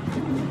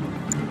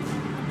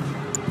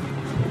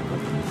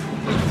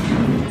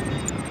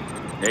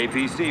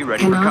 APC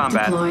ready for Cannot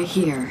combat. deploy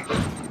here.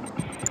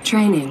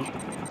 Training.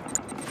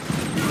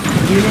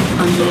 Unit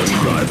under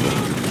attack. Unrivaled.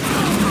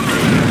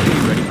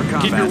 Ready for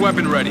combat. Keep your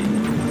weapon ready.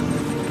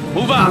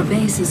 Move Our out.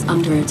 base is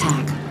under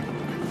attack.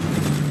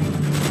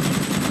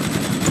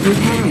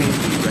 Repairing.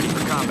 Ready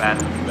for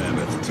combat.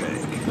 Mammoth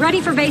tank.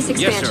 Ready for base Yes,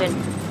 sir.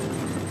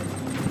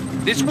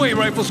 expansion. This way,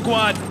 rifle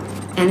squad.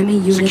 Enemy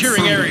unit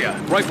Securing sighted. area.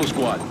 Rifle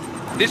squad.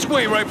 This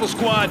way, rifle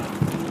squad.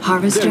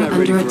 Harvester They're not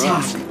ready under for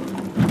attack. us.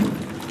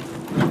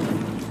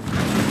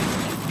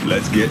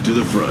 Let's get to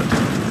the front.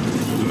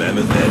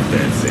 Mammoth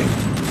advancing.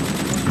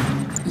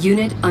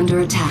 Unit under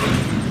attack.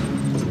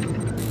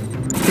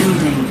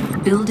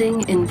 Building.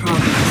 Building in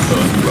progress.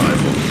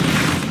 Unrivaled.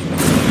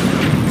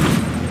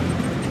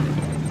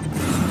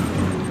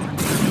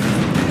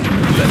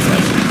 Let's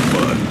have some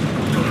fun.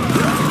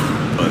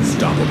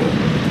 Unstoppable.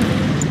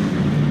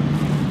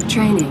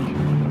 Training.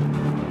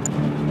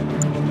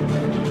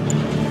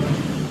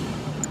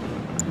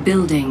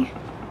 Building.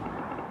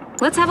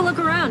 Let's have a look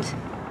around.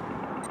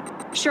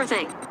 Sure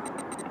thing.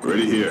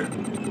 Ready here.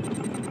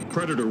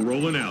 Predator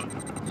rolling out.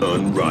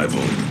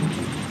 Unrivaled.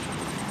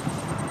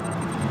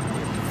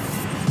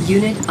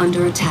 Unit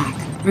under attack.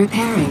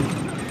 Repairing.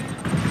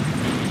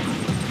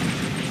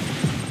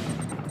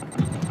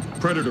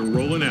 Predator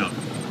rolling out.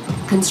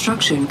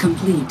 Construction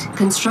complete.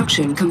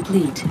 Construction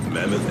complete.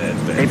 Mammoth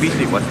advancing.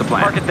 APC, what's the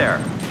plan? Park it there.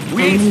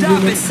 We ain't Enemy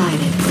stopping. unit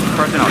sighted.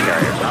 Personnel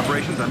carriers.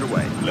 Operations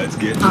underway. Let's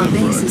get to Our the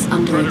base front. is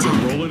under Predator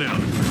attack. rolling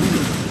out.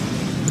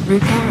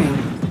 Repairing.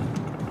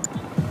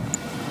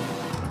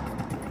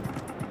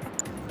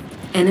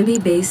 Enemy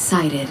base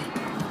sighted.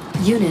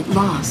 Unit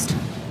lost.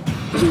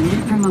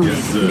 Unit promoted.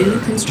 Yes, sir. New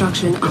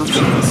construction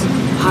options.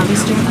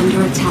 Harvester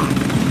under attack.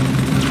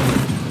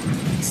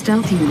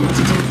 Stealth unit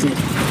detected.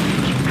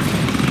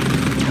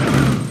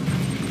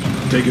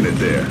 Taking it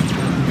there.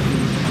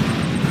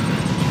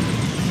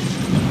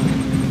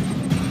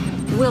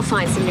 We'll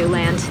find some new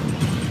land.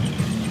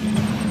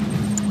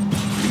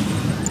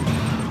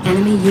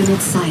 Enemy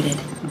unit sighted.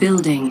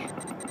 Building.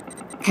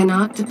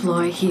 Cannot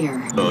deploy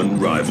here.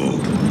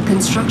 Unrivaled.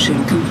 Construction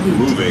complete.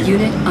 Moving.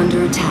 Unit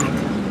under attack.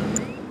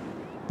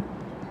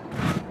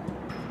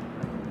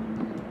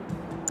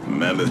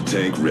 Mammoth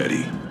tank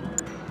ready.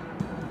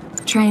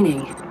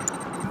 Training.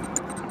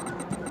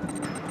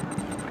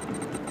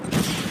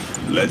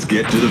 Let's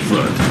get to the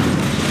front.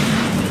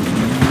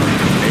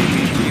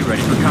 APC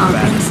ready for Our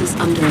combat. base is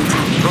under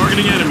attack.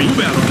 Targeting enemy. Move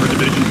out for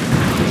division.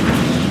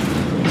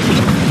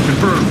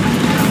 Confirmed.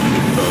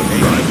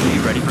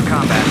 APC ready for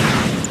combat.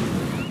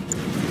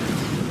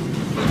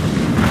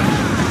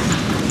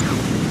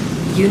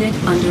 Unit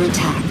under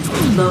attack.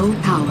 Low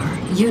power.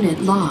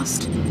 Unit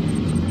lost.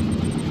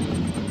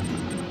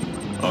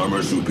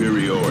 Armor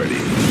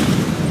superiority.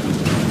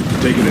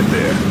 Taking it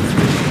there.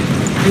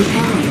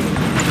 Repairing.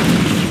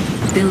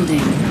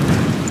 Building.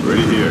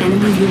 Ready here.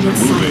 Enemy unit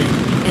sighted.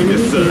 Enemy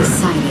Yes, sir. base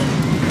sighted.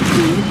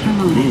 Unit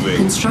promoted. Moving.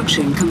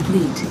 Construction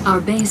complete. Our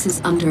base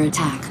is under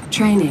attack.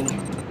 Training.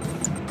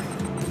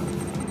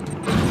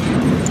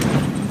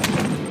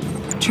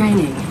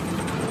 Training.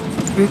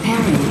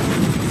 Repairing.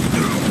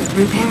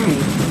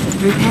 Repairing.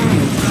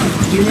 Repairing.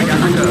 Unit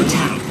under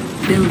attack.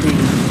 Building.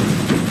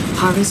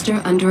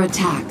 Harvester under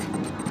attack.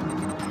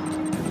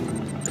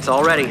 It's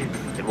all ready.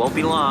 It won't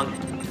be long.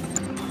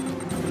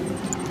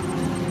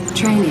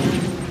 Training.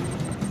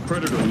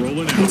 Predator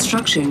rolling out.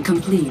 Construction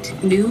complete.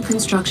 New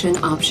construction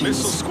Missile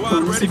options. squad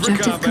Bonus ready for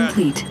objective combat.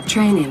 complete.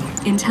 Training.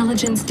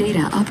 Intelligence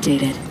data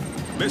updated.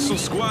 Missile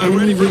squad Enemy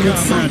ready for unit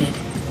combat.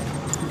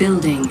 sighted.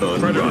 Building.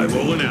 Predator Unrivaled.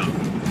 rolling out.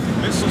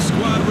 Missile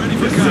squad ready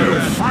for Yes, sir.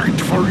 combat.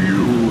 Fight for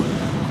you.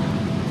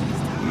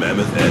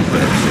 Mammoth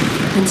advancing.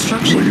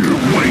 Construction We're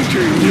complete.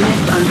 waiting.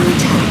 Unit under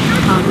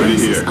attack. Our Ready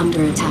base is here.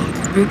 under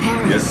attack.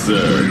 Repairing. Yes,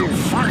 sir. We'll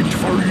fight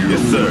for you.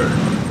 Yes, sir.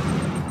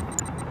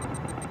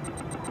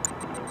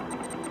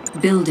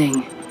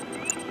 Building.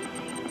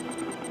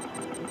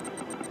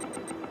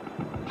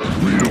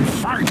 We'll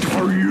fight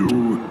for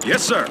you.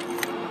 Yes, sir.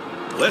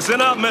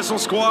 Listen up, missile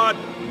squad.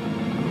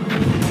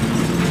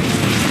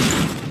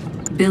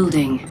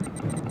 Building.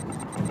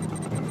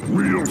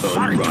 We'll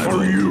fight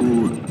for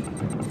you.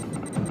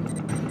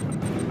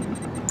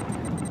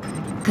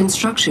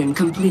 Construction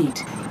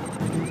complete.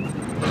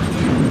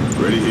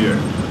 Ready here.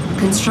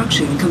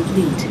 Construction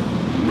complete.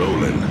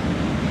 Rolling.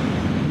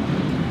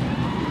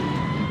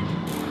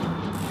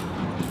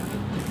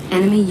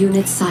 Enemy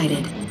unit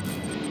sighted.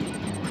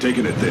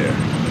 Taking it there.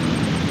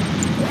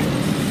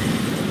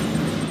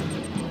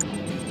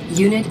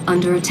 Unit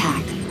under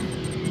attack.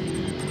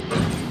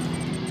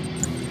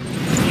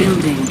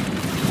 Building.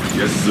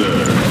 Yes, sir.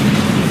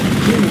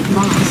 Unit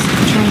lost.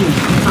 Training.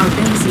 Our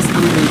base is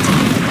under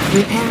attack.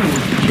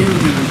 Repairing.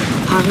 Building.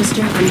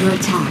 Harvester under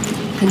attack.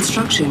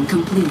 Construction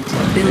complete.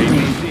 Building.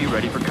 APC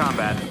ready for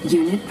combat.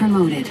 Unit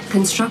promoted.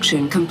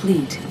 Construction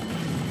complete.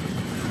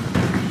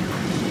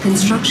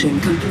 Construction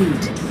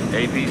complete.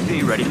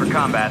 APC ready for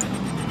combat.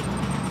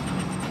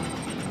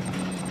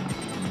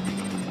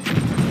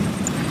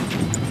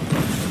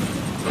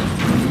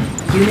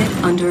 Unit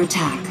under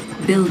attack.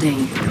 Building.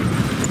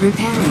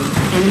 Repairing.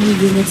 Enemy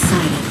unit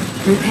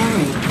sighted.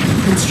 Repairing.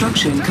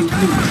 Construction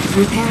complete.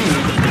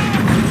 Repairing.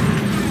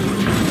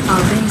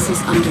 Our base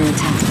is under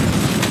attack.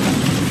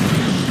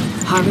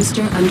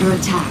 Harvester under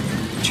attack.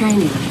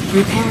 Training.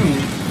 Repairing.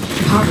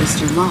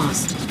 Harvester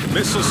lost.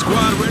 Missile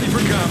squad ready for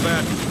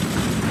combat.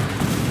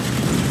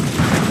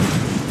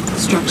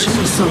 Structure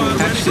Missile sold. squad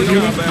ready for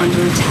Unit combat.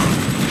 under attack.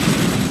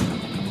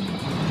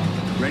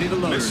 Ready to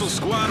load. Missile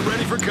squad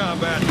ready for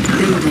combat.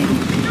 Building.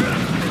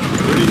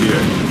 Ready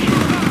here.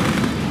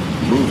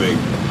 Moving.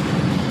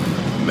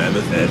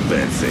 Mammoth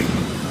advancing.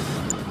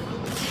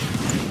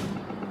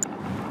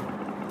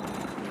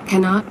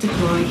 Cannot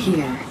deploy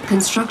here.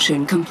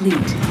 Construction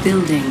complete.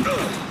 Building.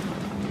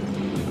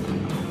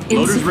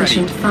 Loaders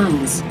Insufficient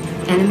funds.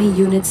 Enemy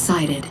unit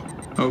sighted.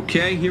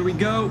 Okay, here we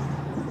go.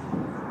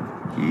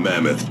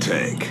 Mammoth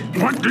tank.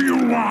 What do you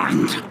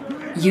want?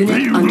 Unit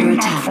They under will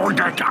not attack.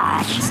 forget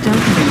us.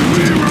 Stealth unit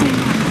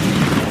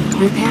detected.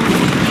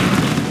 Repairing.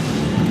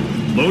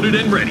 Loaded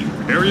and ready.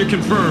 Area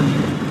confirmed.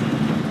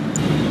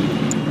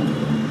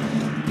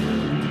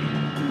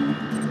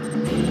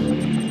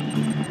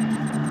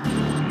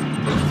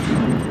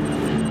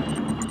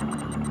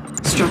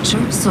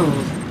 Structure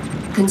sold.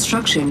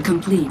 Construction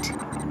complete.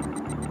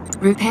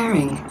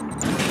 Repairing.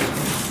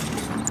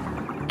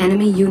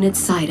 Enemy unit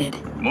sighted.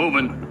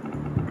 Moving.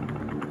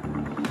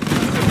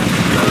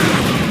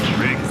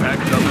 Rig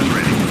packed up and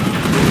ready.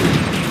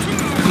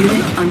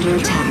 Unit under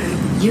attack.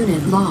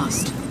 Unit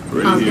lost.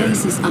 Ready Our here.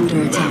 base is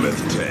under attack.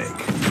 Mammoth tank.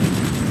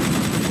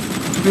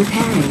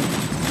 Repairing.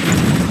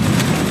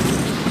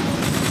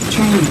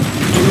 Training.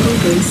 Enemy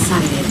base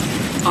sighted.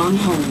 On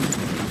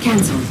hold.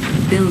 Cancelled.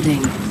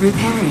 Building.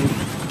 Repairing.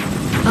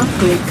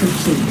 Upgrade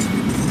complete.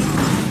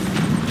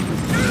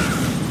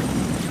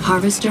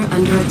 Harvester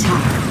under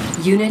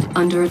attack. Unit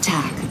under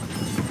attack.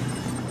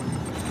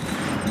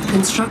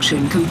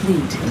 Construction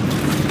complete.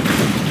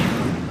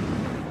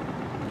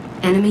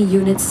 Enemy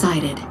unit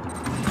sighted.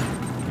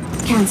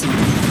 Cancel.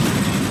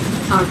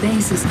 Our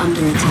base is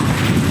under attack.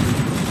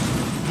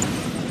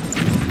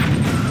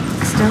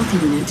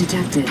 Stealth unit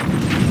detected.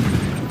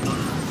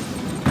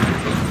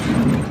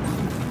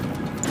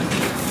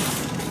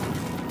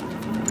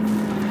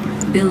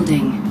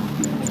 Building.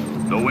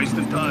 No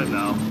wasting time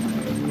now.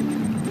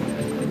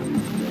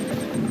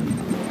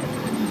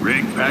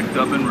 Rig packed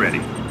up and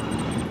ready.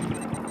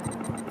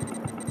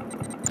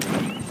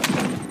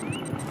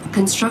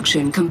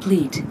 Construction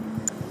complete.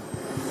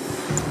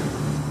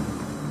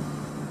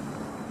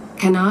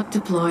 Cannot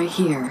deploy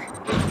here.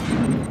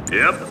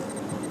 Yep.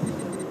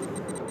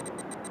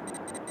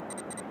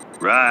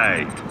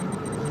 Right.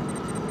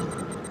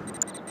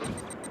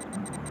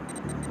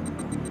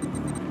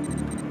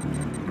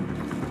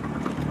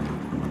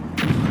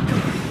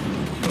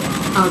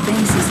 Our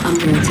base is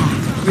under attack.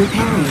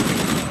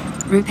 Repairing.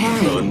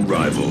 Repairing.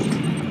 Unrivaled.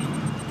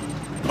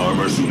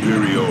 Armor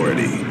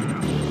superiority.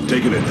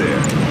 Taking it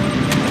there.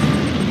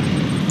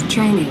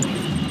 Training.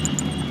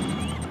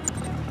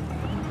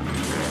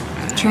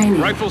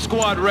 Training. Rifle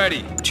squad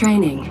ready.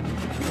 Training.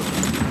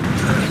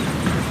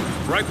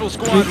 Rifle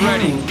squad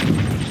ready.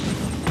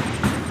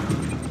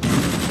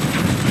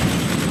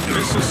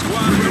 Missile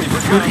squad ready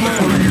for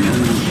combat.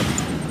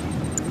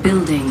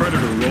 Building.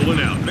 Predator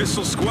rolling out.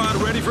 Missile squad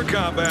ready for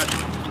combat.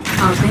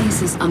 Our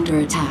base is under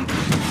attack.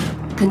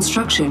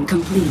 Construction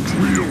complete.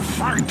 We'll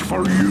fight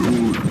for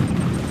you.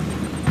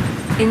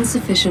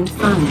 Insufficient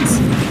funds.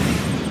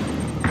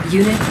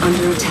 Unit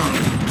under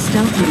attack.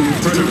 Stealth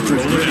unit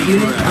detected.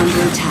 Unit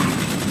under attack.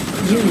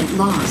 Unit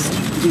lost.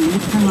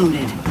 Unit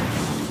promoted.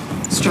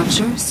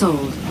 Structure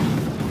sold.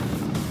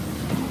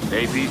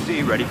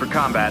 APC ready for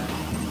combat.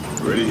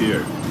 Ready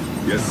here.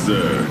 Yes,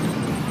 sir.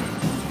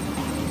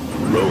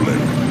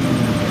 Rolling.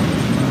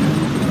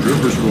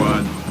 Trooper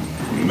squad.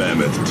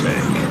 Mammoth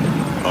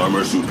tank.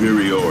 Armor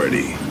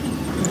superiority.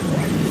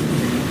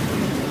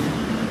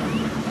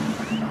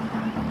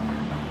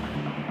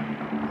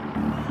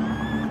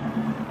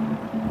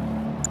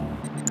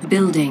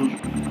 Building.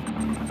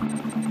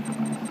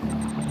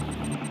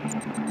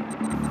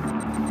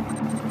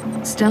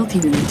 Stealth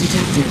unit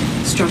detected.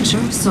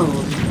 Structure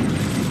sold.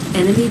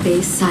 Enemy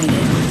base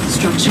sighted.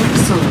 Structure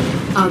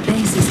sold. Our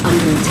base is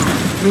under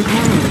attack.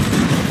 Repairing.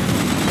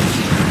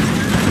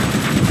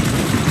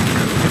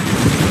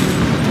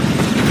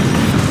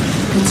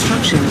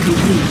 Construction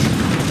complete.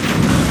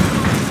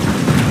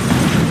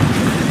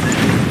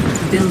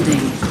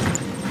 Building.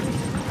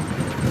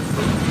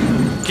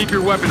 Keep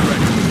your weapon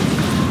ready.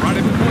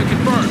 Rendezvous point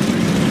confirmed.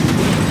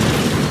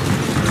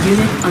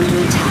 Unit under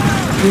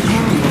attack.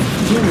 Repairing.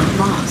 Unit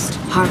lost.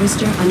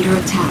 Harvester under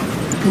attack.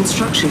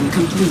 Construction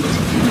complete.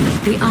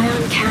 The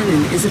ion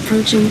cannon is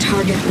approaching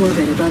target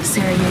orbit above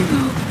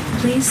Sarajevo.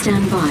 Please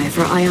stand by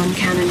for ion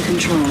cannon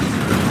control.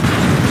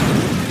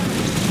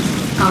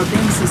 Our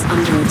base is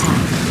under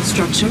attack.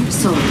 Structure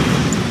sold.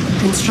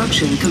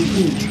 Construction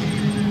complete.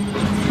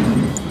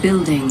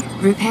 Building.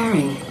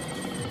 Repairing.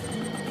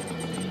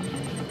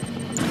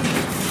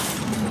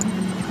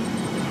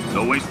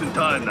 No wasting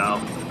time now.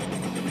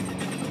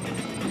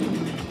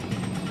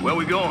 Where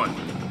we going?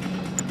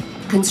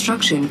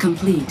 Construction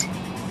complete.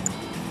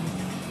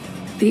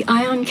 The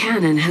ion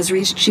cannon has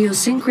reached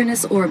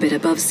geosynchronous orbit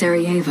above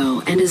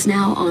Sarajevo and is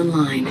now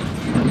online.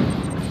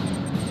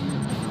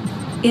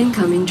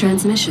 Incoming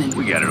transmission.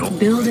 We got it all.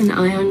 Build an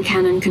ion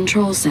cannon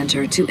control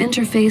center to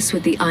interface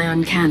with the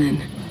ion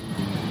cannon.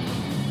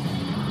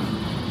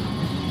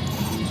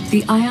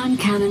 The ion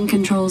cannon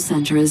control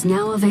center is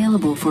now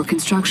available for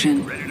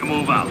construction. Ready to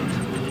move out.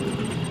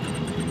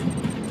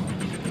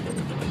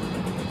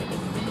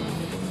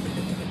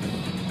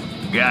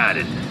 Got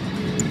it.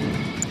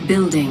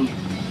 Building.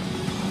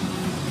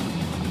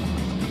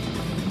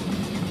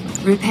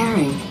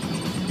 Repairing.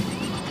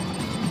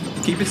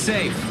 Keep it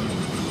safe.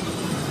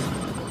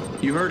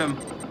 You heard him.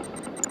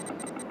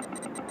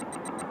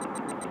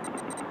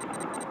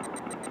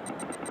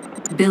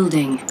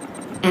 Building.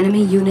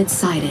 Enemy unit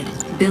sighted.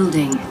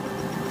 Building.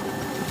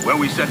 Where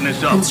we setting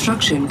this up?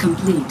 Construction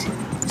complete.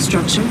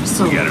 Structure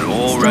sold. We got it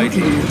all right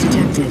Stealth unit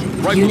detected.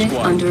 Rifle Unit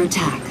squad. under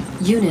attack.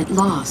 Unit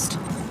lost.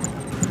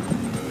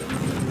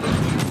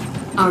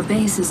 Our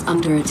base is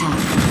under attack.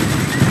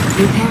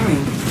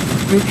 Repairing.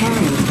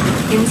 Repairing.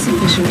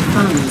 Insufficient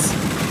funds.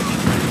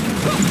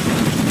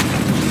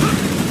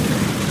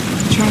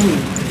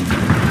 Training.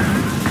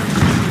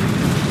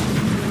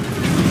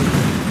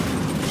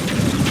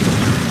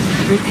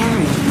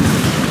 Repairing.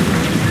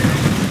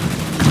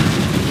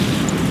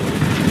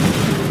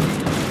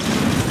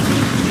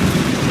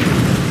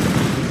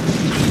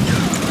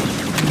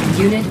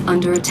 Unit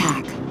under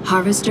attack.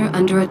 Harvester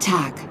under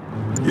attack.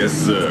 Yes,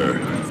 sir.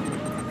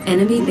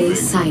 Enemy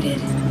base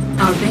sighted.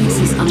 Our base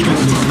is under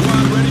attack.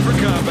 Squad ready for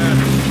combat.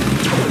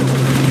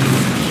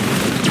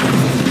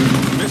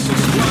 Missile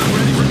squad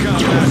ready for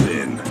combat.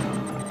 In.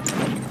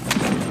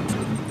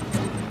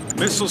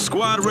 Missile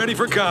squad ready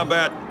for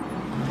combat.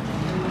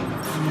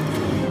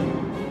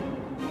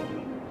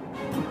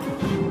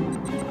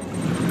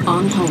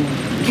 On hold.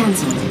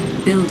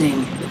 Cancelled.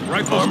 Building.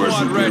 Rifle Armor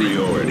squad ready.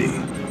 superiority.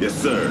 Yes,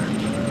 sir.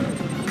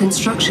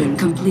 Construction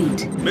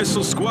complete.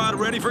 Missile squad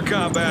ready for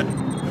combat.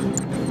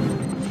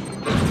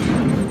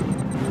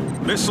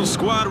 Missile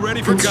squad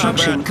ready for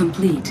Construction combat.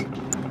 complete.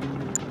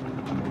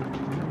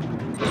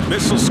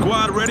 Missile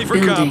squad ready for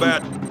Building.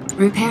 combat.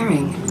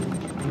 Repairing.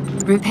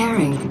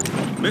 Repairing.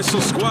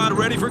 Missile squad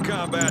ready for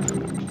combat.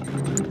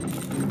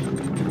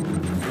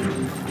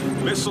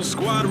 Missile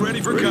squad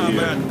ready for Ready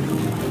combat. here.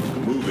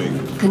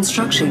 Moving.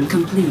 Construction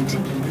complete.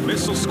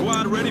 Missile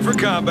squad ready for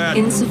combat.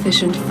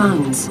 Insufficient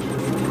funds.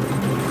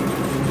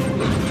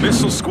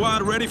 Missile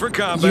squad ready for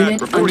combat.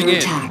 Unit Reporting under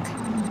in. attack.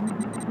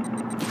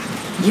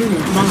 Unit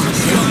lost.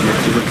 Squad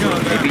ready for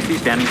combat. ABC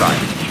standing by.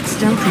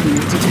 Stealth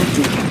unit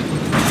detected.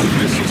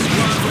 Missile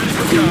squad ready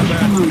for Unit combat.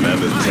 promoted.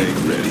 Mammoth tank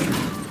ready.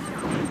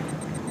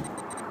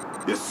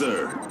 Yes, sir.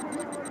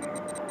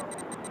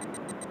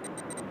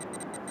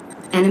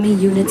 Enemy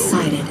unit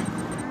sighted.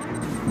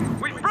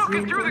 We've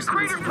broken through the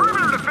crater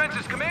perimeter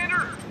defenses,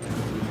 Commander!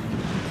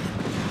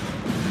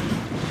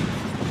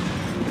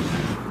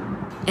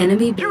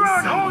 Enemy base You're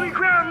on sighted. holy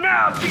ground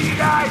now,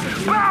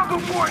 GDI! Bow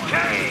before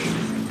Kane!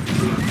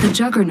 The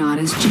Juggernaut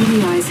is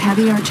GDI's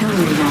heavy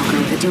artillery walker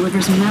that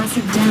delivers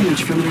massive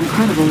damage from an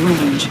incredible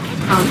range.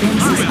 Our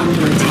base is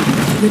under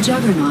attack. The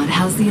Juggernaut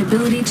has the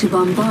ability to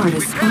bombard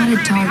a spotted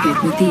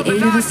target with the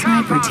aid of a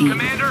sniper team.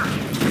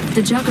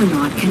 The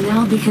Juggernaut can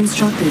now be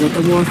constructed at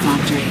the War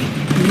Factory.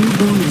 New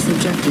bonus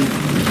objective.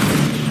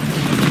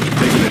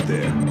 Taking it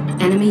there.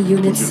 Enemy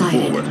unit Pushing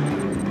sighted. forward.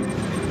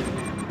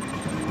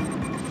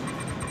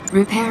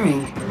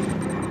 Repairing.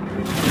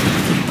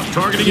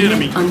 Targeting Unit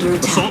enemy. under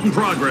attack. Assault in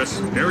progress.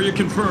 Area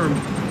confirmed.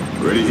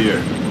 Ready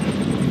here.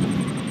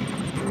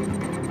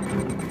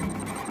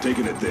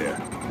 Taking it there.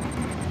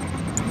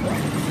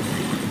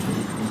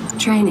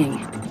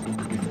 Training.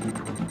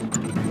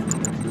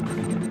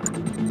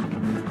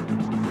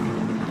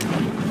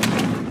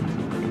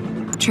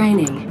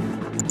 Training.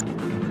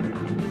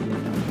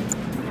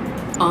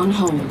 On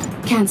hold.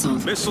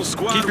 Cancelled. Missile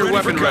squad Keep your ready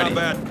weapon for ready.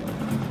 combat.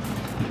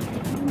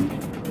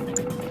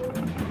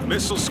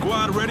 Missile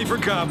squad ready for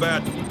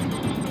combat.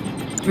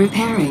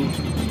 Repairing.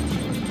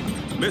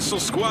 Missile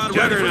squad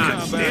ready for Juggernaut,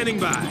 combat. standing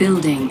by.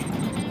 Building.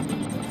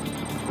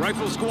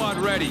 Rifle squad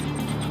ready.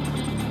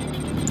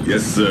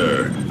 Yes,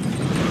 sir.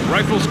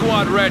 Rifle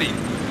squad ready.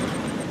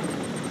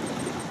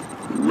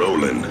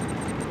 Rolling.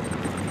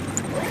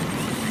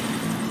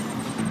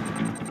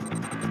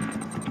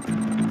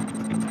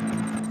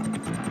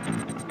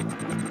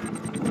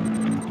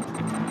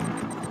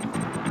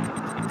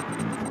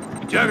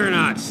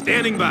 Juggernaut,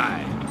 standing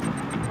by.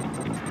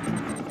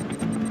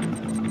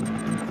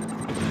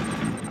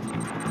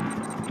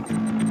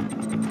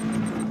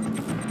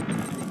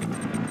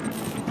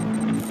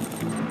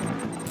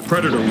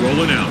 Predator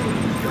rolling out.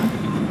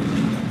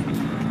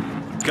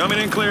 Coming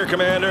in clear,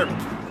 Commander.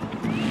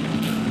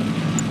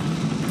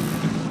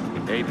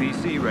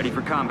 APC ready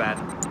for combat.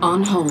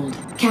 On hold.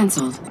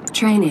 Cancelled.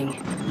 Training.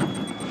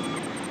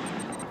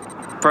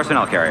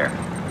 Personnel carrier.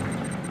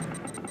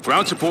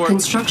 Ground support.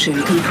 Construction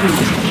complete.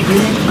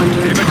 Unit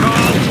under Give a attack.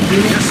 call.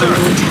 Unit Yes, sir.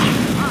 under attack.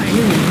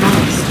 Unit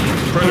lost.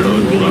 Predator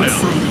Enemy rolling unit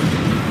out. sighted.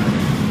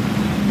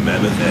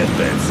 Mammoth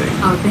advancing.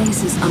 Our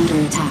base is under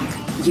attack.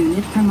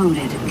 Unit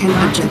promoted.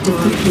 Objective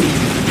complete.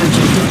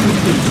 Objective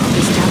complete.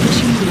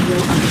 Establishing video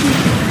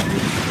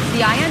update.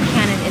 The ion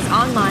cannon is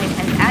online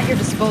and at your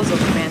disposal,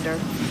 Commander.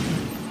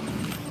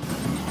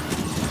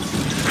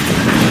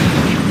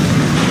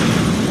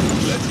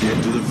 Let's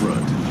get to the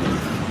front.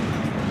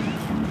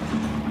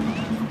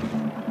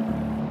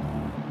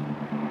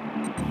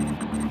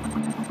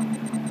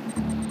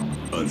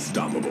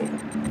 Unstoppable.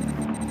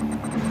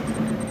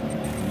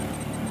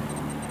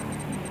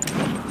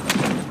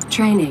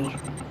 Training.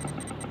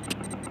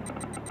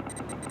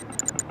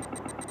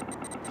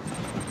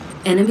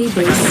 Enemy base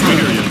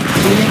sighted.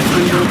 Unit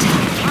under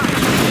attack.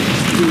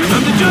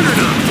 I'm the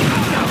Juggernaut.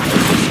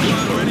 Missile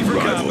squad ready for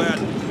Rival. combat.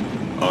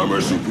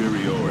 Armor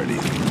superiority.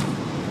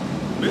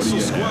 Missile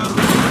you squad have?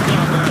 ready for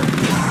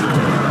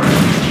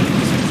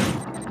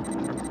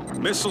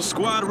combat. Missile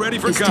squad ready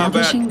for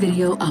combat. Establishing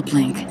video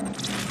uplink.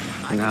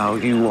 Now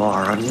you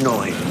are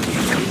annoying me,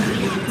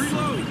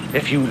 Commander.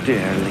 If you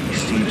dare lay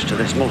siege to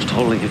this most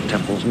holy of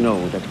temples,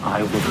 know that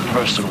I will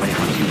personally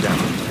hunt you down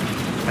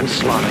and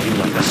slaughter you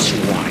like a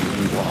swine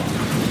you are.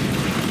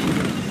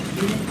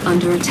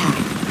 Under attack.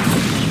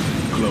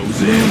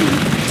 Close in.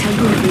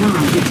 Temple of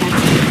Nod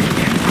detected.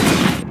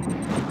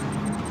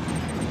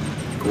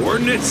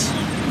 Coordinates.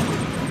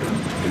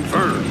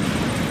 Confirmed.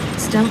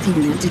 Stealth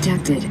unit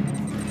detected.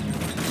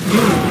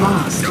 Unit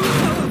lost.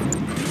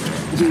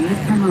 Unit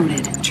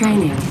promoted.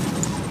 Training.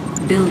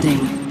 Building.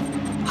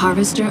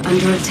 Harvester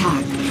under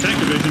attack. Tank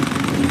division.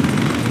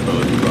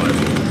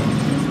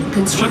 Unrivaled.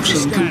 Construction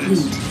What's the status?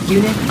 complete.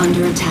 Unit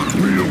under attack.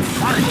 We'll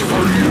fight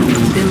for you.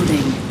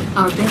 Building.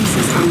 Our base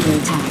is under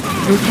attack.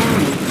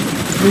 Repairing.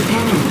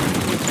 Repairing.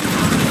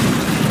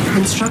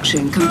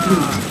 Construction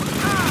complete.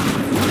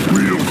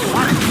 We'll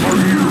fight for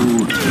you.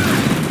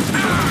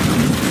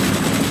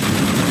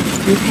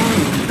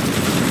 Repairing.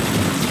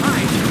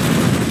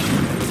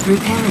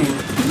 Repairing.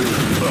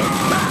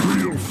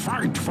 We'll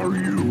fight for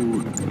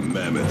you.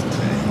 Mammoth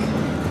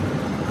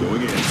tank.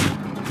 Going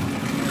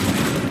in.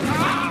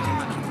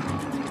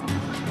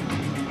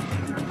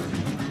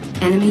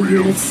 Enemy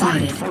unit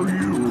sighted. For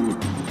you.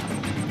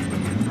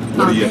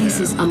 Our base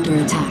is under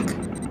attack.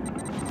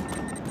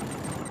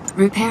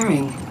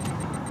 Repairing.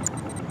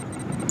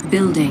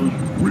 Building.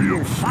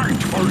 We'll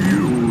fight for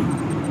you.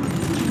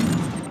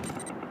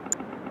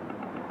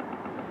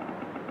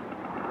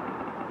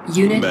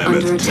 Unit Mammoth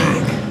under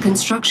attack. tank.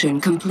 Construction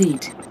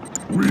complete.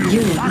 We'll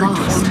Unit fight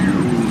lost. for you.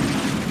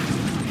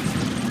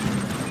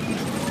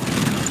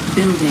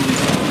 Building.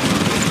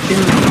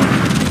 Building.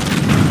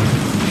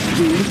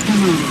 Unit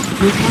promoted.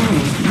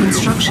 Repairing.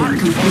 Construction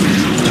complete.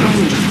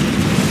 Training.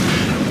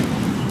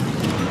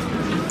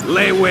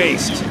 Lay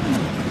waste.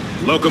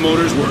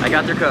 Locomotives work. I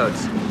got their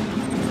codes.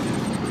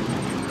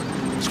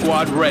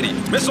 Squad ready.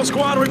 Missile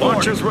squad reporting.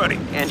 Launchers ready.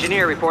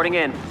 Engineer reporting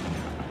in.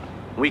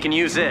 We can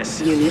use this.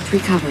 Unit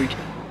recovered.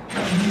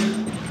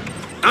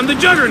 I'm the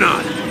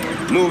Juggernaut.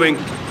 Moving.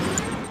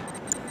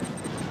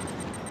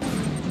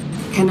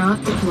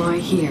 Cannot deploy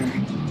here.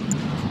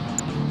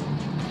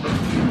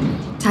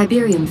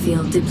 Tiberium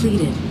field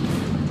depleted.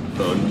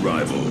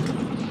 Unrivaled.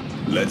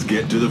 Let's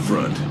get to the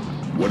front.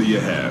 What do you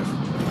have?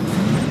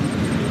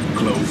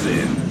 Close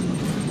in.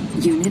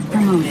 Unit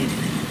promoted.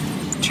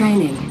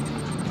 Training.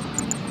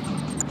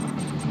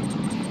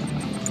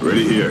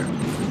 Ready here.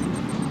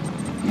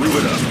 Move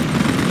it up.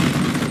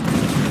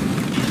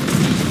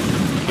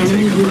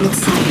 Enemy unit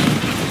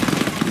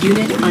sighted.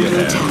 Unit under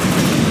attack.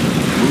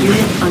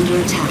 Unit under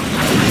attack.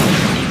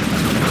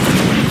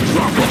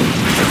 Drop them.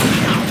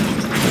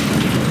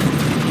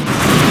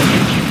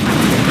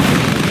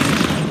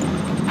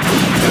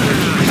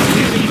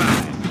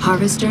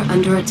 Harvester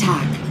under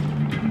attack.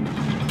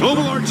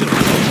 Mobile artillery.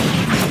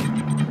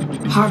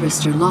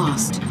 Harvester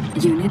lost.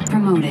 Unit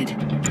promoted.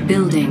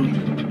 Building.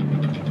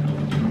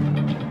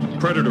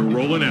 Predator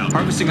rolling out.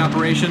 Harvesting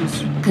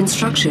operations.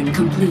 Construction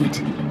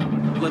complete.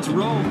 Let's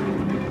roll.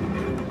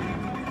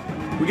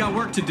 We got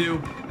work to do.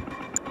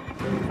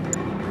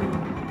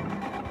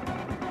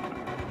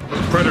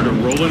 Predator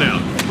rolling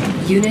out.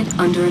 Unit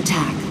under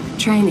attack.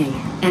 Training.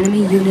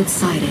 Enemy unit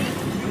sighted.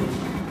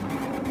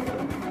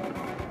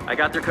 I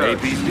got their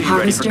codes.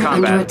 Harvester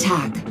under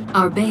attack.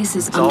 Our base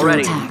is under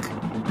attack.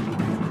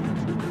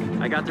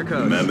 I got their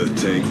codes. Mammoth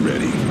tank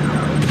ready.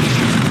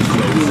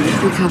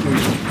 Unit recovered.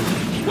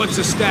 What's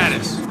the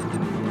status?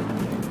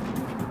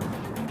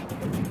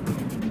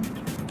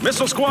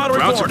 Missile squad reporting.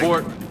 Ground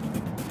support.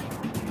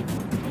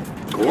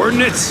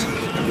 Coordinates.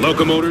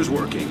 Locomotives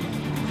working.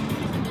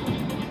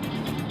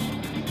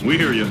 We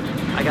hear you.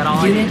 I got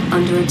all Unit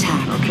under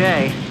attack.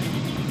 Okay.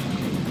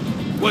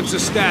 What's the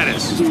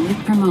status? Unit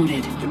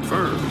promoted.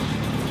 Confirmed.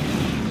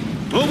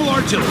 Mobile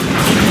artillery.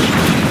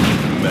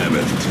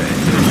 Mammoth tank.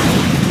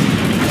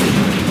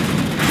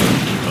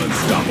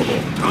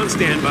 Unstoppable. On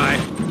standby.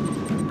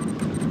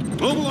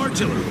 Mobile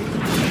artillery.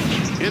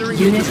 Entering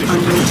Unit position.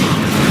 under attack.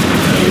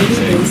 Enemy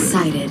base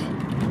sighted.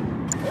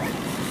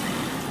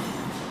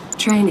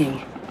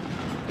 Training.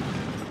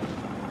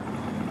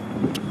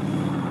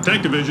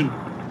 Tank division.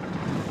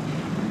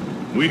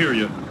 We hear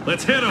you.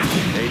 Let's hit them.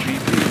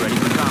 APC ready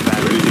for combat.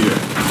 Ready here.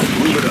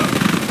 Move it up.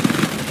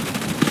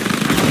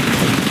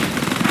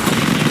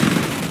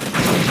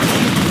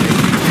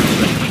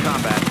 Ready for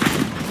combat.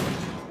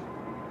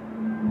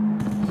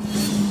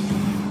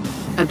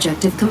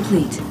 Objective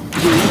complete.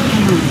 Unit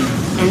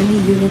promoted. Enemy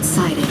unit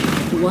sighted.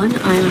 One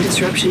ion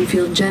disruption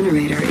field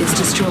generator is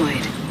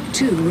destroyed.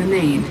 2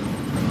 remain.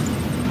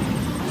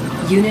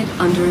 Unit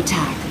under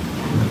attack.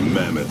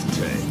 Mammoth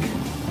tank.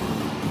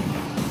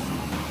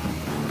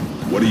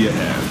 What do you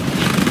have?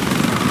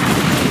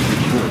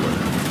 Forward.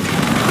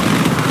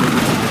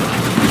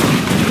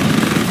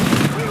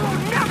 We will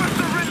never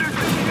surrender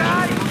to the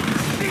guy.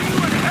 See you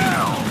in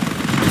hell.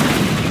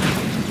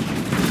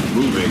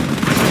 Moving.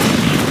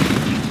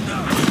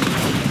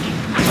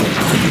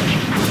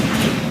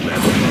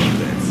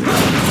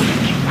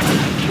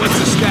 What's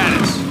the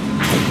status?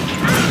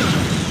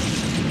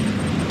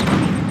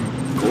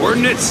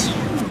 Coordinates.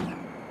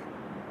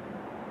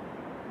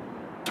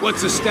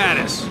 What's the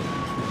status?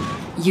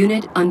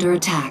 Unit under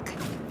attack.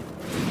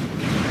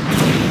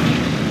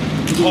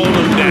 Hold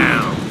them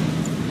down.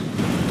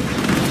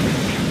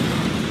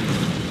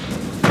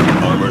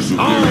 Armor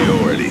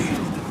superiority.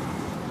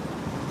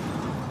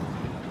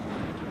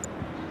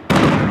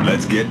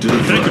 Let's get to the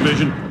Tank front.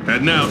 division.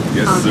 Heading out.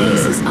 Yes, Our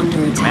base sir. is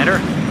under attack. Commander,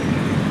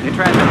 new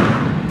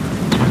transmitter.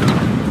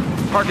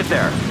 Park it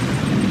there.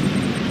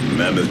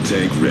 Mammoth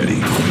tank ready.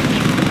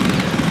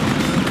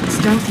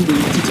 Stealth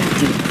unit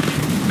detected.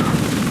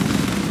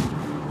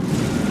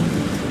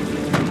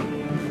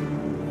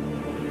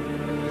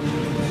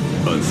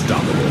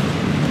 Unstoppable.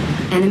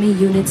 Enemy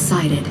unit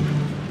sighted.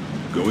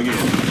 Going in.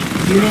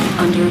 Unit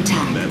under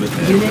attack.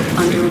 Mammoth Unit advancing.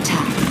 under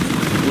attack.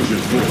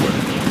 Pushing forward.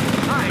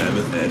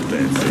 Mammoth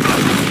advancing.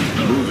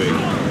 Moving.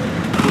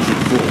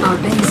 Pushing forward. Our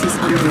base is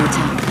under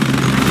attack.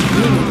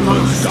 Unit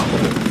lost.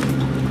 Unstoppable.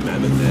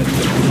 Mammoth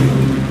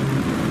advancing.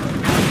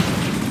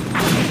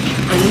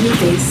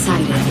 base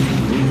sighted.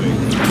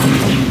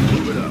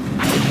 Move it up.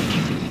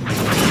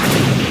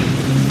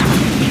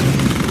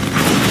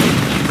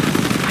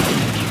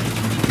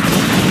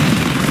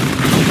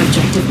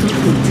 Objective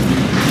complete.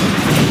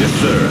 Yes,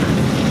 sir.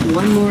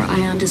 One more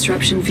ion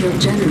disruption field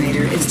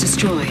generator is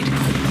destroyed.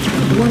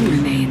 One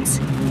remains.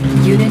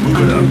 Unit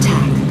under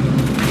attack.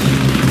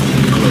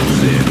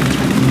 Close in.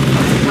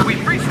 We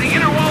breached the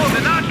inner wall of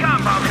the Nod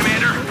compound,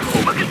 Commander.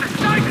 Look at the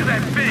size of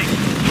that thing.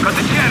 Cut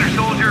the chatter,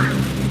 soldier.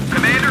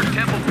 Commander,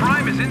 Temple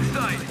Prime is in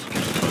sight.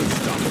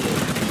 Unstoppable.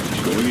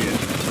 Going in.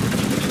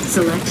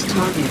 Select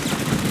target.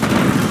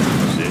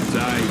 Sit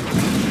tight.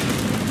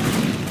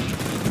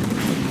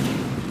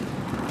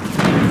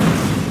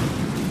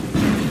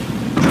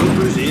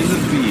 Troopers in the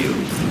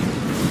field.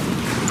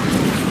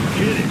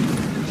 Get it.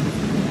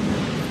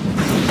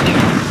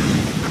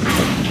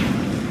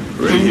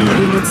 Right here.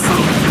 Unit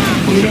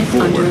sighted. Unit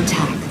forward. under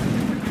attack.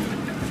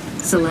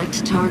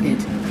 Select target.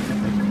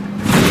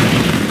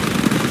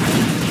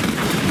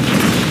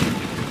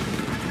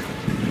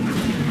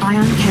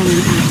 Ion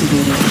cannon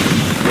activated.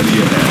 What do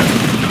you have?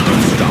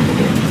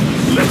 Unstoppable.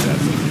 Let's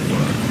have some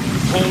fun.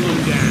 Hold them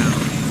down.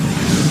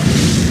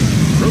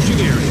 Approaching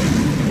area.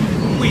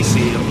 We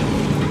see them.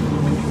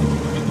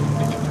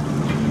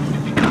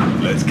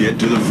 Let's get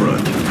to the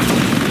front.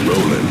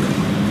 Rolling.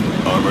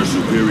 Armor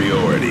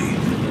superiority.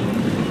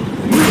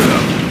 Move it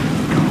up.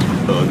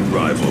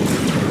 Unrivaled.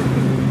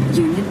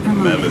 Unit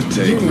promoted. Mammoth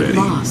tank Unit ready.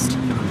 lost.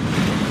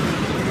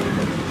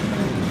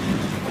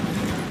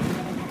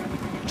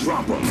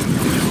 Drop them.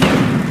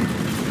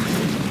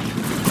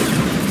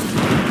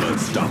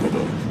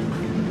 Unstoppable.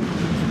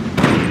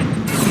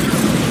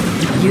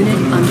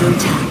 Unit under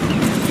attack.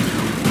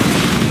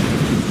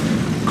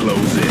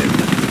 Close in.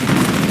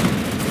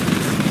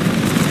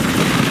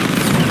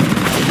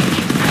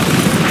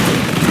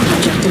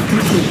 Objective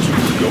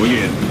complete. Going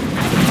in.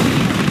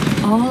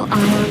 All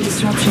ion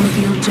disruption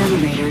field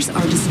generators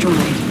are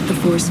destroyed. The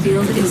force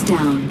field is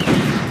down.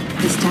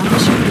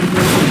 Establishing the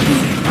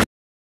reactor.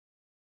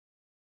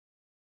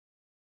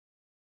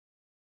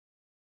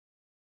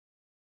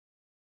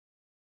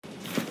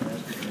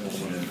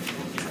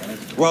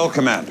 Well,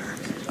 Commander,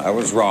 I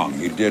was wrong.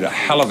 You did a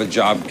hell of a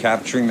job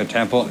capturing the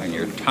temple, and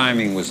your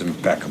timing was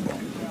impeccable.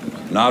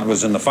 Nod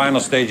was in the final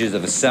stages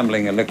of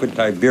assembling a liquid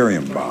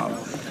tiberium bomb,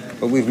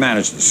 but we've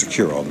managed to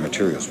secure all the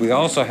materials. We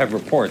also have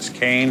reports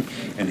Kane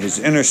and his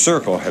inner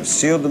circle have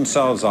sealed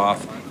themselves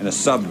off in a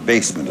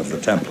sub-basement of the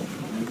temple.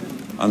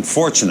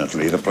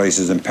 Unfortunately, the place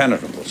is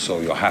impenetrable, so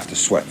you'll have to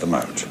sweat them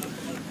out.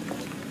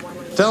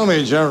 Tell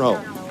me, General,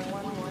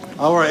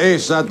 our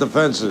ASAT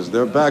defenses,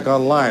 they're back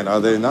online,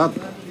 are they not?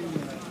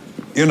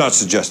 You're not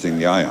suggesting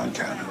the ion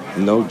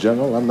cannon? No,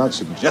 General, I'm not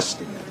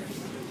suggesting it.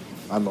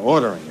 I'm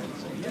ordering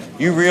it.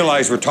 You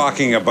realize we're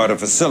talking about a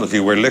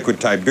facility where liquid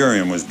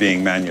tiberium was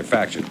being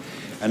manufactured.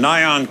 An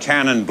ion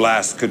cannon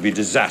blast could be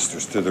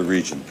disastrous to the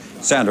region.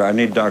 Sandra, I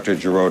need Dr.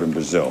 Giroud in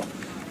Brazil.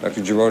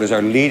 Dr. Giroud is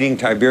our leading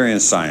Tiberian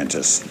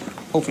scientist.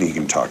 Hopefully he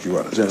can talk you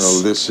out of General,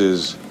 this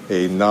is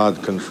a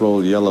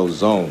Nod-controlled yellow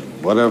zone.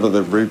 Whatever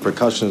the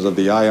repercussions of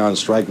the ion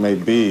strike may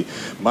be,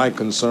 my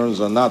concerns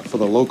are not for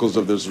the locals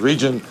of this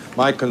region.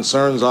 My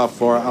concerns are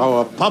for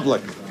our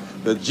public,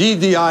 the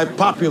GDI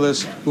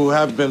populace who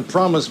have been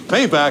promised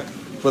payback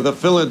for the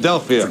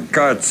Philadelphia. For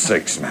God's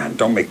sakes, man,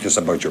 don't make this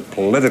about your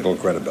political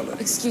credibility.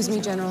 Excuse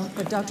me, General,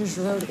 but Dr.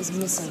 Giroud is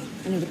missing,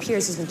 and it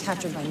appears he's been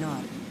captured by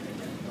Nod.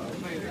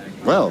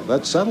 Well,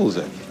 that settles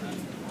it.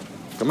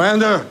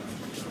 Commander,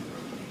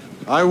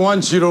 I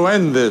want you to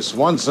end this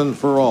once and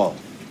for all.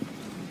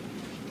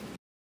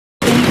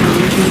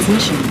 Incoming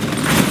transmission.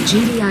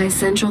 GDI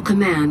Central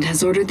Command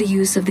has ordered the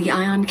use of the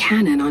ion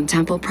cannon on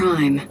Temple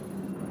Prime.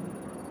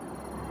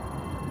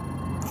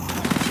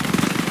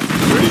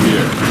 Ready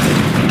here.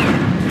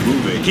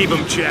 Moving. Keep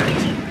them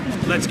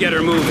checked. Let's get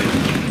her moving.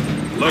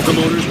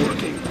 Locomotor's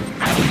working.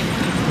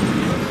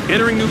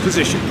 Entering new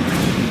position.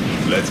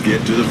 Let's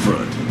get to the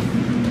front.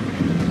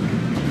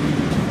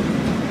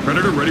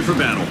 Predator ready for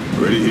battle.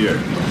 Ready here.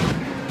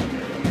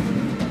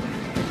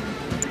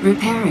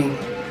 Repairing.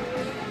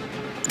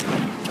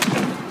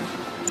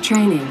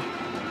 Training.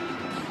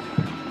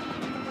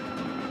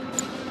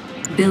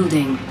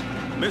 Building.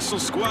 Missile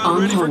squad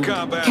On ready hold. for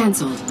combat.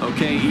 Cancelled.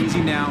 Okay,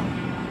 easy now.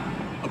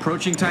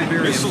 Approaching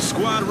Tiberium. Missile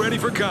squad ready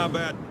for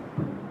combat.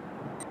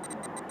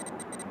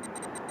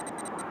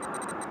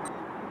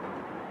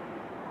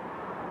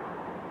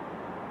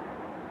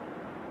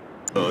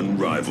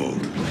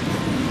 Unrivaled.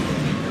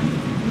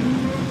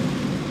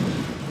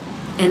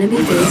 Enemy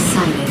base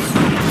sighted.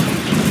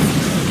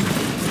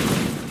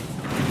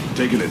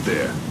 Taking it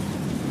there.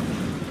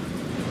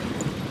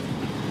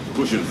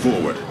 Pushing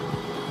forward.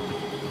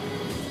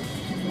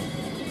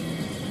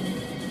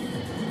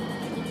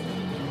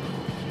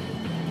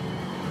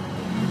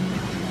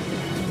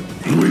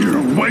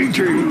 We're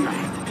waiting.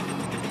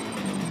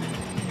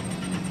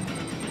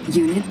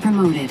 Unit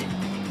promoted.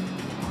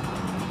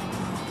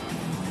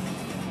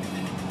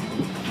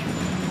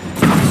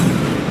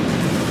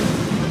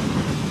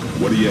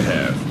 What do you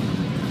have?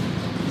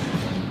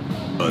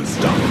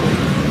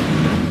 Unstoppable.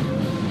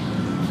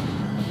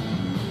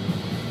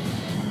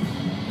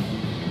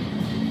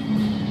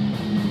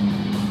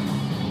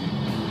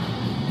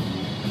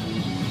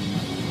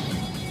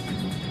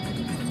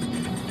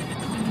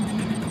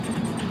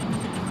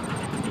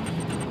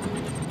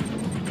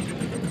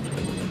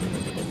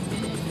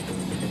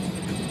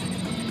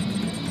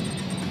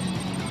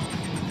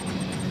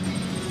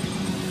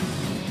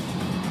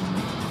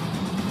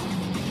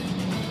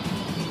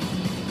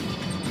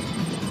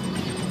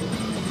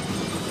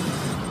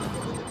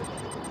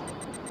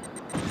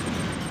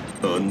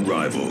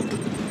 unrivaled.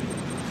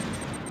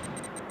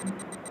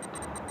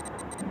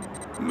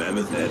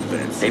 Mammoth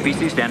advancing.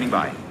 APC standing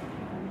by.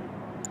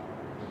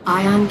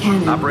 Ion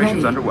cannon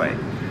Operations ready. underway.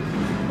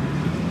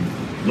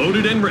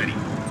 Loaded and ready.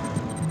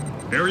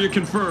 Area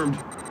confirmed.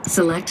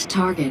 Select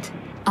target.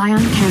 Ion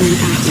cannon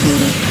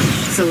activated.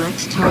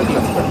 Select target.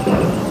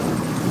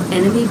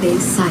 Enemy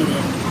base sighted.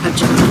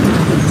 Objective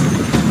complete.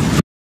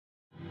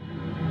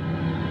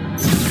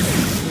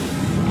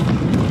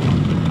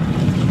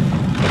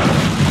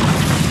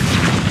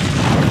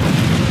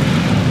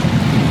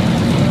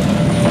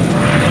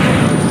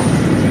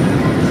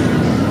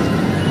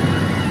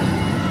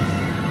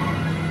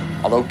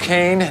 Although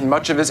Kane and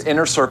much of his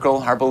inner circle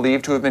are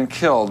believed to have been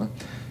killed,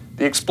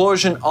 the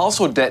explosion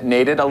also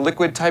detonated a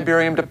liquid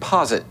tiberium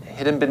deposit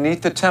hidden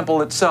beneath the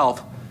temple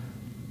itself,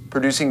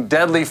 producing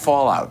deadly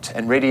fallout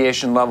and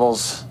radiation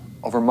levels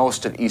over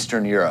most of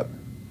Eastern Europe.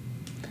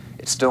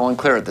 It's still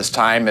unclear at this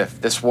time if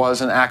this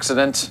was an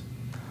accident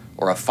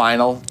or a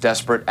final,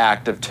 desperate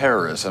act of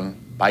terrorism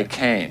by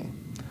Kane.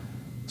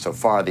 So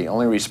far, the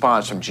only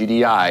response from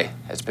GDI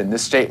has been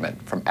this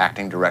statement from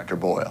Acting Director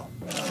Boyle.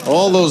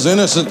 All those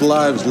innocent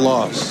lives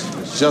lost.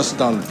 It's just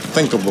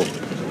unthinkable.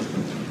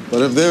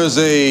 But if there's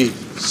a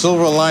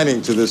silver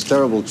lining to this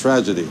terrible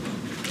tragedy,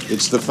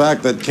 it's the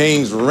fact that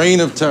Kane's reign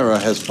of terror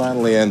has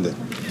finally ended.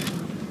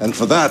 And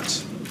for that,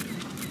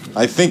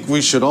 I think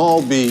we should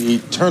all be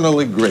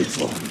eternally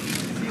grateful.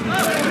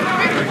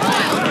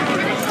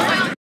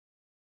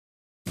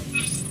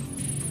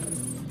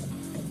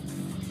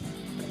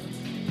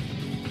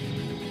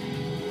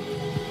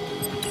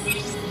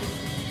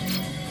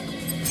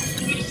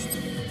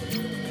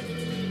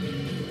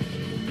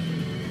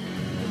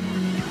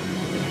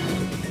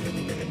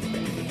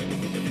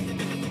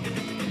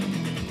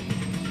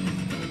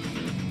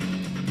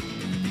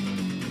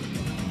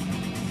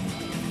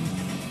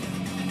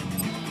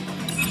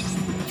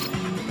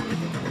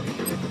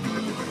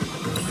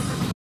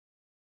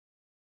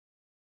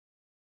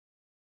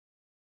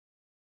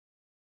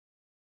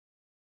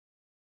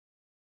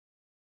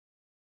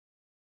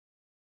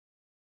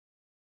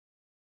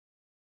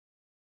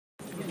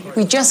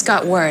 We just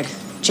got word.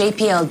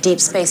 JPL Deep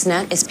Space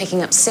Net is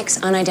picking up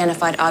 6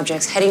 unidentified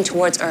objects heading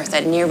towards Earth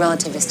at near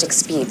relativistic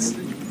speeds.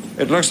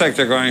 It looks like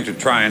they're going to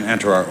try and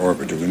enter our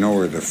orbit. Do we know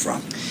where they're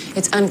from?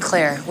 It's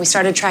unclear. We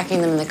started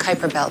tracking them in the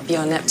Kuiper Belt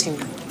beyond Neptune.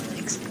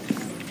 Thanks.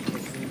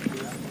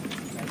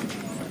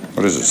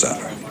 What is it,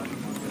 Sandra?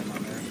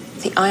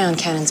 The ion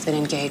cannon's been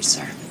engaged,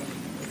 sir.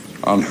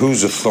 On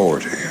whose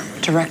authority?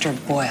 Director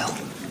Boyle.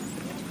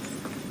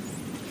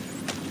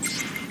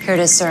 Here it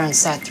is, sir, on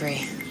Sat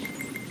 3.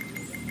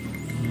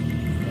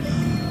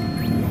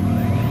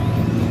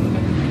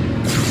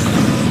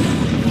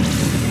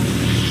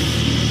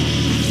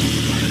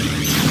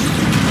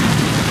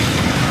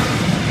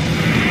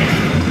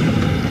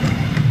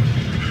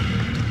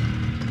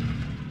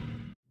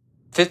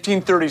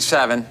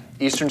 (1537)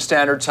 Eastern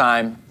Standard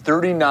Time,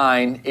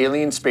 39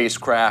 alien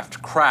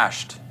spacecraft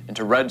crashed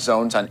into red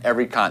zones on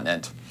every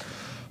continent.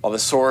 While the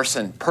source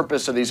and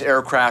purpose of these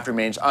aircraft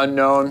remains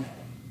unknown,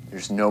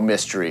 there's no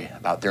mystery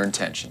about their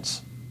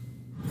intentions.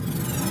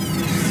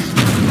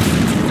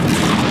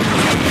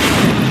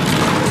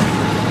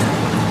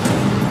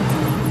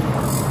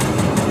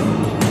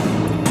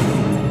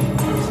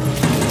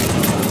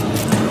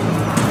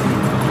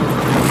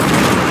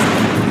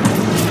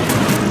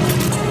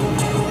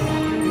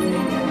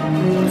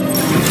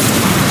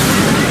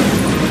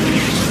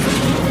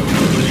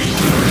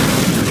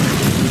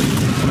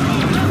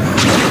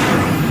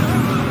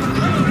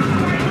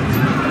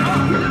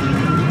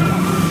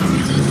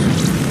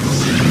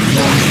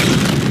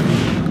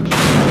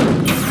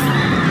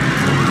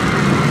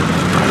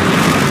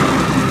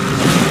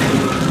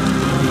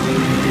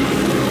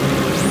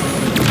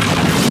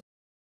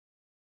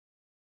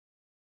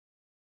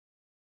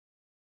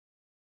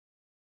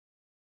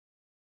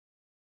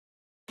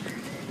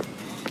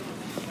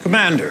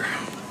 Commander,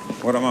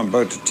 what I'm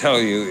about to tell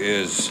you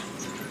is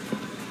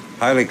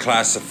highly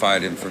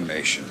classified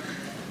information.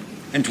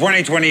 In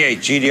 2028,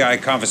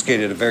 GDI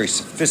confiscated a very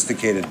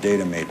sophisticated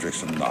data matrix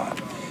from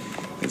Nod.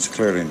 It's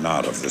clearly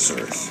not of this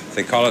Earth.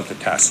 They call it the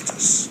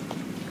Tacitus.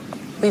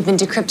 We've been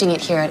decrypting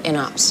it here at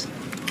INOPS.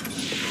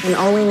 And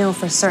all we know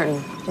for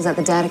certain is that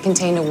the data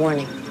contained a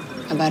warning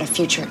about a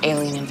future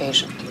alien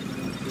invasion.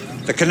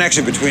 The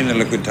connection between the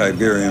liquid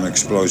tiberium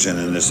explosion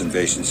and this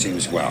invasion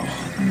seems, well,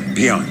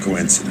 beyond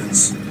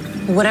coincidence.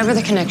 Whatever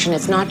the connection,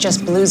 it's not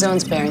just blue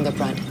zones bearing the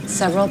brunt.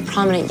 Several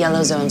prominent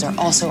yellow zones are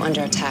also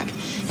under attack,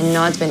 and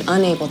Nod's been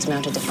unable to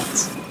mount a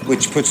defense.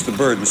 Which puts the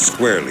burden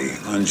squarely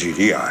on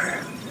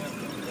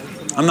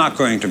GDI. I'm not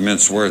going to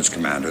mince words,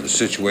 Commander. The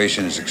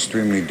situation is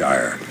extremely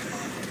dire,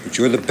 but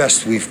you're the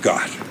best we've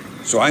got.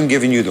 So I'm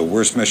giving you the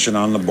worst mission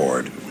on the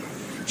board,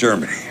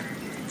 Germany.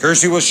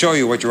 Kersey will show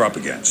you what you're up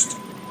against.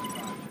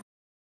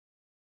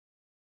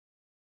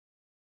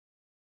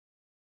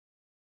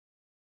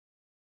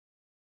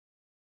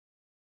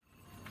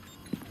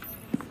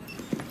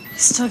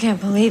 I still can't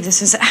believe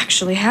this is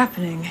actually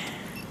happening.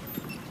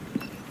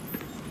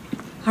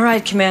 All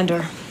right,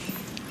 Commander.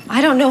 I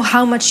don't know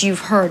how much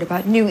you've heard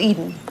about New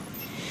Eden.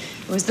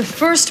 It was the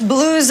first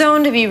blue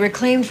zone to be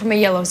reclaimed from a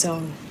yellow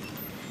zone.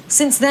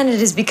 Since then, it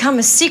has become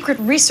a secret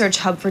research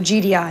hub for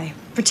GDI,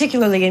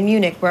 particularly in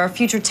Munich, where our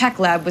future tech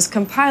lab was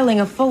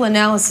compiling a full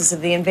analysis of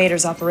the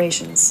invaders'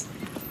 operations.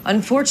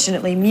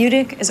 Unfortunately,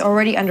 Munich is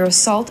already under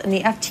assault and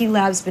the FT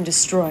lab's been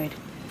destroyed.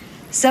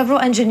 Several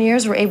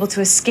engineers were able to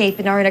escape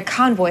and are in a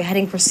convoy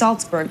heading for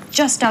Salzburg,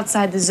 just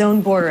outside the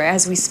zone border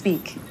as we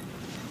speak.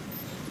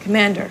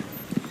 Commander,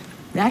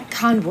 that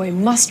convoy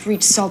must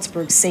reach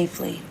Salzburg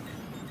safely.